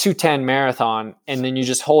out on a 2:10 marathon and then you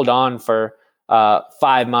just hold on for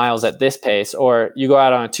 5 miles at this pace, or you go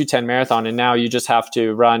out on a 2:10 marathon and now you just have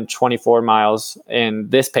to run 24 miles in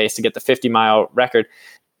this pace to get the 50-mile record.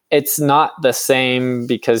 It's not the same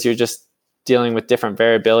because you're just dealing with different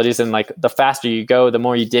variabilities. And like the faster you go, the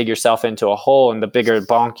more you dig yourself into a hole and the bigger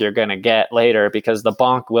bonk you're going to get later, because the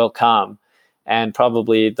bonk will come. And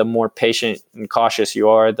probably the more patient and cautious you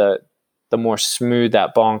are, the more smooth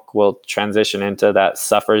that bonk will transition into that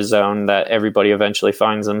suffer zone that everybody eventually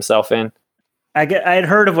finds themselves in. I had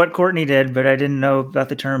heard of what Courtney did, but I didn't know about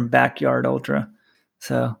the term backyard ultra.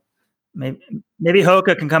 So maybe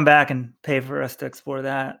Hoka can come back and pay for us to explore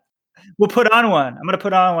that. We'll put on one. I'm going to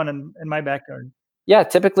put on one in my backyard. Yeah,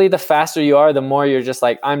 typically the faster you are, the more you're just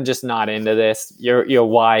like, I'm just not into this. Your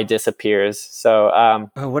why disappears. So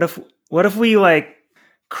what if we like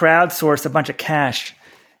crowdsource a bunch of cash?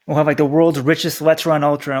 We'll have like the world's richest Let's Run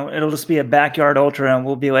Ultra. It'll just be a backyard ultra, and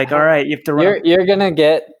we'll be like, all right, you have to run. You're gonna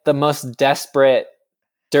get the most desperate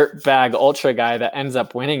dirtbag ultra guy that ends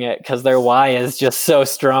up winning it because their why is just so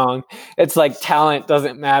strong. It's like talent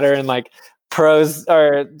doesn't matter, and like pros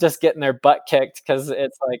are just getting their butt kicked because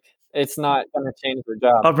it's like it's not gonna change their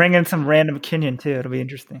job. I'll bring in some random Kenyan too. It'll be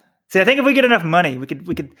interesting. See, I think if we get enough money, we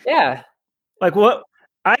could. Yeah. Like what?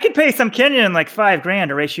 I could pay some Kenyan like $5,000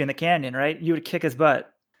 to race you in the canyon, right? You would kick his butt.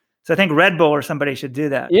 So I think Red Bull or somebody should do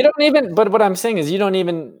that. But what I'm saying is you don't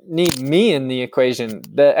even need me in the equation.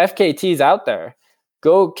 The FKT's out there.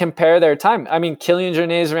 Go compare their time. I mean, Kilian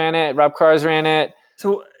Jornet ran it. Rob Kars ran it.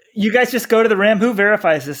 So you guys just go to the rim. Who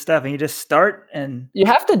verifies this stuff? And you just start and... You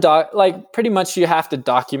have to pretty much you have to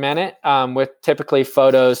document it with typically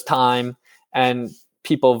photos, time, and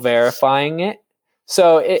people verifying it.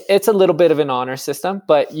 So it's a little bit of an honor system,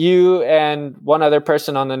 but you and one other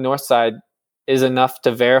person on the north side is enough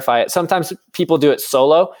to verify it. Sometimes people do it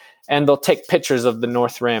solo and they'll take pictures of the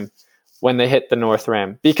North Rim when they hit the North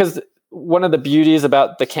Rim. Because one of the beauties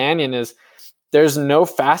about the canyon is there's no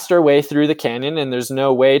faster way through the canyon and there's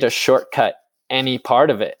no way to shortcut any part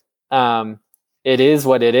of it. It is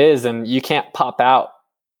what it is, and you can't pop out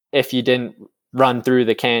if you didn't run through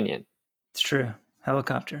the canyon. It's true.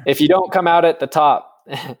 Helicopter. If you don't come out at the top,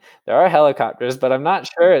 there are helicopters, but I'm not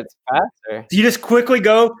sure it's faster. Do you just quickly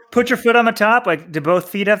go put your foot on the top? Like, do both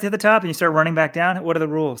feet have to hit the top and you start running back down? What are the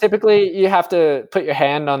rules? Typically, you have to put your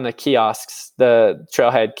hand on the kiosks, the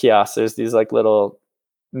trailhead kiosks. There's these like little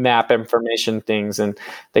map information things, and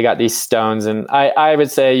they got these stones. And I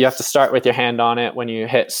would say you have to start with your hand on it when you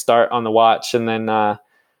hit start on the watch, and then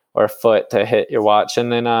or foot to hit your watch,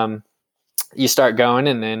 and then you start going,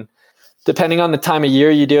 and then depending on the time of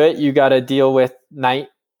year you do it, you got to deal with night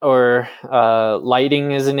or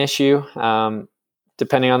lighting is an issue.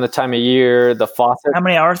 Depending on the time of year, the faucet. How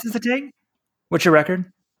many hours does it take? What's your record?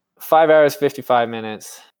 5 hours, 55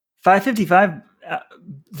 minutes. 5:55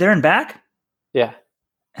 there and back? Yeah.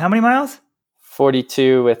 How many miles?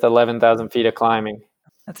 42 with 11,000 feet of climbing.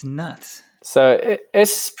 That's nuts. So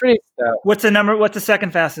it's pretty stout. What's the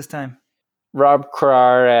second fastest time? Rob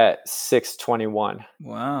Krar at 6:21.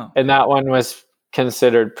 Wow. And that one was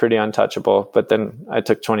considered pretty untouchable, but then I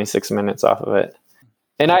took 26 minutes off of it.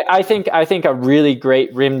 And I think a really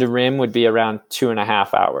great rim to rim would be around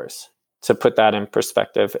 2.5 hours, to put that in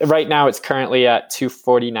perspective. Right now it's currently at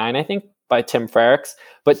 2:49, I think, by Tim Frericks.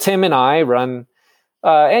 But Tim and I run,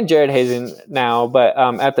 and Jared Hazen now, but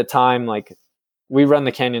at the time, like, we run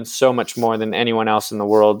the canyon so much more than anyone else in the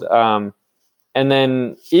world. And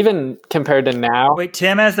then even compared to now... Wait,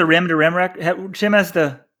 Tim has the rim to rim record? Tim has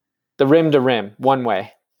the rim to rim, one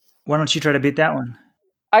way. Why don't you try to beat that one?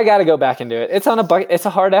 I got to go back and do it. It's a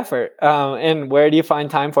hard effort. And where do you find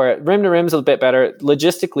time for it? Rim to rim's a bit better.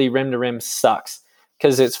 Logistically, rim to rim sucks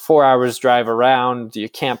because it's 4 hours drive around. You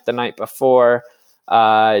camp the night before.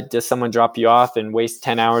 Does someone drop you off and waste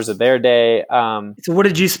 10 hours of their day? So what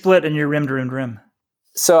did you split in your rim to rim?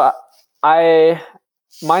 So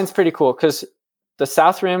mine's pretty cool because the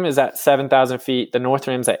South Rim is at 7,000 feet. The North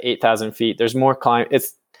Rim's at 8,000 feet. There's more climb.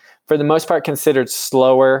 It's, for the most part, considered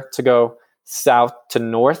slower to go south to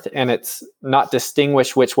north, and it's not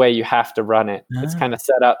distinguished which way you have to run it. It's kind of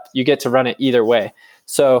set up. You get to run it either way.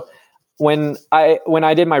 So when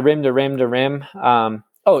I did my rim to rim,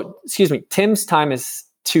 Tim's time is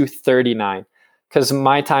 2:39 because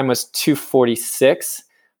my time was 2:46,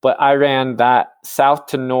 but I ran that south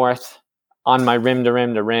to north on my rim to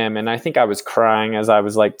rim. And I think I was crying as I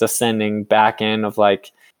was like descending back in of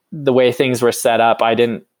like the way things were set up. I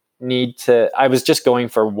didn't I was just going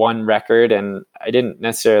for one record, and I didn't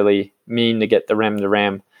necessarily mean to get the rim to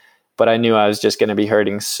rim, but I knew I was just going to be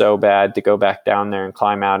hurting so bad to go back down there and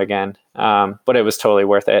climb out again. But it was totally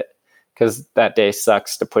worth it because that day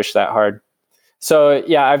sucks to push that hard. So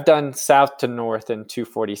yeah, I've done south to north in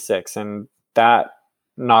 2:46, and that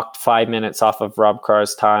knocked 5 minutes off of Rob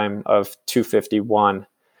Carr's time of 2:51.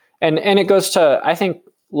 And it goes to, I think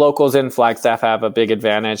locals in Flagstaff have a big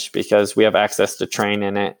advantage because we have access to train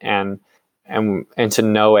in it and to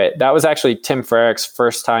know it. That was actually Tim Frericks'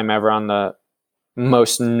 first time ever on the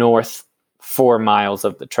most north 4 miles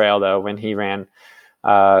of the trail, though, when he ran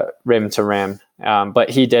rim to rim. But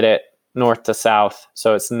he did it north to south,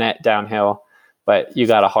 so it's net downhill, but you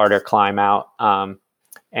got a harder climb out.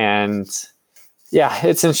 And yeah,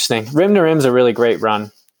 it's interesting. Rim to rim is a really great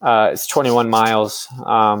run. It's 21 miles.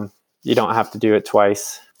 You don't have to do it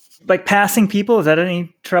twice. Like passing people, is that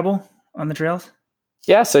any trouble on the trails?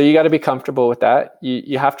 Yeah, so you got to be comfortable with that.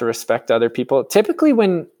 You have to respect other people. Typically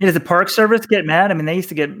does the Park Service get mad? I mean, they used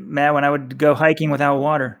to get mad when I would go hiking without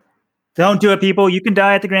water. Don't do it, people. You can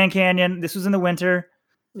die at the Grand Canyon. This was in the winter.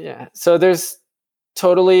 Yeah, so there's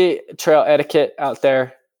totally trail etiquette out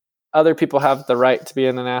there. Other people have the right to be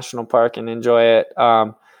in the national park and enjoy it.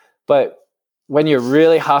 But when you're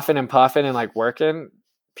really huffing and puffing and like working,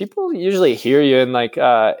 people usually hear you. And like,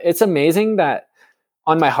 it's amazing that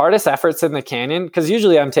on my hardest efforts in the canyon, because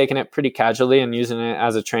usually I'm taking it pretty casually and using it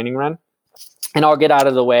as a training run, and I'll get out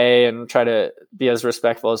of the way and try to be as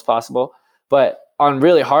respectful as possible. But on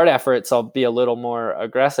really hard efforts, I'll be a little more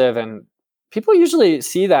aggressive, and people usually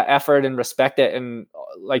see that effort and respect it and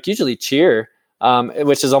like usually cheer,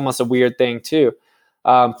 which is almost a weird thing too.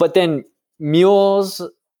 But then mules,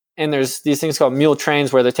 and there's these things called mule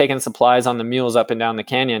trains where they're taking supplies on the mules up and down the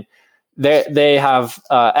canyon. They have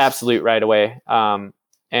absolute right of way,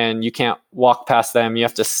 and you can't walk past them. You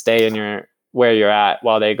have to stay in where you're at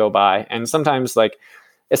while they go by. And sometimes, like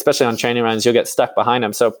especially on training runs, you'll get stuck behind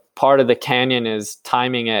them. So part of the canyon is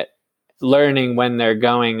timing it, learning when they're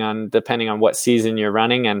going on, depending on what season you're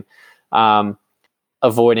running, and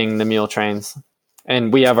avoiding the mule trains.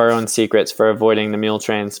 And we have our own secrets for avoiding the mule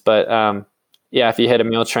trains. But yeah, if you hit a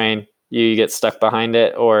mule train, you get stuck behind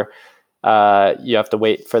it, or you have to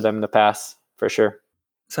wait for them to pass for sure.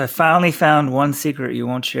 So I finally found one secret you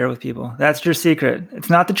won't share with people. That's your secret. It's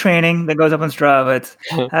not the training that goes up on Strava. It's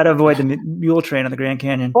how to avoid the mule train on the Grand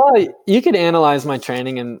Canyon. Well, you could analyze my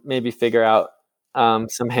training and maybe figure out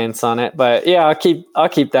some hints on it. But yeah, I'll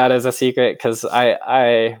keep that as a secret because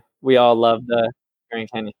we all love the Grand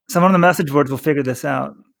Canyon. Someone on the message boards will figure this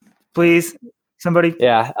out. Please, somebody.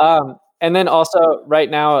 Yeah. And then also right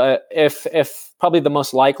now, if probably the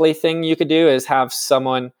most likely thing you could do is have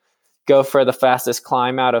someone go for the fastest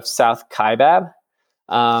climb out of South Kaibab.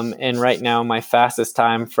 And right now my fastest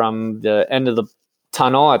time from the end of the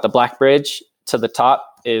tunnel at the Black Bridge to the top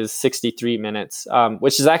is 63 minutes,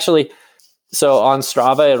 which is actually, so on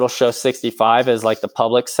Strava, it'll show 65 as like the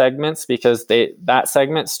public segments because that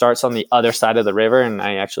segment starts on the other side of the river. And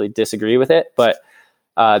I actually disagree with it, but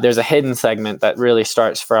there's a hidden segment that really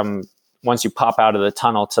starts from once you pop out of the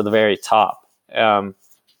tunnel to the very top.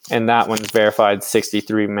 And that one's verified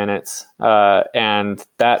 63 minutes. And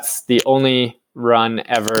that's the only run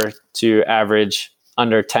ever to average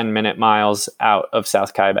under 10-minute miles out of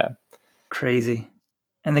South Kaibab. Crazy.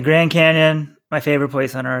 And the Grand Canyon, my favorite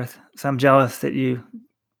place on earth. So I'm jealous that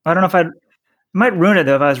I don't know if I might ruin it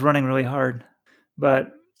though if I was running really hard,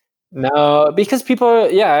 but. No, because people,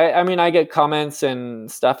 yeah, I mean, I get comments and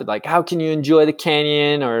stuff like, how can you enjoy the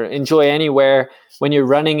canyon or enjoy anywhere when you're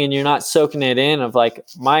running and you're not soaking it in? Of like,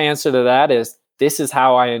 my answer to that is, this is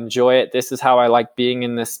how I enjoy it. This is how I like being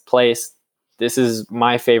in this place. This is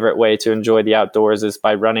my favorite way to enjoy the outdoors is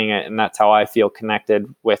by running it. And that's how I feel connected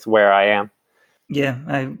with where I am. Yeah.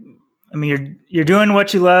 I mean, you're doing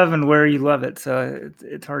what you love and where you love it. So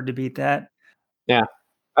it's hard to beat that. Yeah.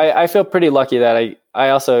 I feel pretty lucky that I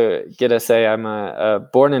also get to say I'm a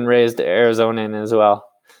born and raised Arizonan as well.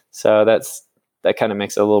 So that kind of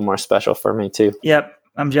makes it a little more special for me too. Yep.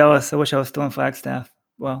 I'm jealous. I wish I was still in Flagstaff.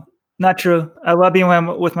 Well, not true. I love being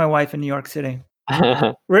with my wife in New York City.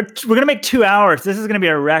 We're going to make 2 hours. This is going to be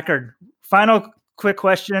a record. Final quick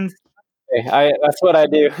questions. Hey, that's what I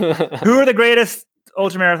do. Who are the greatest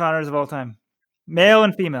ultramarathoners of all time? Male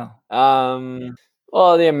and female.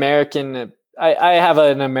 Well, the American... I have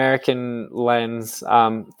an American lens.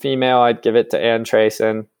 Female, I'd give it to Ann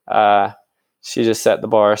Trayson. She just set the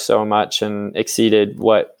bar so much and exceeded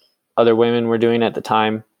what other women were doing at the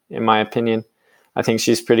time, in my opinion. I think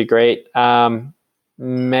she's pretty great.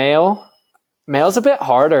 Male's a bit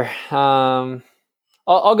harder.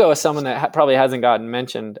 I'll go with someone that probably hasn't gotten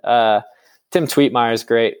mentioned. Tim Tweetmeyer is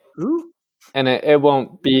great. Who? And it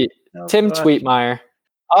won't be Tim gosh. Tweetmeyer.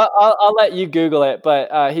 I'll let you Google it,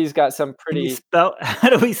 but he's got some pretty. How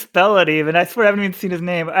do we spell it even? I swear I haven't even seen his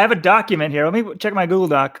name. I have a document here. Let me check my Google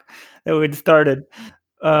Doc that we'd started.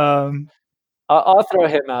 I'll throw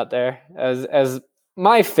him out there as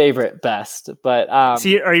my favorite best. But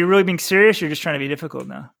see, are you really being serious? You're just trying to be difficult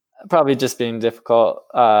now. Probably just being difficult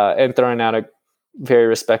and throwing out a very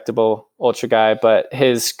respectable ultra guy, but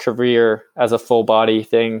his career as a full body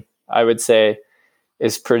thing, I would say,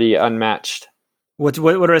 is pretty unmatched. What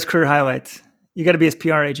are his career highlights? You got to be his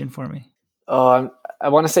PR agent for me. Oh, I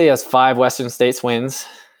want to say he has 5 Western States wins,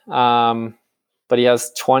 but he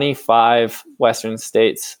has 25 Western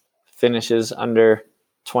States finishes under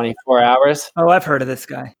 24 hours. Oh, I've heard of this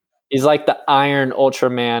guy. He's like the Iron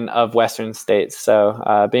Ultraman of Western States.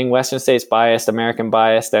 So being Western States biased, American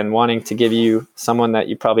biased, and wanting to give you someone that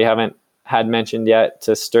you probably haven't had mentioned yet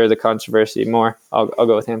to stir the controversy more, I'll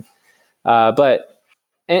go with him.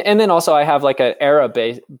 And then also I have like an era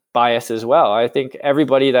bias as well. I think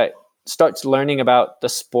everybody that starts learning about the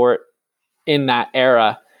sport in that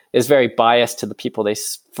era is very biased to the people they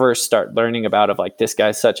first start learning about, of like, this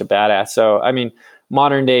guy's such a badass. So, I mean,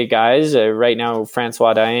 modern day guys right now,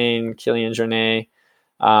 Francois Dain, Kilian Jornet.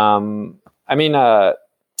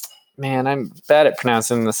 Man, I'm bad at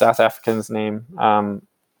pronouncing the South African's name,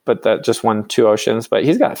 but that just won 2 Oceans. But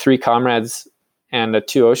he's got 3 comrades and a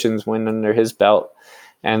 2 Oceans win under his belt,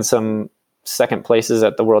 and some second places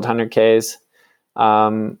at the World 100Ks.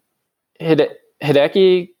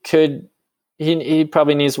 Hideki he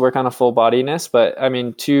probably needs to work on a full bodiness, but I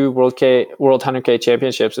mean, 2 World 100K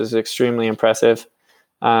championships is extremely impressive.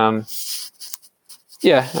 I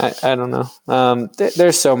don't know.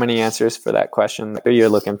 There's so many answers for that question that you're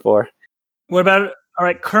looking for. What about, all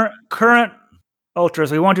right, current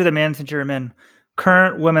ultras? We won't do the men since you're a men.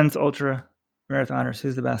 Current women's ultra marathoners,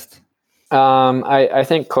 who's the best? I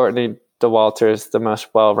think Courtney Dauwalter is the most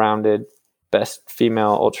well-rounded, best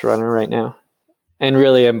female ultra runner right now, and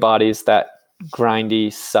really embodies that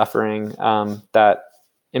grindy suffering that,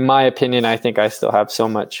 in my opinion, I think I still have so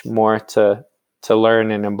much more to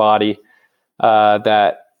learn and embody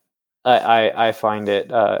that I find it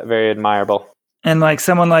very admirable. And like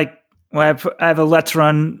someone like, well, I have a Let's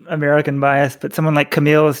Run American bias, but someone like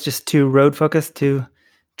Camille is just too road focused, too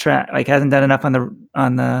track, like hasn't done enough on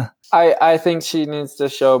the. I think she needs to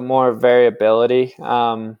show more variability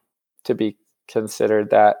to be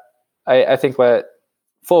considered that. I think what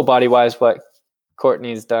full body wise, what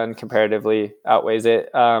Courtney's done comparatively outweighs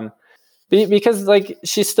it. Because like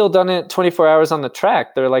she's still done it 24 hours on the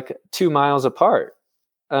track. They're like 2 miles apart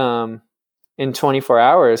in 24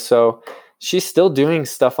 hours. So she's still doing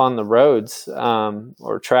stuff on the roads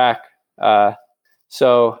or track.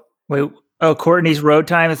 Courtney's road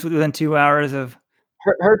time is within 2 hours of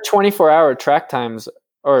her 24-hour track times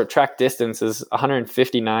or track distance is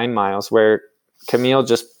 159 miles, where Camille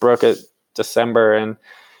just broke it December and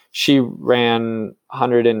she ran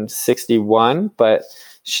 161, but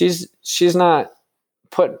she's not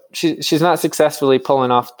successfully pulling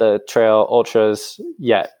off the trail ultras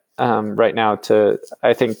yet right now.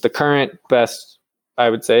 I think the current best, I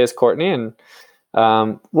would say, is Courtney, and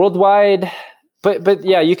worldwide. But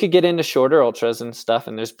yeah, you could get into shorter ultras and stuff,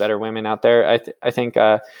 and there's better women out there. I think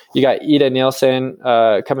you got Ida Nielsen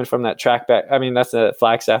coming from that track back. I mean, that's a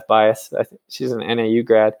Flagstaff bias. I think she's an NAU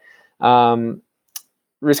grad.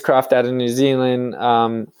 Ruth Croft out of New Zealand.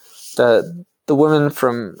 The woman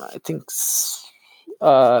from, I think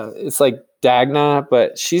it's like Dagna,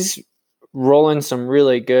 but she's rolling some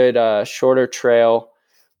really good shorter trail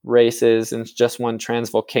races and just won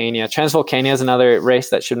Transvolcania. Transvolcania is another race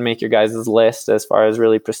that should make your guys' list as far as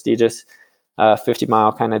really prestigious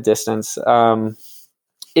 50-mile kind of distance.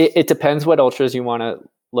 It depends what ultras you want to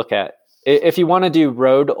look at. If you want to do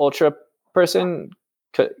road ultra person,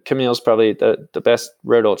 Camille's probably the best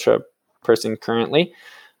road ultra person currently.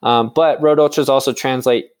 But road ultras also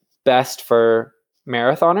translate best for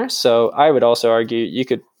marathoners. So I would also argue you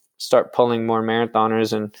could start pulling more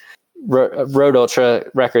marathoners, and road ultra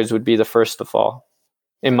records would be the first to fall,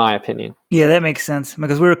 in my opinion. Yeah, that makes sense,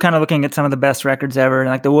 because we were kind of looking at some of the best records ever, and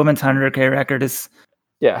like the women's 100K record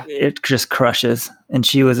it just crushes, and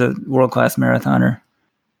she was a world-class marathoner.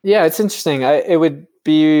 Yeah, it's interesting. It would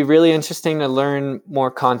be really interesting to learn more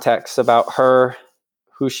context about her,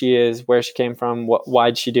 who she is, where she came from,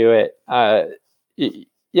 why'd she do it.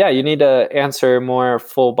 You need to answer more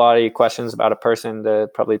full body questions about a person to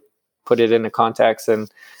probably put it into context.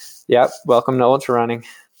 And welcome to ultra running.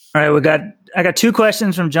 All right, I got 2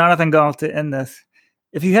 questions from Jonathan Galt to end this.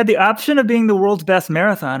 If you had the option of being the world's best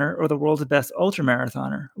marathoner or the world's best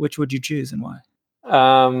ultramarathoner, which would you choose and why?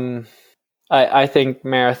 I think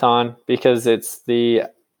marathon, because it's the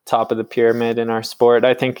top of the pyramid in our sport.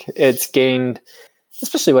 I think it's gained,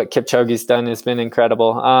 especially what Kipchoge's done, has been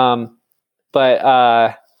incredible.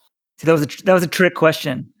 But See, that was a trick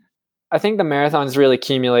question. I think the marathon's really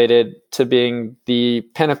accumulated to being the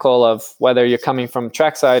pinnacle of whether you're coming from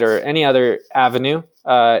trackside or any other avenue.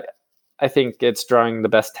 I think it's drawing the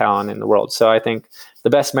best talent in the world. So I think the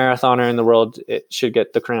best marathoner in the world, it should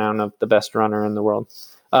get the crown of the best runner in the world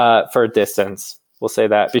for distance. We'll say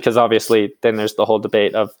that, because obviously then there's the whole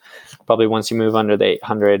debate of probably once you move under the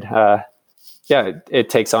 800, it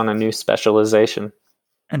takes on a new specialization.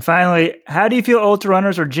 And finally, how do you feel ultra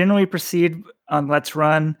runners are generally perceived on Let's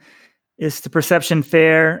Run? Is the perception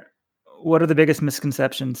fair? What are the biggest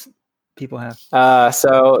misconceptions people have?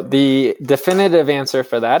 So the definitive answer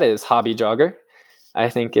for that is hobby jogger, I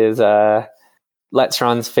think, is Let's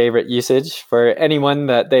Run's favorite usage for anyone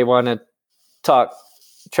that they want to talk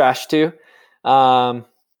trash to.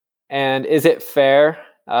 And is it fair?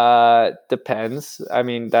 Depends. I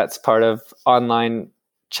mean, that's part of online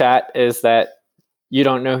chat, is that you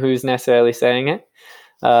don't know who's necessarily saying it.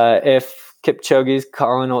 If Kipchoge's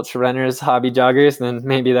calling ultra runners hobby joggers, then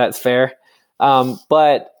maybe that's fair.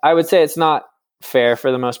 But I would say it's not fair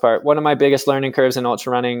for the most part. One of my biggest learning curves in ultra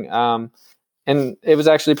running, and it was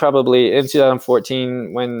actually probably in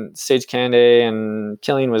 2014 when Sage Kande and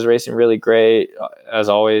Killian was racing really great, as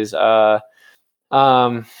always. A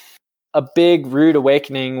big rude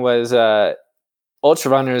awakening was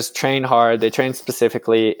ultra runners train hard, they train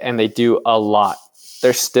specifically, and they do a lot.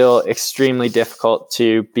 They're still extremely difficult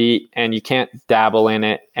to beat, and you can't dabble in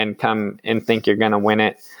it and come and think you're going to win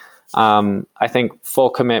it. I think full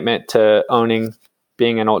commitment to owning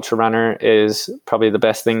being an ultra runner is probably the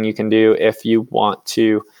best thing you can do if you want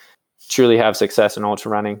to truly have success in ultra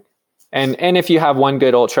running. And if you have one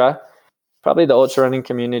good ultra, probably the ultra running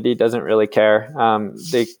community doesn't really care.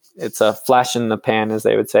 It's a flash in the pan, as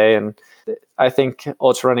they would say. And I think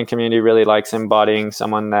ultra running community really likes embodying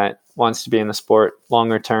someone that wants to be in the sport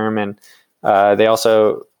longer term. And they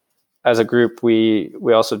also, as a group, we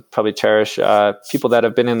also probably cherish people that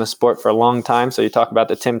have been in the sport for a long time. So you talk about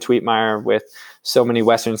the Tim Tweetmeyer with so many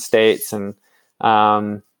Western states, and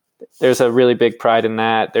there's a really big pride in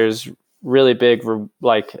that. There's really big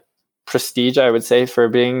prestige, I would say, for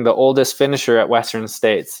being the oldest finisher at Western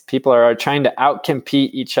states. People are trying to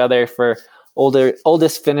outcompete each other for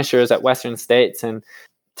oldest finishers at Western states, and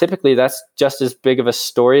typically that's just as big of a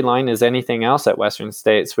storyline as anything else at Western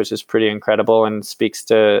states, which is pretty incredible and speaks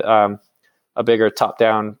to a bigger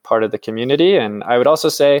top-down part of the community. And I would also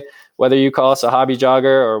say, whether you call us a hobby jogger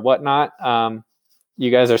or whatnot,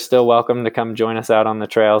 you guys are still welcome to come join us out on the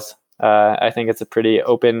trails. I think it's a pretty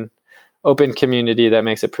open community that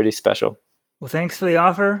makes it pretty special. Well, thanks for the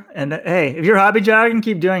offer. And hey, if you're hobby jogging,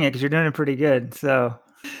 keep doing it, because you're doing it pretty good. So,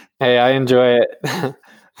 hey, I enjoy it.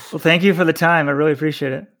 Well, thank you for the time. I really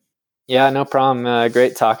appreciate it. Yeah, no problem.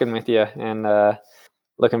 Great talking with you, and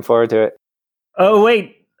looking forward to it. Oh,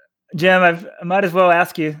 wait, Jim, I might as well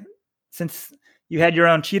ask you, since you had your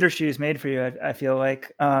own cheater shoes made for you, I feel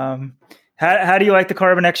like, how do you like the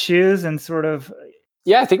Carbon X shoes and sort of?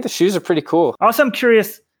 Yeah, I think the shoes are pretty cool. Also, I'm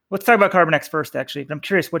curious, let's talk about Carbon X first, actually. But I'm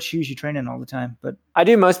curious what shoes you train in all the time. But I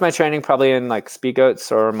do most of my training probably in like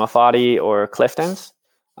Speedgoats or Mafati or Cliftons.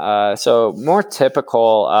 So more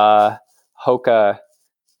typical Hoka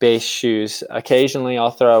base shoes. Occasionally I'll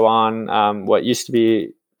throw on what used to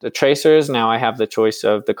be the Tracers. Now I have the choice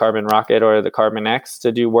of the Carbon Rocket or the Carbon X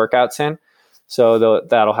to do workouts in. So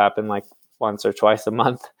that'll happen like once or twice a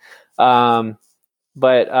month. But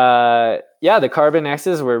the Carbon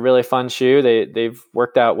X's were a really fun shoe. They've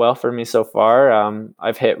worked out well for me so far.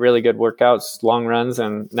 I've hit really good workouts, long runs,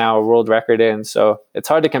 and now a world record in. So it's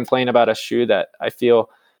hard to complain about a shoe that I feel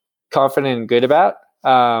confident and good about.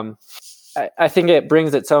 I think it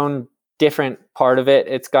brings its own different part of it.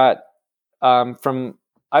 It's got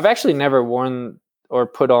I've actually never worn or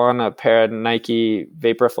put on a pair of Nike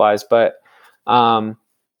Vaporflies, but Hoka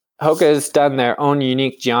has done their own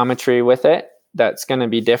unique geometry with it. That's going to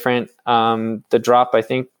be different. The drop, I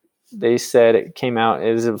think they said it came out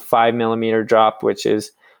is a 5 millimeter drop, which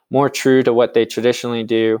is more true to what they traditionally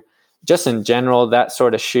do. Just in general, that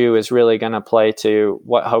sort of shoe is really going to play to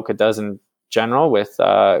what Hoka does in general with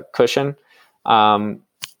cushion.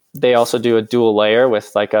 They also do a dual layer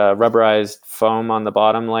with like a rubberized foam on the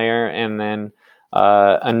bottom layer, and then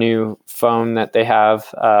a new foam that they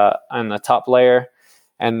have on the top layer.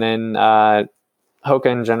 And then Hoka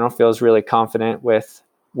in general feels really confident with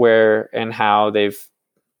where and how they've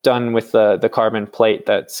done with the carbon plate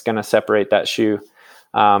that's going to separate that shoe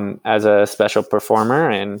as a special performer.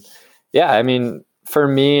 And yeah, I mean, for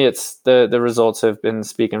me, it's the results have been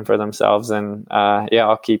speaking for themselves. And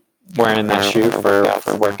I'll keep wearing that shoe for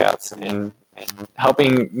workouts and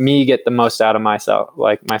helping me get the most out of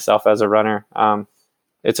myself as a runner.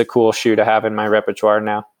 It's a cool shoe to have in my repertoire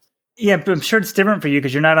now. Yeah, but I'm sure it's different for you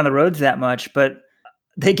because you're not on the roads that much. But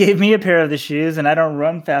they gave me a pair of the shoes, and I don't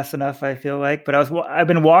run fast enough, I feel like. But I've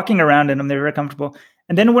been walking around in them; they're very comfortable.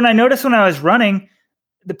 And then when I was running,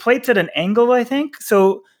 the plate's at an angle, I think.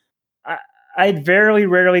 So I very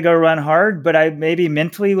rarely go run hard, but I maybe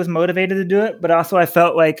mentally was motivated to do it. But also, I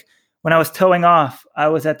felt like when I was towing off, I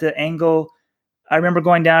was at the angle. I remember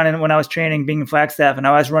going down and when I was training, being in Flagstaff, and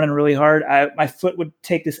I was running really hard, my foot would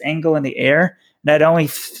take this angle in the air, and I'd only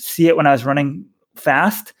see it when I was running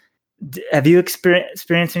fast. Have you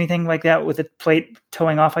experienced anything like that with the plate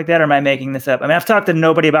towing off like that, or am I making this up? I mean, I've talked to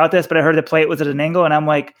nobody about this, but I heard the plate was at an angle, and I'm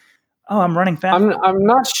like, oh, I'm running fast. I'm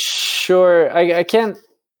not sure. I can't.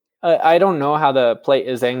 I don't know how the plate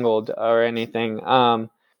is angled or anything.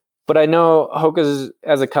 But I know Hoka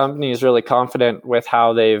as a company is really confident with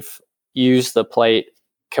how they've used the plate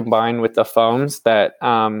combined with the foams that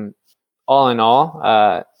all in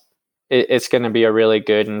all, it's going to be a really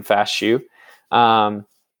good and fast shoe.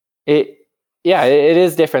 It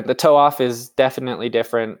is different. The toe off is definitely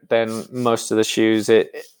different than most of the shoes.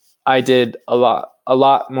 I did a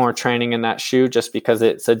lot more training in that shoe just because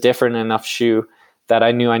it's a different enough shoe that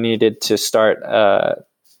I knew I needed to start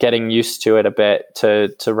getting used to it a bit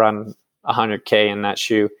to run 100K in that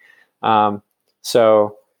shoe.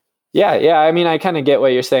 So yeah. I mean, I kind of get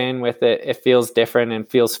what you're saying with it. It feels different and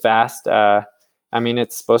feels fast. I mean,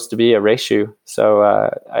 it's supposed to be a race shoe, so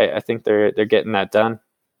I think they're getting that done.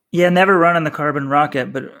 Yeah, never run on the Carbon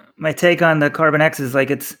Rocket, but my take on the Carbon X is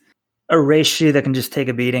like it's a race shoe that can just take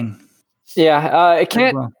a beating. Yeah, it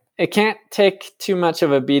can't take too much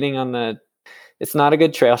of a beating on the. It's not a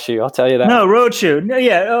good trail shoe, I'll tell you that. No, road shoe. No,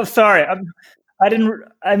 yeah. Oh, sorry.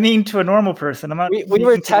 I mean to a normal person. I'm not. We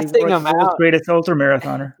were testing them out. Greatest ultra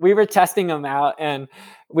marathoner. We were testing them out, and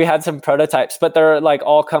we had some prototypes, but they're like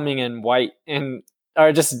all coming in white. And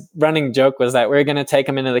our just running joke was that we were going to take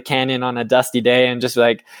them into the canyon on a dusty day and just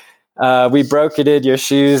like we broketed your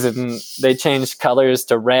shoes, and they changed colors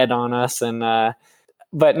to red on us, and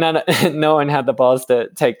but no one had the balls to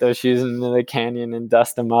take those shoes into the canyon and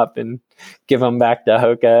dust them up and give them back to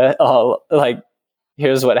Hoka. Oh, like,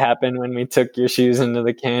 here's what happened when we took your shoes into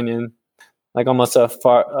the canyon. Like almost a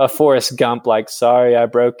Forrest Gump, like, sorry, I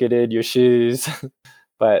broketed your shoes.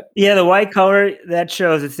 But yeah, the white color, that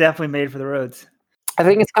shows it's definitely made for the roads. I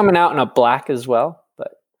think it's coming out in a black as well,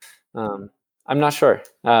 but I'm not sure.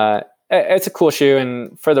 It's a cool shoe,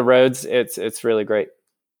 and for the roads, it's really great.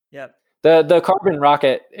 Yep. The Carbon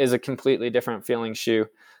Rocket is a completely different feeling shoe,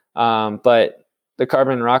 but the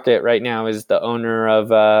Carbon Rocket right now is the owner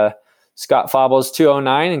of Scott Fauble's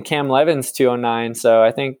 209 and Cam Levin's 209. So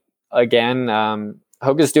I think again,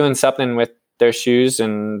 Hoka's doing something with their shoes,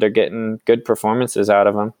 and they're getting good performances out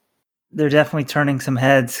of them. They're definitely turning some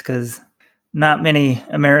heads because not many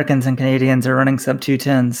Americans and Canadians are running sub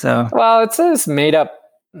 210. So well, it's this made up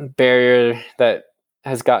barrier that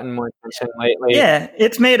has gotten more attention lately. Yeah,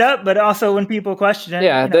 it's made up, but also when people question it,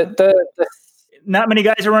 yeah, not many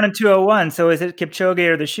guys are running 201. So is it Kipchoge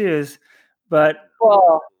or the shoes? But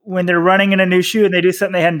when they're running in a new shoe and they do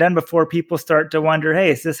something they hadn't done before, people start to wonder, hey,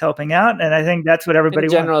 is this helping out? And I think that's what everybody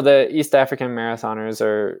wants. In general, the East African marathoners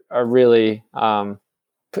are really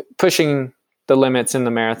pushing the limits in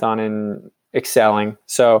the marathon and excelling.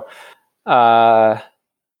 So, the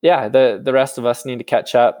rest of us need to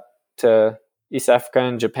catch up to East Africa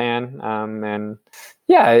and Japan. And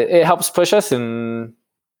yeah, it helps push us. And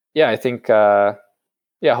yeah, I think,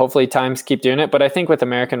 hopefully times keep doing it. But I think with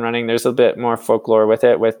American running, there's a bit more folklore with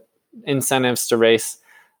it, with incentives to race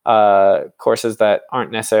courses that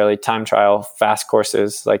aren't necessarily time trial fast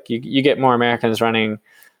courses. Like you get more Americans running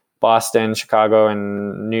Boston, Chicago,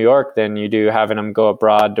 and New York than you do having them go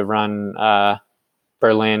abroad to run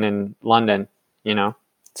Berlin and London,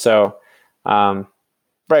 So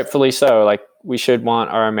rightfully so. Like, we should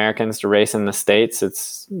want our Americans to race in the States. It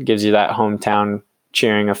gives you that hometown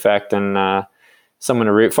cheering effect and someone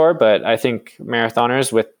to root for. But I think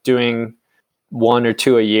marathoners, with doing one or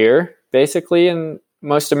two a year, basically, in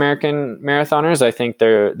most American marathoners, I think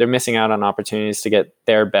they're missing out on opportunities to get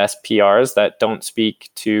their best PRs that don't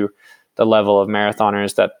speak to the level of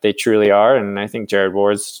marathoners that they truly are. And I think Jared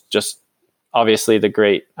Ward's just obviously the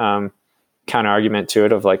great counter argument to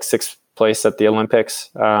it, of like sixth place at the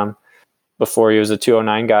Olympics. before he was a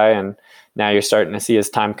 209 guy, and now you're starting to see his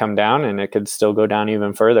time come down, and it could still go down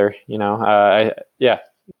even further.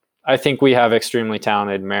 I think we have extremely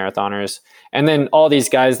talented marathoners, and then all these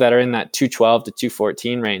guys that are in that 212 to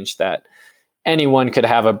 214 range that anyone could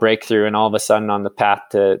have a breakthrough and all of a sudden on the path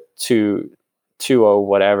to 220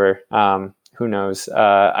 whatever. Who knows?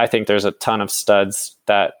 I think there's a ton of studs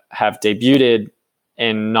that have debuted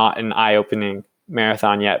in not an eye-opening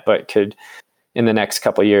marathon yet, but could in the next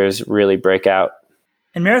couple of years really break out.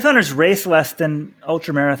 And marathoners race less than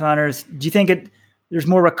ultra marathoners. Do you think there's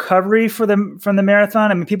more recovery for them from the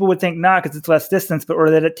marathon? I mean, people would think not because it's less distance, or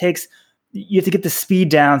that you have to get the speed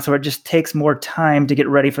down, so it just takes more time to get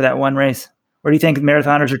ready for that one race. Or do you think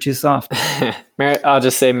marathoners are too soft? I'll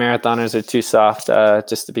just say marathoners are too soft,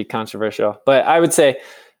 just to be controversial. But I would say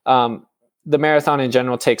the marathon in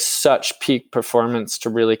general takes such peak performance to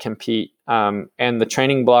really compete. And the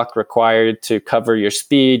training block required to cover your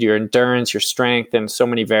speed, your endurance, your strength, and so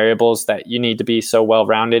many variables that you need to be so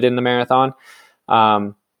well-rounded in the marathon.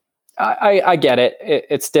 I get it.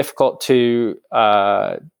 It's difficult to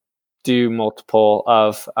do multiple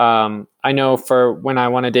of. I know for when I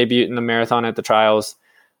want to debut in the marathon at the trials,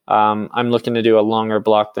 I'm looking to do a longer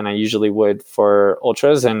block than I usually would for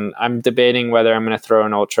ultras, and I'm debating whether I'm going to throw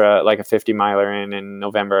an ultra like a 50 miler in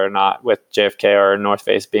November or not, with JFK or North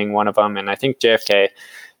Face being one of them. And I think JFK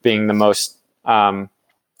being the most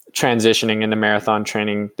transitioning into marathon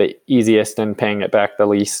training, the easiest, and paying it back the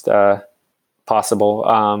least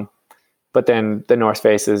possible. But then the North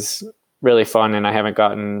Face is really fun, and I haven't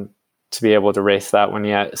gotten to be able to race that one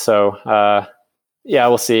yet. So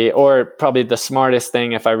we'll see. Or probably the smartest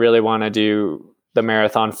thing, if I really want to do the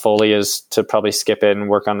marathon fully, is to probably skip it and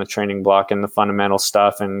work on the training block and the fundamental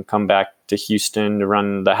stuff, and come back to Houston to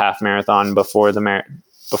run the half marathon before the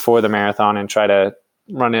marathon, and try to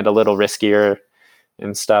run it a little riskier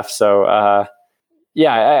and stuff. So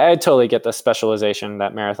I totally get the specialization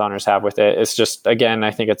that marathoners have with it. It's just, again,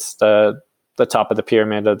 I think it's the top of the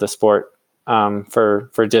pyramid of the sport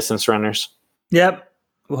for distance runners. Yep.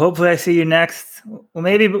 Well, hopefully I see you next. Well,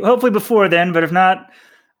 hopefully before then, but if not,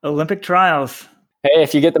 Olympic trials. Hey,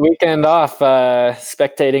 if you get the weekend off,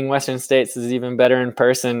 spectating Western States is even better in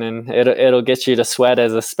person, and it'll get you to sweat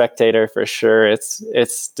as a spectator for sure.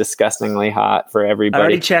 It's disgustingly hot for everybody. I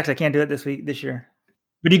already checked. I can't do it this year.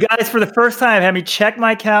 But you guys, for the first time, had me check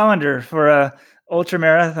my calendar for a ultra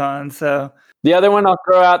marathon. So the other one I'll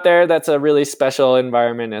throw out there that's a really special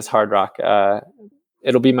environment is Hard Rock.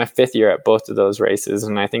 It'll be my 5th year at both of those races,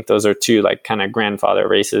 and I think those are two like kind of grandfather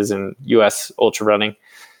races in U.S. ultra running.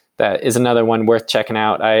 That is another one worth checking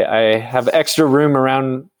out. I have extra room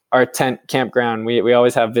around our tent campground. We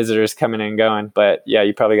always have visitors coming and going, but yeah,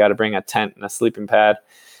 you probably got to bring a tent and a sleeping pad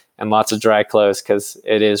and lots of dry clothes because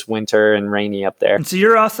it is winter and rainy up there. And so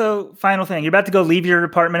you're also, final thing, you're about to go leave your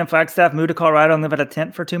apartment in Flagstaff, move to Colorado, and live at a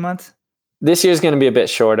tent for 2 months? This year's going to be a bit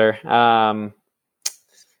shorter.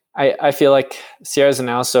 I feel like Sierras are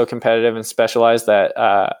now so competitive and specialized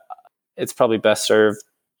that it's probably best served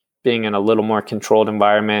being in a little more controlled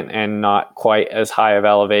environment and not quite as high of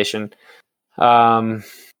elevation. So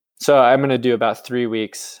I'm going to do about 3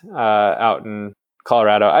 weeks out in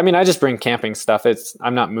Colorado. I mean, I just bring camping stuff.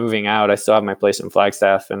 I'm not moving out. I still have my place in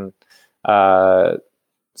Flagstaff. And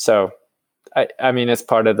so, I mean, it's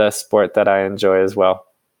part of the sport that I enjoy as well.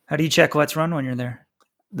 How do you check Let's Run when you're there?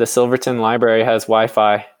 The Silverton Library has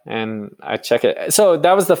Wi-Fi, and I check it. So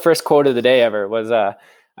that was the first quote of the day ever was, I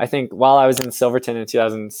think while I was in Silverton in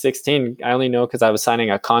 2016, I only know because I was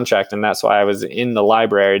signing a contract, and that's why I was in the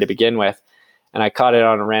library to begin with. And I caught it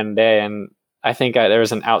on a random day, and I think there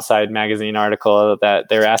was an Outside magazine article that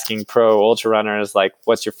they're asking pro ultra runners, like,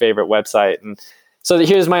 what's your favorite website? And so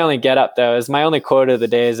here's my only get up though, is my only quote of the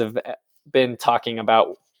days have been talking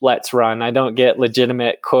about Let's Run. I don't get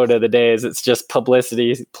legitimate quote of the days. It's just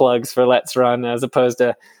publicity plugs for Let's Run, as opposed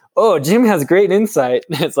to, oh, Jim has great insight.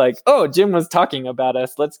 It's like, oh, Jim was talking about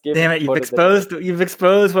us. Let's give. Damn it! You've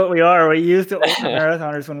exposed what we are. We use the ultra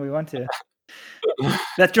marathoners when we want to.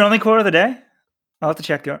 That's your only quote of the day? I'll have to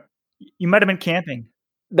check. You might have been camping.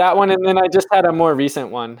 That one, and then I just had a more recent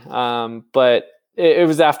one. But it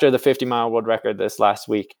was after the 50-mile world record this last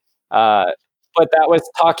week. But that was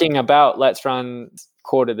talking about Let's Run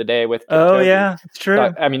quote of the day with. Oh yeah, it's true.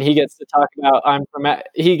 I mean, he gets to talk about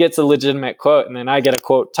he gets a legitimate quote, and then I get a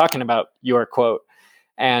quote talking about your quote.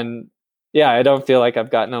 And yeah, I don't feel like I've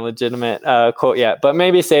gotten a legitimate quote yet, but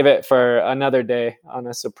maybe save it for another day on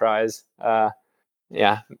a surprise.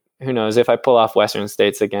 Yeah, who knows? If I pull off Western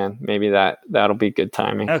States again, maybe that'll be good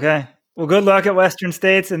timing. Okay. Well, good luck at Western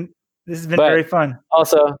States, and this has been very fun.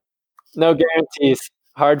 Also, no guarantees.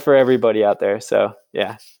 Hard for everybody out there. So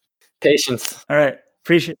yeah. Patience. All right.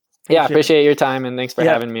 Appreciate Appreciate your time, and thanks for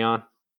having me on.